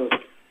falls into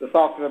the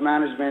software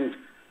management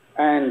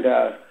and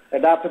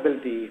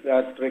adaptability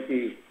that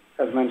Ricky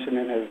has mentioned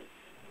in his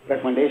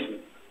recommendation.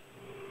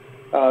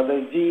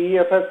 The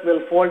GEFS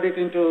will fold it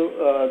into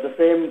the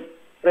same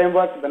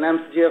framework, the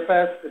NEMS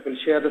GFS. It will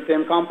share the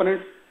same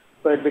components,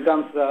 so it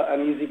becomes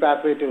an easy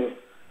pathway to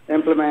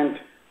implement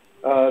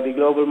the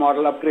global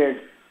model upgrades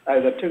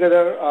either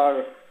together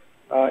or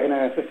in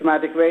a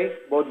systematic way,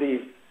 both the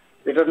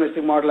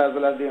deterministic model as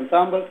well as the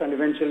ensembles, and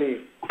eventually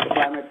the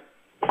climate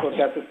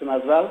forecast system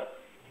as well.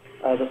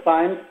 The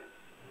science,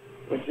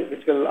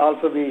 which will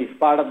also be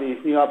part of the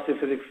NeoPSI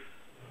physics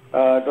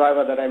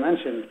driver that I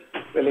mentioned,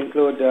 will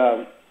include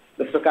the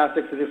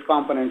stochastic physics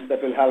components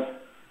that will help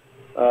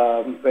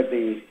with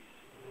the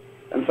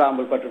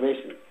ensemble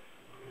perturbation.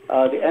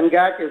 The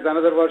NGAC is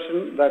another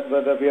version that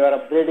we are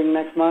upgrading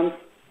next month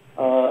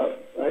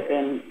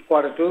in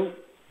Q2.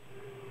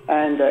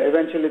 And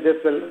eventually this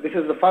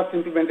is the first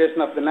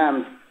implementation of the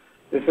NEMS.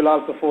 This will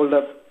also fold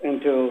up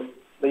into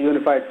the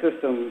unified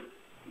system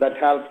that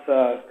helps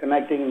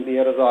connecting the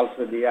aerosols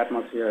with the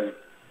atmosphere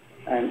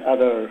and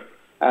other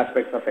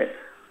aspects of it.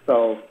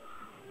 So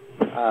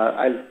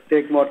I'll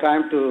take more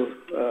time to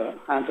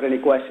answer any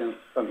questions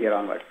from here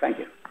onwards. Thank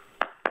you.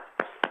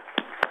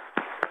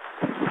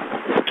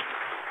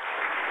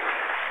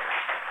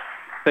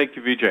 Thank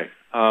you, Vijay.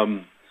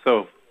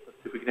 So let's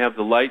see if we can have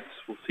the lights.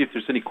 We'll see if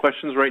there's any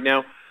questions right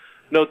now.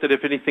 Note that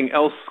if anything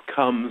else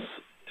comes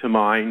to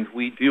mind,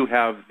 we do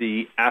have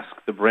the Ask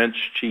the Branch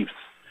Chiefs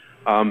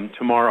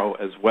tomorrow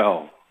as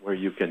well, where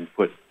you can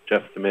put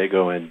Jeff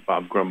D'Amago and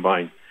Bob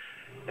Grumbine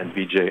and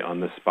Vijay on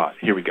the spot.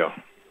 Here we go.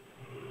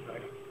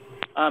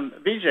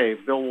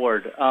 Vijay, Bill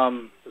Ward,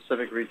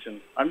 Pacific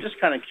Region. I'm just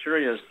kind of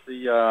curious.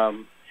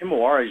 The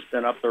Himawari's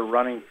been up there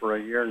running for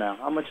a year now.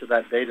 How much of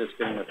that data is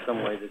getting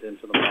assimilated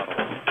into the model?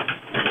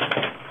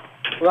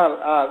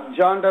 Well,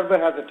 John Derber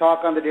has a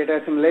talk on the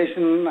data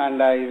assimilation,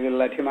 and I will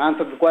let him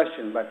answer the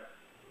question. But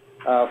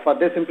for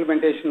this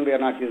implementation, we are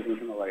not using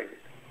Himawari.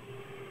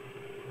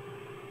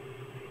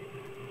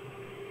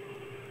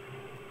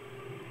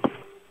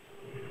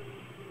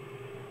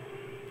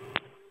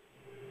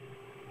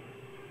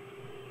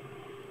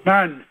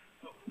 None.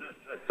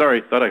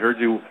 Sorry, thought I heard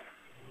you.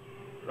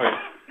 Right.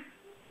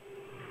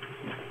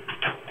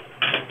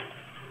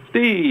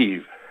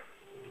 Steve.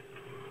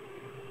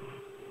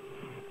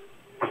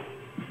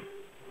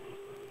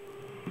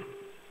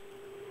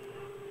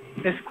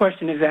 This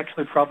question is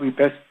actually probably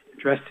best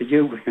addressed to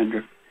you,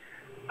 Hendrik.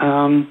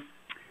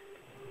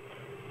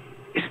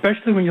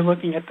 Especially when you're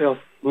looking at the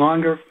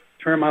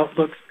longer-term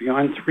outlooks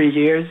beyond 3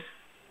 years,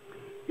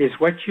 is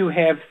what you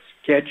have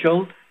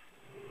scheduled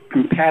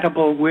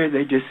compatible with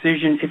a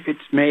decision, if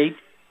it's made,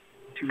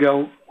 to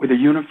go with a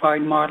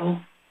unified model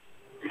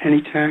at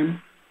any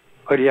time?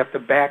 Or do you have to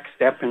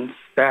backstep and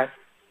start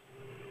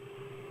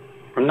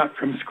from not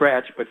from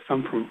scratch, but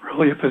some from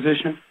earlier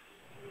position?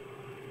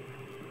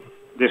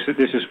 This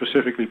is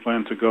specifically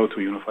planned to go to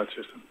a unified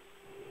system.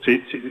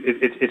 See,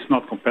 it's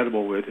not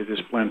compatible with. It is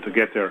planned to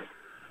get there.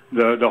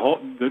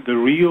 The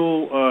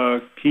real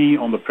key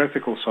on the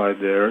practical side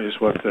there is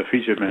what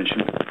Vijay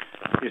mentioned,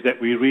 is that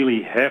we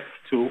really have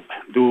to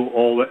do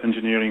all the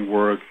engineering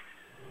work,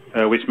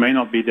 which may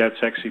not be that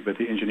sexy, but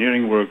the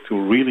engineering work to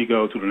really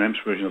go to the NEMS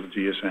version of the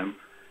GSM.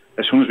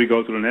 As soon as we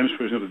go to the NEMS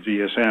version of the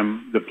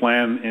GSM, the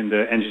plan in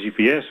the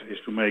NCEPS is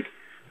to make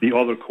the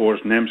other cores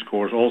NEMS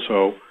cores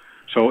also.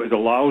 So it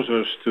allows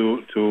us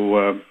to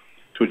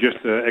just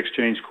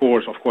exchange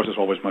cores. Of course, there's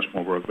always much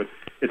more work, but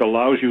it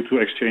allows you to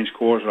exchange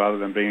cores rather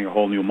than bringing a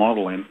whole new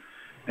model in.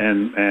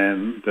 And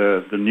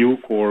the new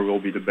core will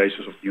be the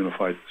basis of the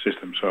unified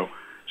system.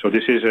 So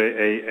this is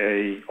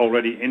a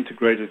already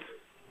integrated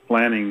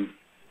planning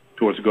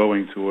towards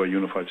going to a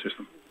unified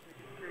system.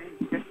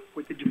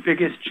 With the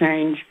biggest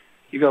change,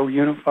 you go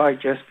unified,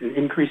 just an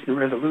increase in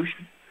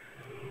resolution?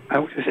 I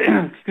would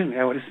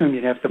assume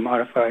you'd have to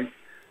modify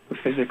the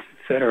physics,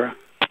 etc.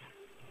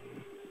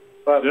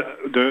 But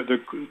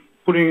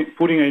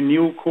putting a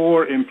new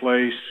core in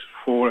place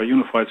for a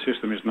unified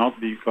system is not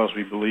because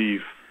we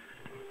believe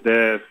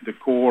that the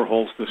core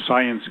holds the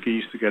science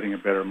keys to getting a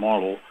better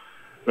model,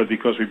 but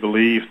because we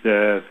believe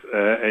that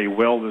a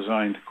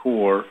well-designed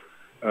core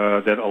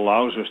that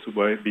allows us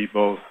to be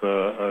both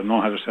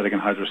non-hydrostatic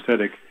and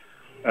hydrostatic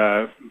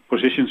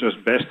positions us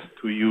best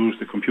to use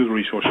the computer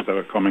resources that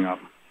are coming up.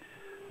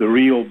 The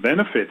real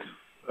benefit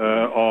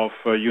of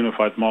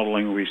unified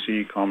modeling we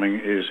see coming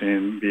is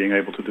in being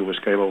able to do a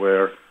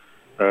scale-aware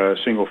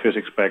single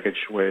physics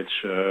package,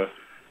 which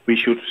we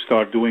should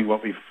start doing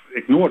what we've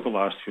ignored the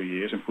last few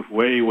years and put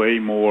way, way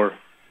more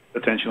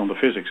attention on the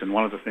physics. And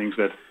one of the things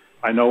that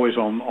I know is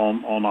on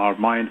our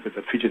mind, but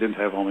that Vijay didn't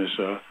have on his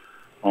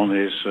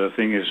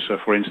thing is,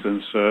 for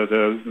instance,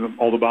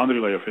 all the boundary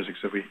layer physics.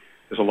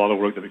 There's a lot of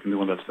work that we can do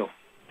on that still.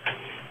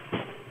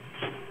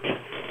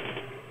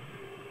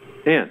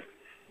 Dan.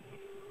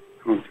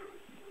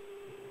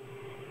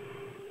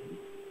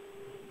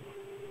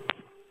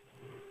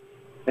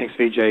 Thanks,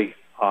 Vijay.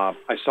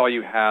 I saw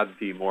you had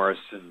the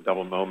Morrison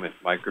double moment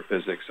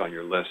microphysics on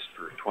your list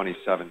for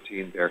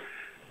 2017 there.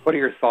 What are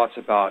your thoughts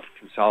about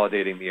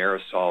consolidating the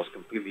aerosols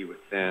completely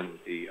within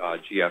the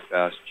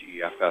GFS,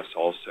 GEFS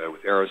also,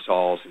 with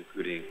aerosols,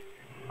 including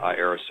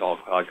aerosol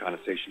cloud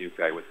condensation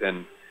nuclei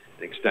within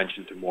an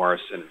extension to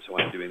Morrison, and so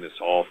on, doing this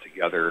all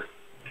together,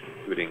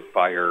 including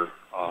fire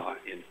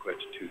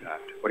inputs to that?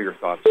 What are your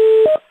thoughts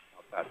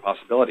about that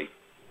possibility?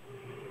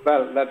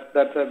 Well,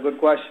 that's a good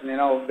question. You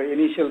know, the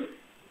initial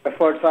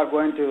efforts are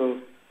going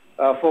to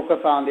focus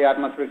on the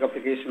atmospheric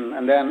application,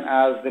 and then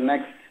as the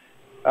next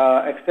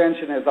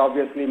extension is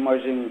obviously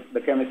merging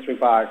the chemistry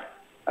part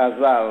as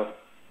well.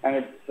 And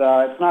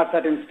it's not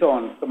set in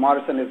stone. The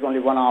Morrison is only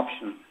one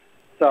option.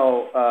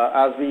 So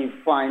as we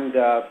find,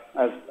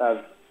 as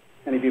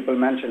many people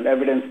mentioned,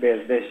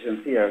 evidence-based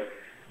decisions here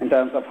in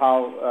terms of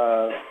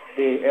how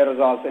the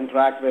aerosols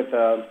interact with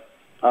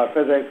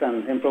physics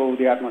and improve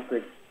the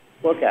atmospheric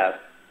forecast.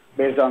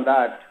 Based on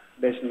that,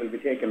 decision will be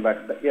taken.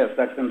 But yes,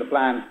 that's in the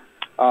plan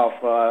of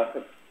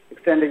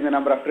extending the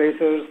number of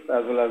tracers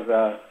as well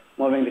as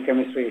moving the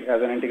chemistry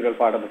as an integral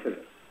part of the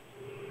physics.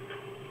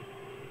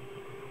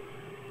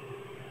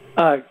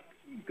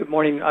 Good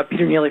morning.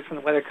 Peter Neely from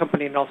the Weather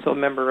Company and also a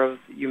member of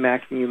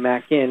UMAC and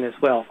UMAC-In as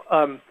well.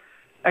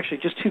 Actually,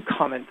 just two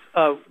comments.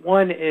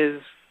 One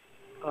is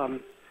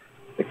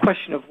the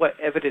question of what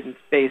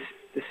evidence-based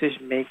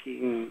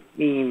decision-making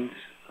means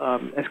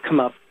has come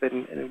up,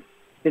 and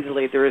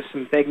admittedly there is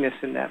some vagueness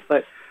in that.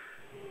 But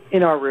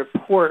in our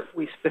report,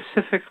 we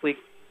specifically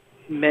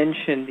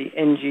mentioned the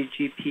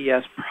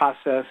NGGPS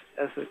process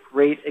as a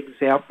great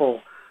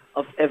example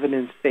of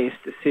evidence-based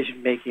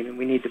decision-making, and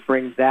we need to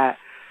bring that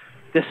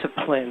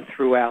discipline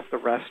throughout the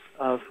rest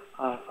of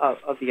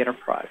the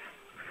enterprise.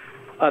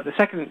 The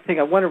second thing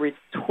I want to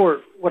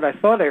retort, what I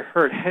thought I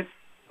heard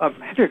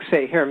Hendrik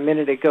say here a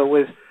minute ago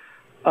was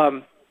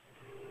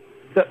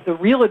the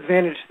real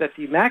advantage that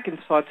the UMAC-In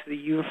saw to the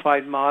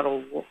unified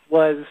model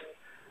was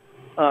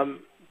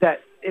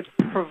that it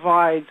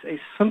provides a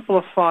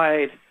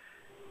simplified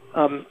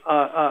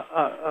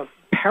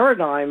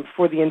paradigm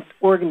for the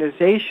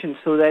organization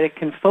so that it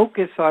can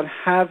focus on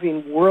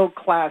having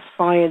world-class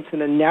science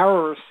in a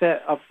narrower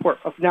set of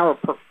narrow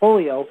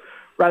portfolio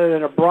rather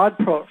than a broad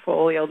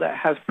portfolio that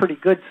has pretty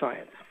good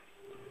science.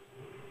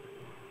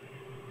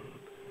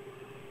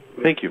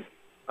 Thank you.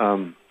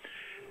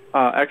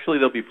 Actually,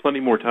 there'll be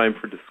plenty more time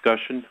for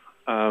discussion.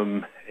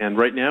 And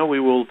right now, we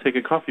will take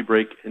a coffee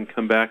break and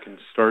come back and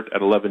start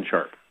at 11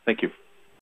 sharp. Thank you.